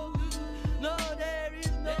good. No, there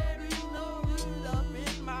is no good up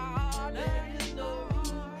in my heart. There is no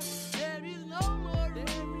room. There is no more room. There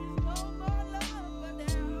is no more love for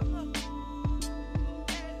them.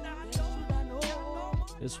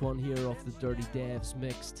 This one here off the Dirty Devs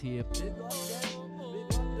mixtape.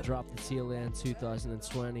 Dropped the tail end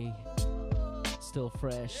 2020. Still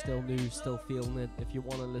fresh, still new, still feeling it. If you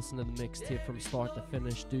want to listen to the mixtape from start to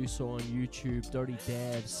finish, do so on YouTube. Dirty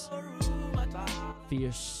Devs,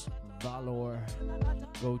 Fierce Valor.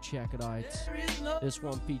 Go check it out. This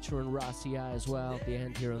one featuring Rassi Eye as well at the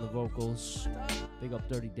end here on the vocals. Big up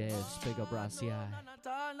Dirty Devs, big up Rassi Eye.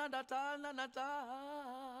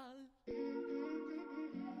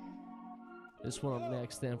 This one up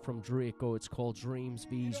next then from Draco. It's called Dreams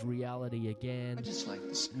Bees Reality Again. I just like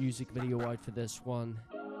this. Music video out for this one.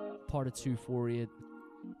 Part of 248.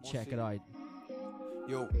 Check it out.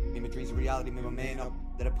 Yo, me my dreams of reality, me my man up.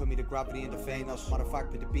 Let it put me to gravity and the famous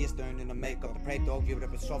motherfucker, put the bass down in the makeup. The pride dog give it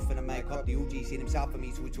up a soft in the makeup. The OG seen himself in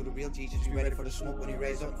me, switch to the real Jesus. Be ready for the smoke when he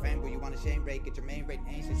raise up. Fan, where you want a shame rate, get your main rate.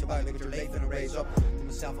 Ain't shit about look at your life and raise up. To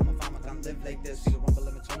myself, I'm a fan, I can't live like this. See the rumble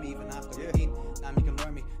in my tummy even after I eat. Now you can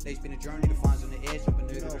learn me. Life's been a journey, the fans on the edge, jumping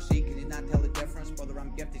out of their seat. Can you not tell the difference? Brother,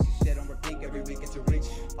 I'm gifted, she said on repeat. Every week it's a reach.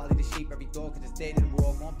 Follow the sheep, every dog, cause it's dead and we're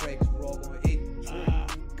all gonna break, cause we're all gonna eat.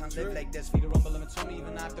 Can't live like this, feel the rumble in my tummy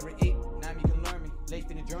even after I eat. Now you can learn me. Life's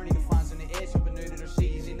been a journey, the fans on the edge, jumping out of their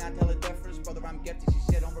seat. You see not tell the difference? Brother, I'm gifted, she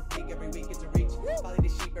said on repeat. Every week it's a reach. Follow the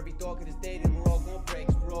sheep, every dog, cause it's dead and we're all gonna break,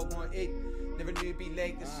 cause we're all gonna eat. Never knew it'd be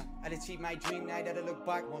like this. I'd achieve my dream now that I look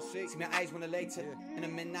back. See my eyes when I light it. And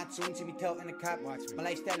I'm in that zone, see me tilting the cap. My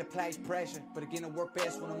lifestyle applies pressure, but again I work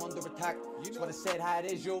best when I'm under attack. That's what I said, how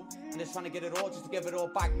it is, yo. And just trying to get it all, just to give it all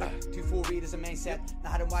back. 2-4 is a main set.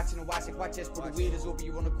 Now I'm watching and watching, watch this, but the weed is over.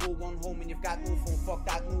 You wanna call one home and you've got no phone. Fuck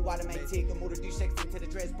that, no what I might take. A motor do 16 to the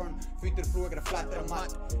dress burn. Feet to the floor, got a flat that I'm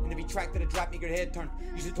at. And every track that I drop, make your head turn.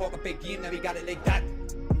 Used to talk a big game, now we got it like that.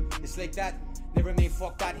 It's like that. Never made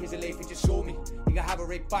fuck that, here's a life it just showed me. You gotta have it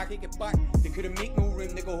right back, take it back. They couldn't make no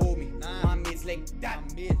room, they go hold me. My mates like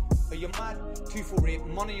that, mate. Are you mad? 248,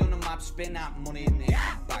 money on the map, spend that money in there.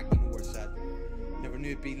 Back, you know where it's at. Never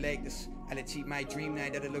knew it'd be like this. I'd achieve my dream now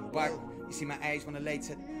that I look back. You see my eyes when the lights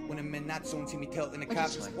hit. When I'm in that zone, see me tilting the cap.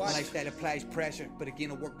 My lifestyle applies pressure, but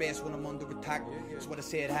again I work best when I'm under attack. That's what I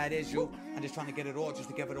said, how it is, yo. I'm just trying to get it all, just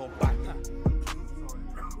to give it all back.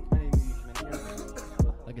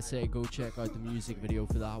 Like I say, go check out the music video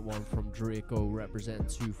for that one from Draco representing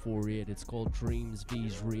 248. It's called Dreams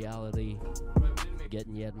vs Reality.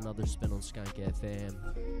 Getting yet another spin on Skankfm.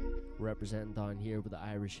 Representing down here with the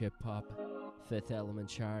Irish hip hop. Fifth Element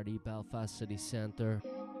charity, Belfast City Centre.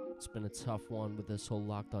 It's been a tough one with this whole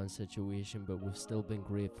lockdown situation, but we've still been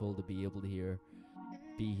grateful to be able to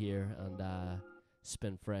be here and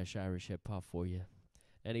spin fresh Irish hip hop for you.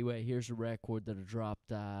 Anyway, here's a record that I dropped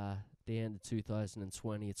the end of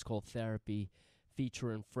 2020. It's called Therapy,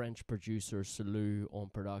 featuring French producer Salou on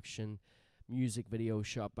production. Music video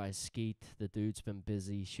shot by Skeet. The dude's been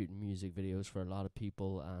busy shooting music videos for a lot of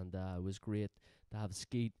people, and it was great to have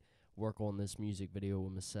Skeet work on this music video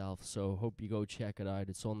with myself. So hope you go check it out.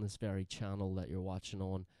 It's on this very channel that you're watching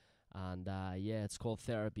on, and yeah, it's called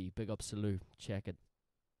Therapy. Big up Salou, check it.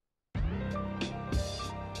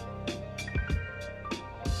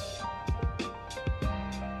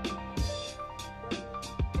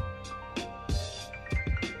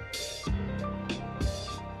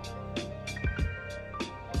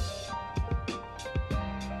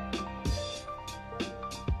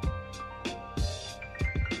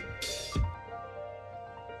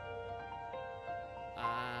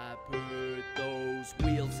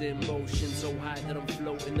 In motion so high that I'm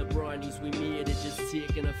floating. The brownies we made it just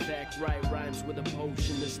taking effect. Right rhymes with a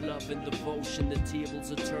potion. There's love and devotion. The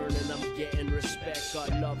tables are turning. I'm getting respect. Got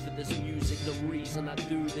love for this music. The reason I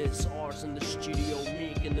do this. Ours in the studio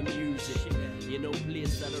making the music. You know,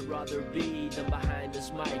 place that I'd rather be than behind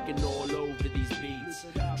this mic and all over these beats.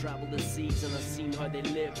 Travel the seas and I've seen how they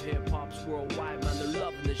live. Hip hop's worldwide, man, they're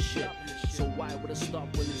loving this shit. So why would I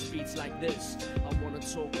stop when there's beats like this? I wanna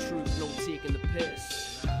talk truth, no taking the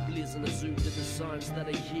piss. Blazing a zoo to the sounds that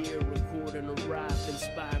I hear. Recording a rap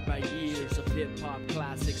inspired by years of hip-hop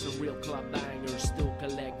classics and real club bangers. Still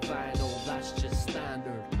collect vinyl, that's just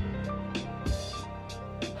standard.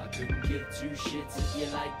 I couldn't give two shits if you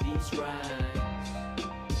like these rhymes.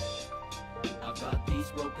 I've got these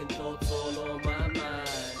broken thoughts all on my mind.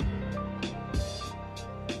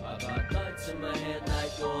 I got thoughts in my head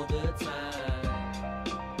like all the time.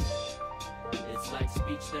 It's like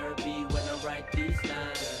speech therapy when I write these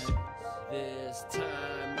lines. This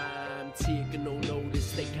time I'm taking no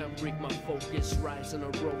notice. They can't break my focus. Rising, I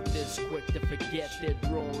wrote this quick to forget it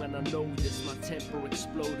wrong, and I know this. My temper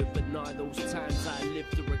exploded, but now those times I live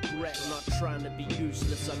to regret. Not trying to be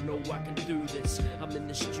useless, I know I can do this. I'm in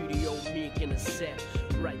the studio making a set.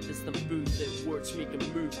 Right as the booth, it words make a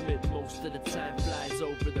movement. Most of the time flies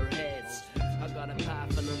over their heads. I got a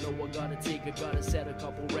path and I know I gotta take it. Gotta set a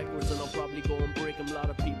couple records and I'll probably go and break them. A lot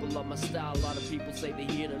of people love my style. A lot of people say they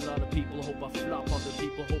hate it. A lot of people hope I flop. Other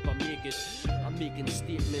people hope I make it. I'm making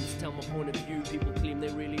statements, tell my point of view. People claim they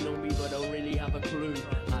really know me but don't really have a clue.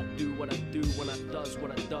 I do what I do when I does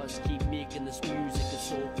what I does. Keep making this music,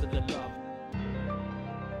 it's all for the love.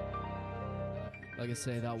 Like I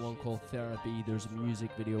say, that one called Therapy, there's a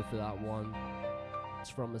music video for that one. It's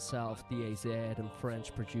from myself, DAZ, and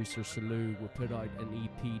French producer Salou. We put out an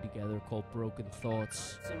EP together called Broken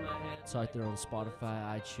Thoughts. It's out there on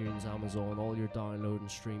Spotify, iTunes, Amazon, all your download and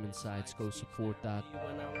streaming sites. Go support that.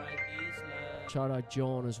 Shout out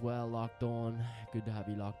John as well, locked on. Good to have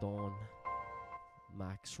you locked on.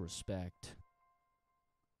 Max respect.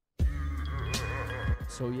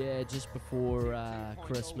 So yeah, just before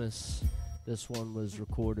Christmas, this one was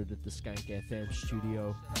recorded at the Skankfm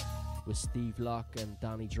Studio with Steve Locke and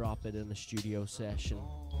Danny Drop It in a studio session.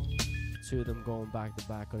 Two of them going back to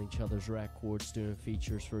back on each other's records, doing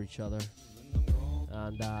features for each other.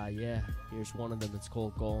 And yeah, here's one of them. It's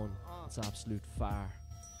called Gone. It's absolute fire.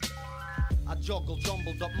 I juggle,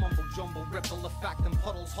 jumbled up, mumble, jumble, ripple effect and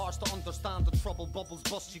puddles. Harsh to understand the trouble, bubbles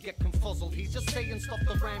bust, you get confuzzled. He's just saying stuff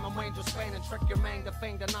to rhyme and Wayne just Spain and trick your mind to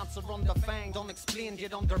feign an answer underfanged. Unexplained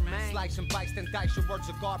yet undermined. Slice and bites, then dice your words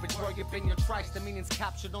are garbage. Where you've been, your trice, the meaning's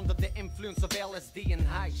captured under the influence of LSD and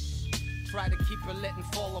hash. Try to keep it lit and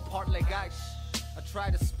fall apart like ice. I try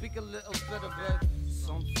to speak a little bit about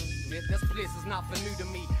something. This place is nothing new to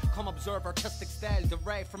me. Come observe artistic style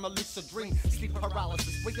derived from a lucid dream. Sleep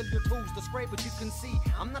paralysis, wiggle your toes, describe what you can see.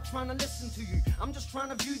 I'm not trying to listen to you, I'm just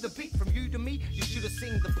trying to view the beat. From you to me, you should have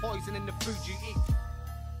seen the poison in the food you eat.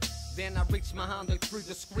 Then I reach my hand out through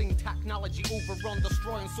the screen. Technology overrun,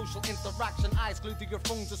 destroying social interaction. Eyes glued to your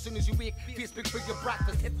phones as soon as you wake. Facebook for your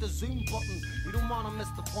breakfast, hit the zoom button. You don't wanna miss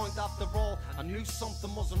the point after all. I knew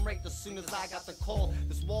something wasn't right as soon as I got the call.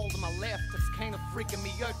 This wall to my left, it's kinda freaking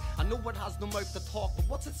me out. I know it has no mouth to talk, but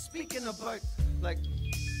what's it speaking about? Like,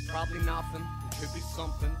 probably nothing, it could be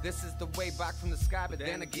something. This is the way back from the sky, but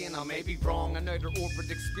then again I may be wrong. Another orbit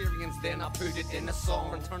experience, then I put it in a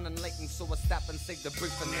song. Returning lightning, so I step inside the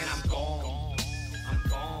booth and then I'm gone. I'm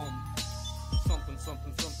gone. Something,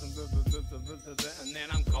 something, something, and then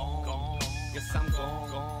I'm gone. Yes, I'm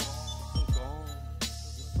gone. I'm gone.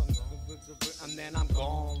 And then I'm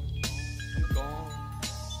gone. I'm gone.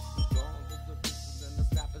 I'm gone. Then I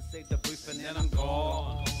step inside the booth and then I'm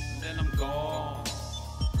gone. And then I'm gone.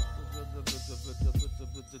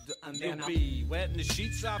 And then you'll be wetting the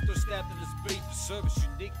sheets after stepping this beat. The service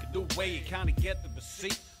unique, no way you kinda get the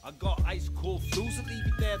receipt. I got ice cold flues that leave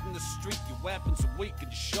you dead in the street. Your weapons are weak and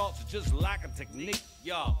your shots are just lacking technique.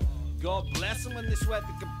 Yo, God bless them when they sweat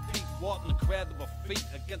to compete. What an incredible feat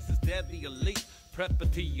against this deadly elite.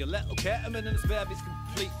 Prepity, a little ketamine and his baby's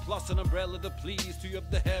complete. Plus an umbrella to please two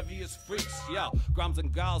of the heaviest freaks. Yeah, grams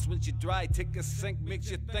and gals when you dry, take a sink,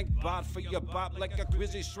 makes you think bad for your bop like a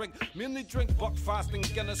quizzy shrink. Mainly drink buck fast and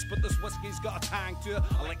Guinness, but this whiskey's got a tang to it.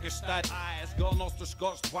 I like your stat eyes, got an Ulster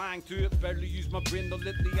Scotch twang to it. Barely use my brain, no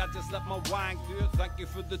lately I just let my wang do it. Thank you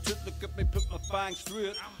for the tip, look at me, put my fangs through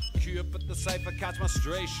it. Cue up at the cipher, catch my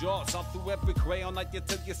stray shots. All through every crayon night you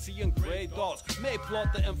till you're seeing grey dots. May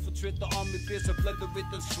plot to infiltrate the army base, obliterate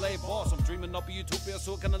and slay boss. I'm dreaming up a utopia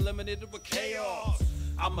so I can eliminate it with chaos.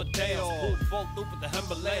 Amadeus, full vault over the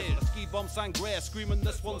Himalayas. Ski bum sangria, screaming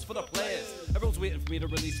this one's for the players. Everyone's waiting for me to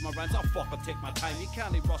release my rhymes. I'll fucking take my time. You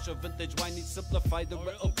can't rush a vintage wine, need simplify the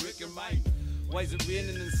riddle, break your mind. Why is it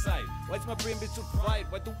raining inside? Why's my brain been so fried?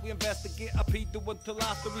 Why don't we investigate a pedo until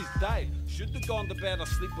after he's died? Should've gone to bed or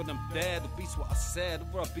sleep when I'm dead. The beat's what I said,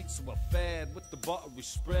 over a beat so I fed. With the butter we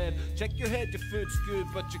spread. Check your head, your food's good,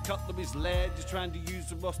 but your cutlery's lead. You're trying to use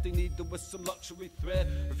a rusty needle with some luxury thread.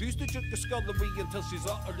 Refuse to jerk the scullery until she's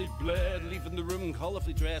utterly bled. Leaving the room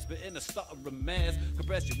colorfully dressed, but in a stuttering mess.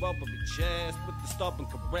 Compress your rubbery chest with the stubborn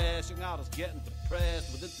caress. Young adults getting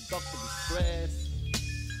depressed with introductory stress.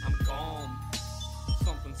 I'm gone.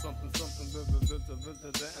 Something, something, something,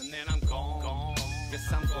 and then I'm gone.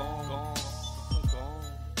 Yes, I'm gone. I'm gone.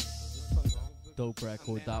 Dope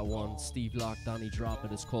record, that one. Steve Locke, Danny Drop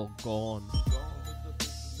It. It's called Gone.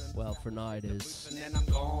 Well, for now it is.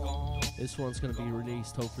 This one's going to be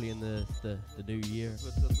released hopefully in the new year.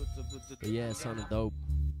 But yeah, it sounded dope.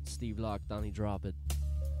 Steve Locke, Danny Drop It.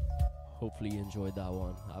 Hopefully you enjoyed that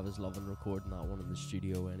one. I was loving recording that one in the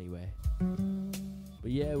studio anyway. But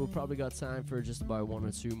yeah, we've probably got time for just about one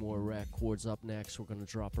or two more records. Up next, we're going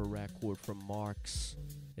to drop a record from Marks.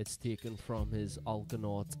 It's taken from his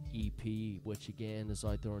Alkanaut EP, which again is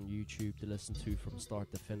out there on YouTube to listen to from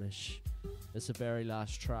start to finish. It's the very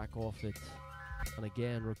last track off it. And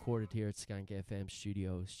again, recorded here at Skankfm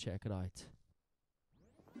Studios. Check it out.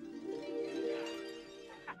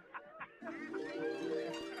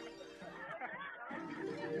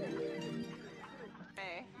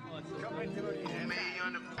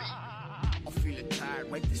 I'm feeling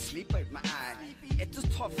tired, wipe the sleep out my eye. It's a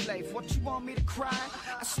tough life, what you want me to cry?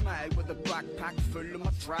 I smile with a backpack full of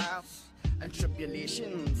my trials and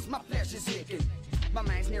tribulations, my flesh is aching. My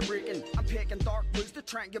mind's near breaking, I'm picking dark routes to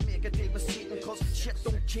try and make a day with Satan. Cause shit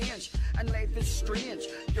don't change, and life is strange.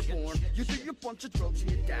 You're born, You do your bunch of drugs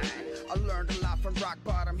and you die. I learned a lot from rock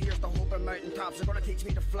bottom. Here's the hope and mountain tops are gonna teach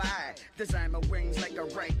me to fly. Design my wings like a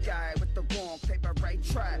right guy with the wrong paper right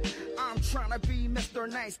track. I'm trying to be Mr.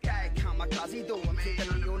 Nice Guy. Kamikaze though, I'm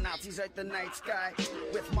taking neo-Nazis out the night sky.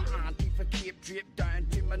 With my Antifa cape drip down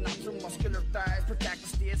to my not so muscular thighs. Protect the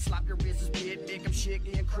state, slap your razor's blade, make them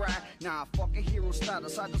shaky and cry. Nah, fuck a hero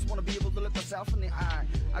status, I just wanna be able to look myself in the eye.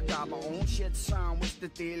 I got my own shit, son, what's the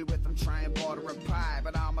deal with them trying butter and pie?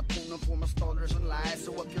 But I'm atoning for my stutters and lies.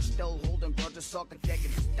 So if you're still holding grudges, suck a dick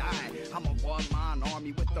and just die. I'm a one-man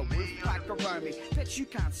army with the wolf pack around me. Bitch, you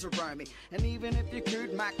can't surround me. And even if you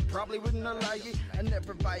could, Mac probably wouldn't allow you. I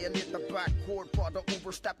never violate the backcourt, but to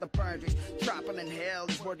overstep the boundaries. Trapping in hell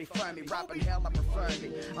is where they find me. Rapping hell, I prefer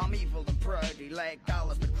me. I'm evil and proudy, like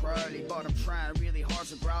Dallas the Crowley. But I'm trying really hard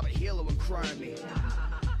to grab a halo and crown me.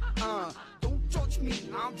 Don't judge me,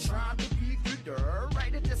 I'm trying to be gooder.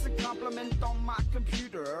 Write it as a compliment on my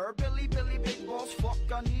computer. Billy, big boss, fuck,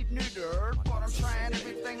 I need neuter. But I'm trying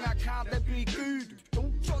everything I can to be good.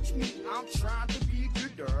 Don't judge me, I'm trying to be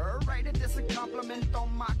gooder. Write it as a compliment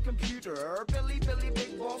on my computer. Billy,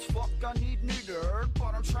 big boss, fuck, I need neuter.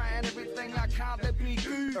 But I'm trying everything I can to be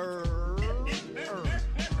good.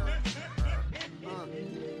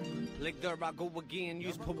 Like there I go again,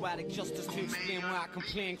 use poetic justice to explain why I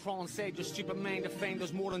complain. Crawling sage, your stupid mind defame.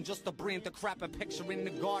 There's more than just a brain to crap a picture in the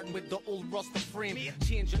garden with the old rusted frame.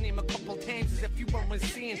 Change your name a couple times as if you were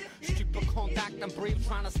insane. Stupid contact and brave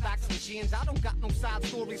trying to stack some chains. I don't got no side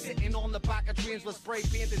story sitting on the back of trains with spray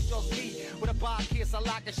paint. It's just me with a bad case of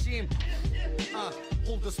lack of shame.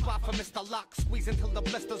 Hold the spot for Mr. Lock, squeeze until the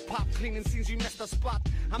blisters pop. Cleaning scenes you missed the spot.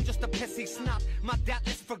 I'm just a pissy snot, my dad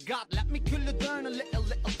is forgot. Let me cool it down a little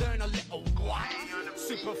down a little what?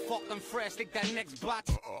 Super fucking fresh like that next bot.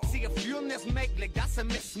 See if you and this make like that's a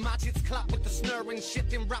mismatch. It's clap with the snurring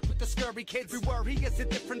shit and rap with the scurry kids. Everywhere he is a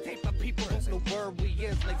different type of people. Don't know where we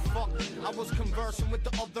is like fuck. I was conversing with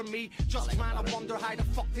the other me, just trying to wonder how the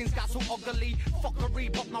fuck things got so ugly.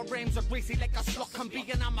 Fuckery, but my rhymes are greasy like a slut can be.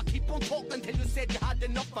 And I'ma keep on talking till you said you had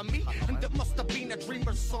enough of me. And it must have been a dream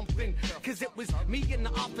or something. Cause it was me in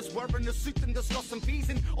the office wearing a suit and discussing fees.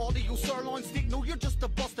 And all of you sirloin steak, no you're just a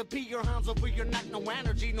busted pee. Your hands over your neck, no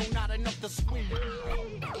energy, no not enough to swim.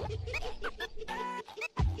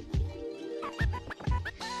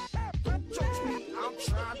 Don't judge me, I'm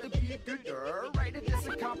trying to be gooder. Write it as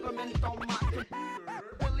a compliment on my computer.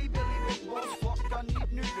 Billy, big boss, fuck, I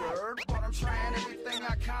need neuter. But I'm trying everything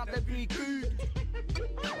I can to be good.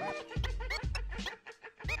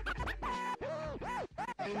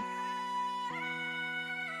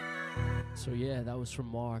 So yeah, that was from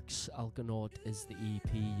Mark's. Algonaut is the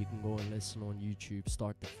EP. You can go and listen on YouTube,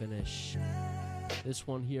 start to finish. This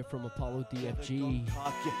one here from Apollo DFG.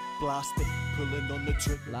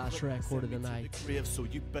 Last record of the night.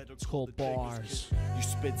 It's called Bars.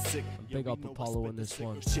 And big up Apollo in this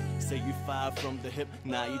one. Say you fire from the hip,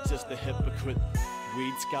 now you just a hypocrite.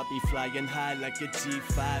 Weeds got me flying high like a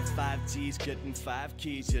G5. 5G's getting 5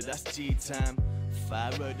 keys, yeah that's G time.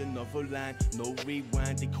 Fire out another line, no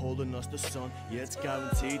rewind, they calling us the sun. Yeah, it's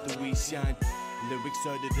guaranteed that we shine. Lyrics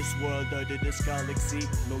out of this world, out of this galaxy.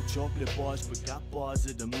 No chocolate bars, but got bars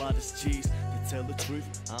of the modest cheese. To tell the truth,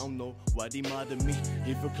 I don't know why they mad at me.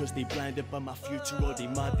 Either cause they blinded by my future or they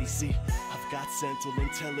mad they see. I've got central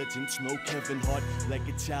intelligence, no Kevin Hart. Like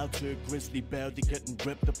a child to a grizzly bear, they getting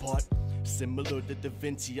ripped apart. Similar to Da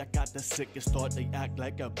Vinci, I got the sickest thought. They act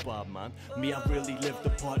like a Bob, man. Me, I really live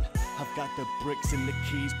the part. I've got the bricks and the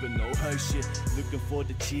keys, but no house shit. Looking for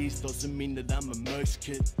the cheese doesn't mean that I'm a merch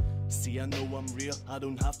kid. See, I know I'm real, I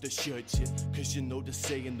don't have to shirt shit. Cause you know the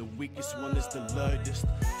saying, the weakest one is the loudest.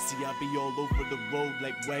 See, I be all over the road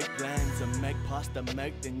like white lines. I make past the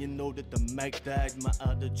mic, then you know that the mic died. My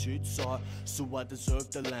attitude's sour, so I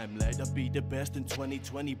deserve the limelight. I'll be the best in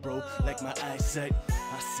 2020, bro, like my eyesight.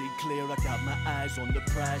 I see clear, I got my eyes on the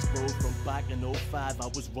prize, bro. From back in 05, I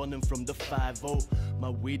was running from the 5-0. My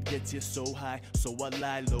weed gets you so high, so I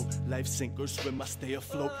lie low. Life sink or swim, I stay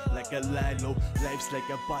afloat like a lilo. Life's like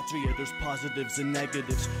a battery, yeah, there's positives and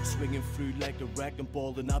negatives. Swinging through like a wrecking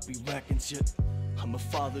ball and I be wrecking shit. I'm a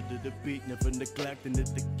father to the beat, never neglecting it.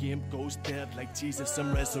 The game goes dead like Jesus,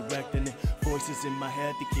 I'm resurrecting it. Voices in my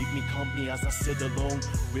head, they keep me company as I sit alone.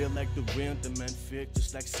 Real like the wind, the man fake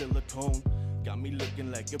just like silicone. Got me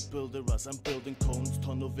looking like a builder as I'm building cones.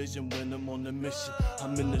 Tunnel vision when I'm on a mission,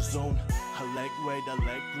 I'm in the zone. I like white, I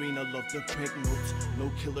like green, I love the pink notes.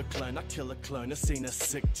 No killer clown, I kill a clown, this ain't a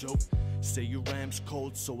sick joke. Say your rhyme's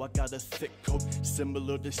cold, so I got a thick coat.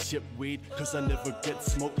 Similar to shipweed, cause I never get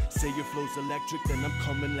smoked. Say your flow's electric, then I'm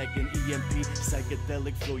coming like an EMP.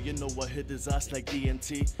 Psychedelic flow, you know I hit his ass like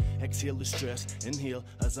DMT. Exhale the stress, inhale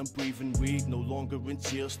as I'm breathing weed. No longer in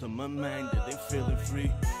jails to my mind, that ain't feeling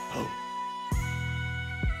free. Oh.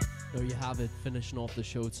 There you have it, finishing off the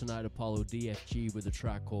show tonight, Apollo DFG with a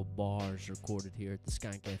track called Bars, recorded here at the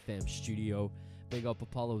Skankfm Studio. Big up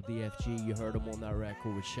Apollo DFG, you heard him on that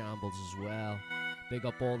record with Shambles as well. Big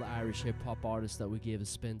up all the Irish hip-hop artists that we gave a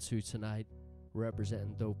spin to tonight,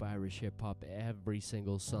 representing dope Irish hip-hop every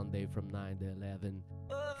single Sunday from 9 to 11.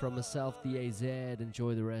 From myself, DAZ,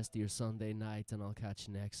 enjoy the rest of your Sunday night, and I'll catch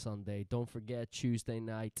you next Sunday. Don't forget, Tuesday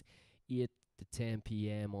night, 8 to 10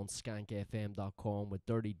 p.m. on skankfm.com with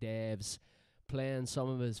Dirty Devs, playing some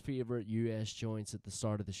of his favourite US joints at the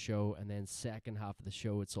start of the show, and then second half of the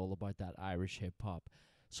show, it's all about that Irish hip-hop.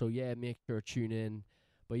 So yeah, make sure to tune in.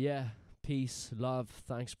 But yeah, peace, love,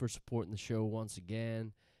 thanks for supporting the show once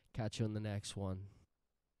again. Catch you on the next one.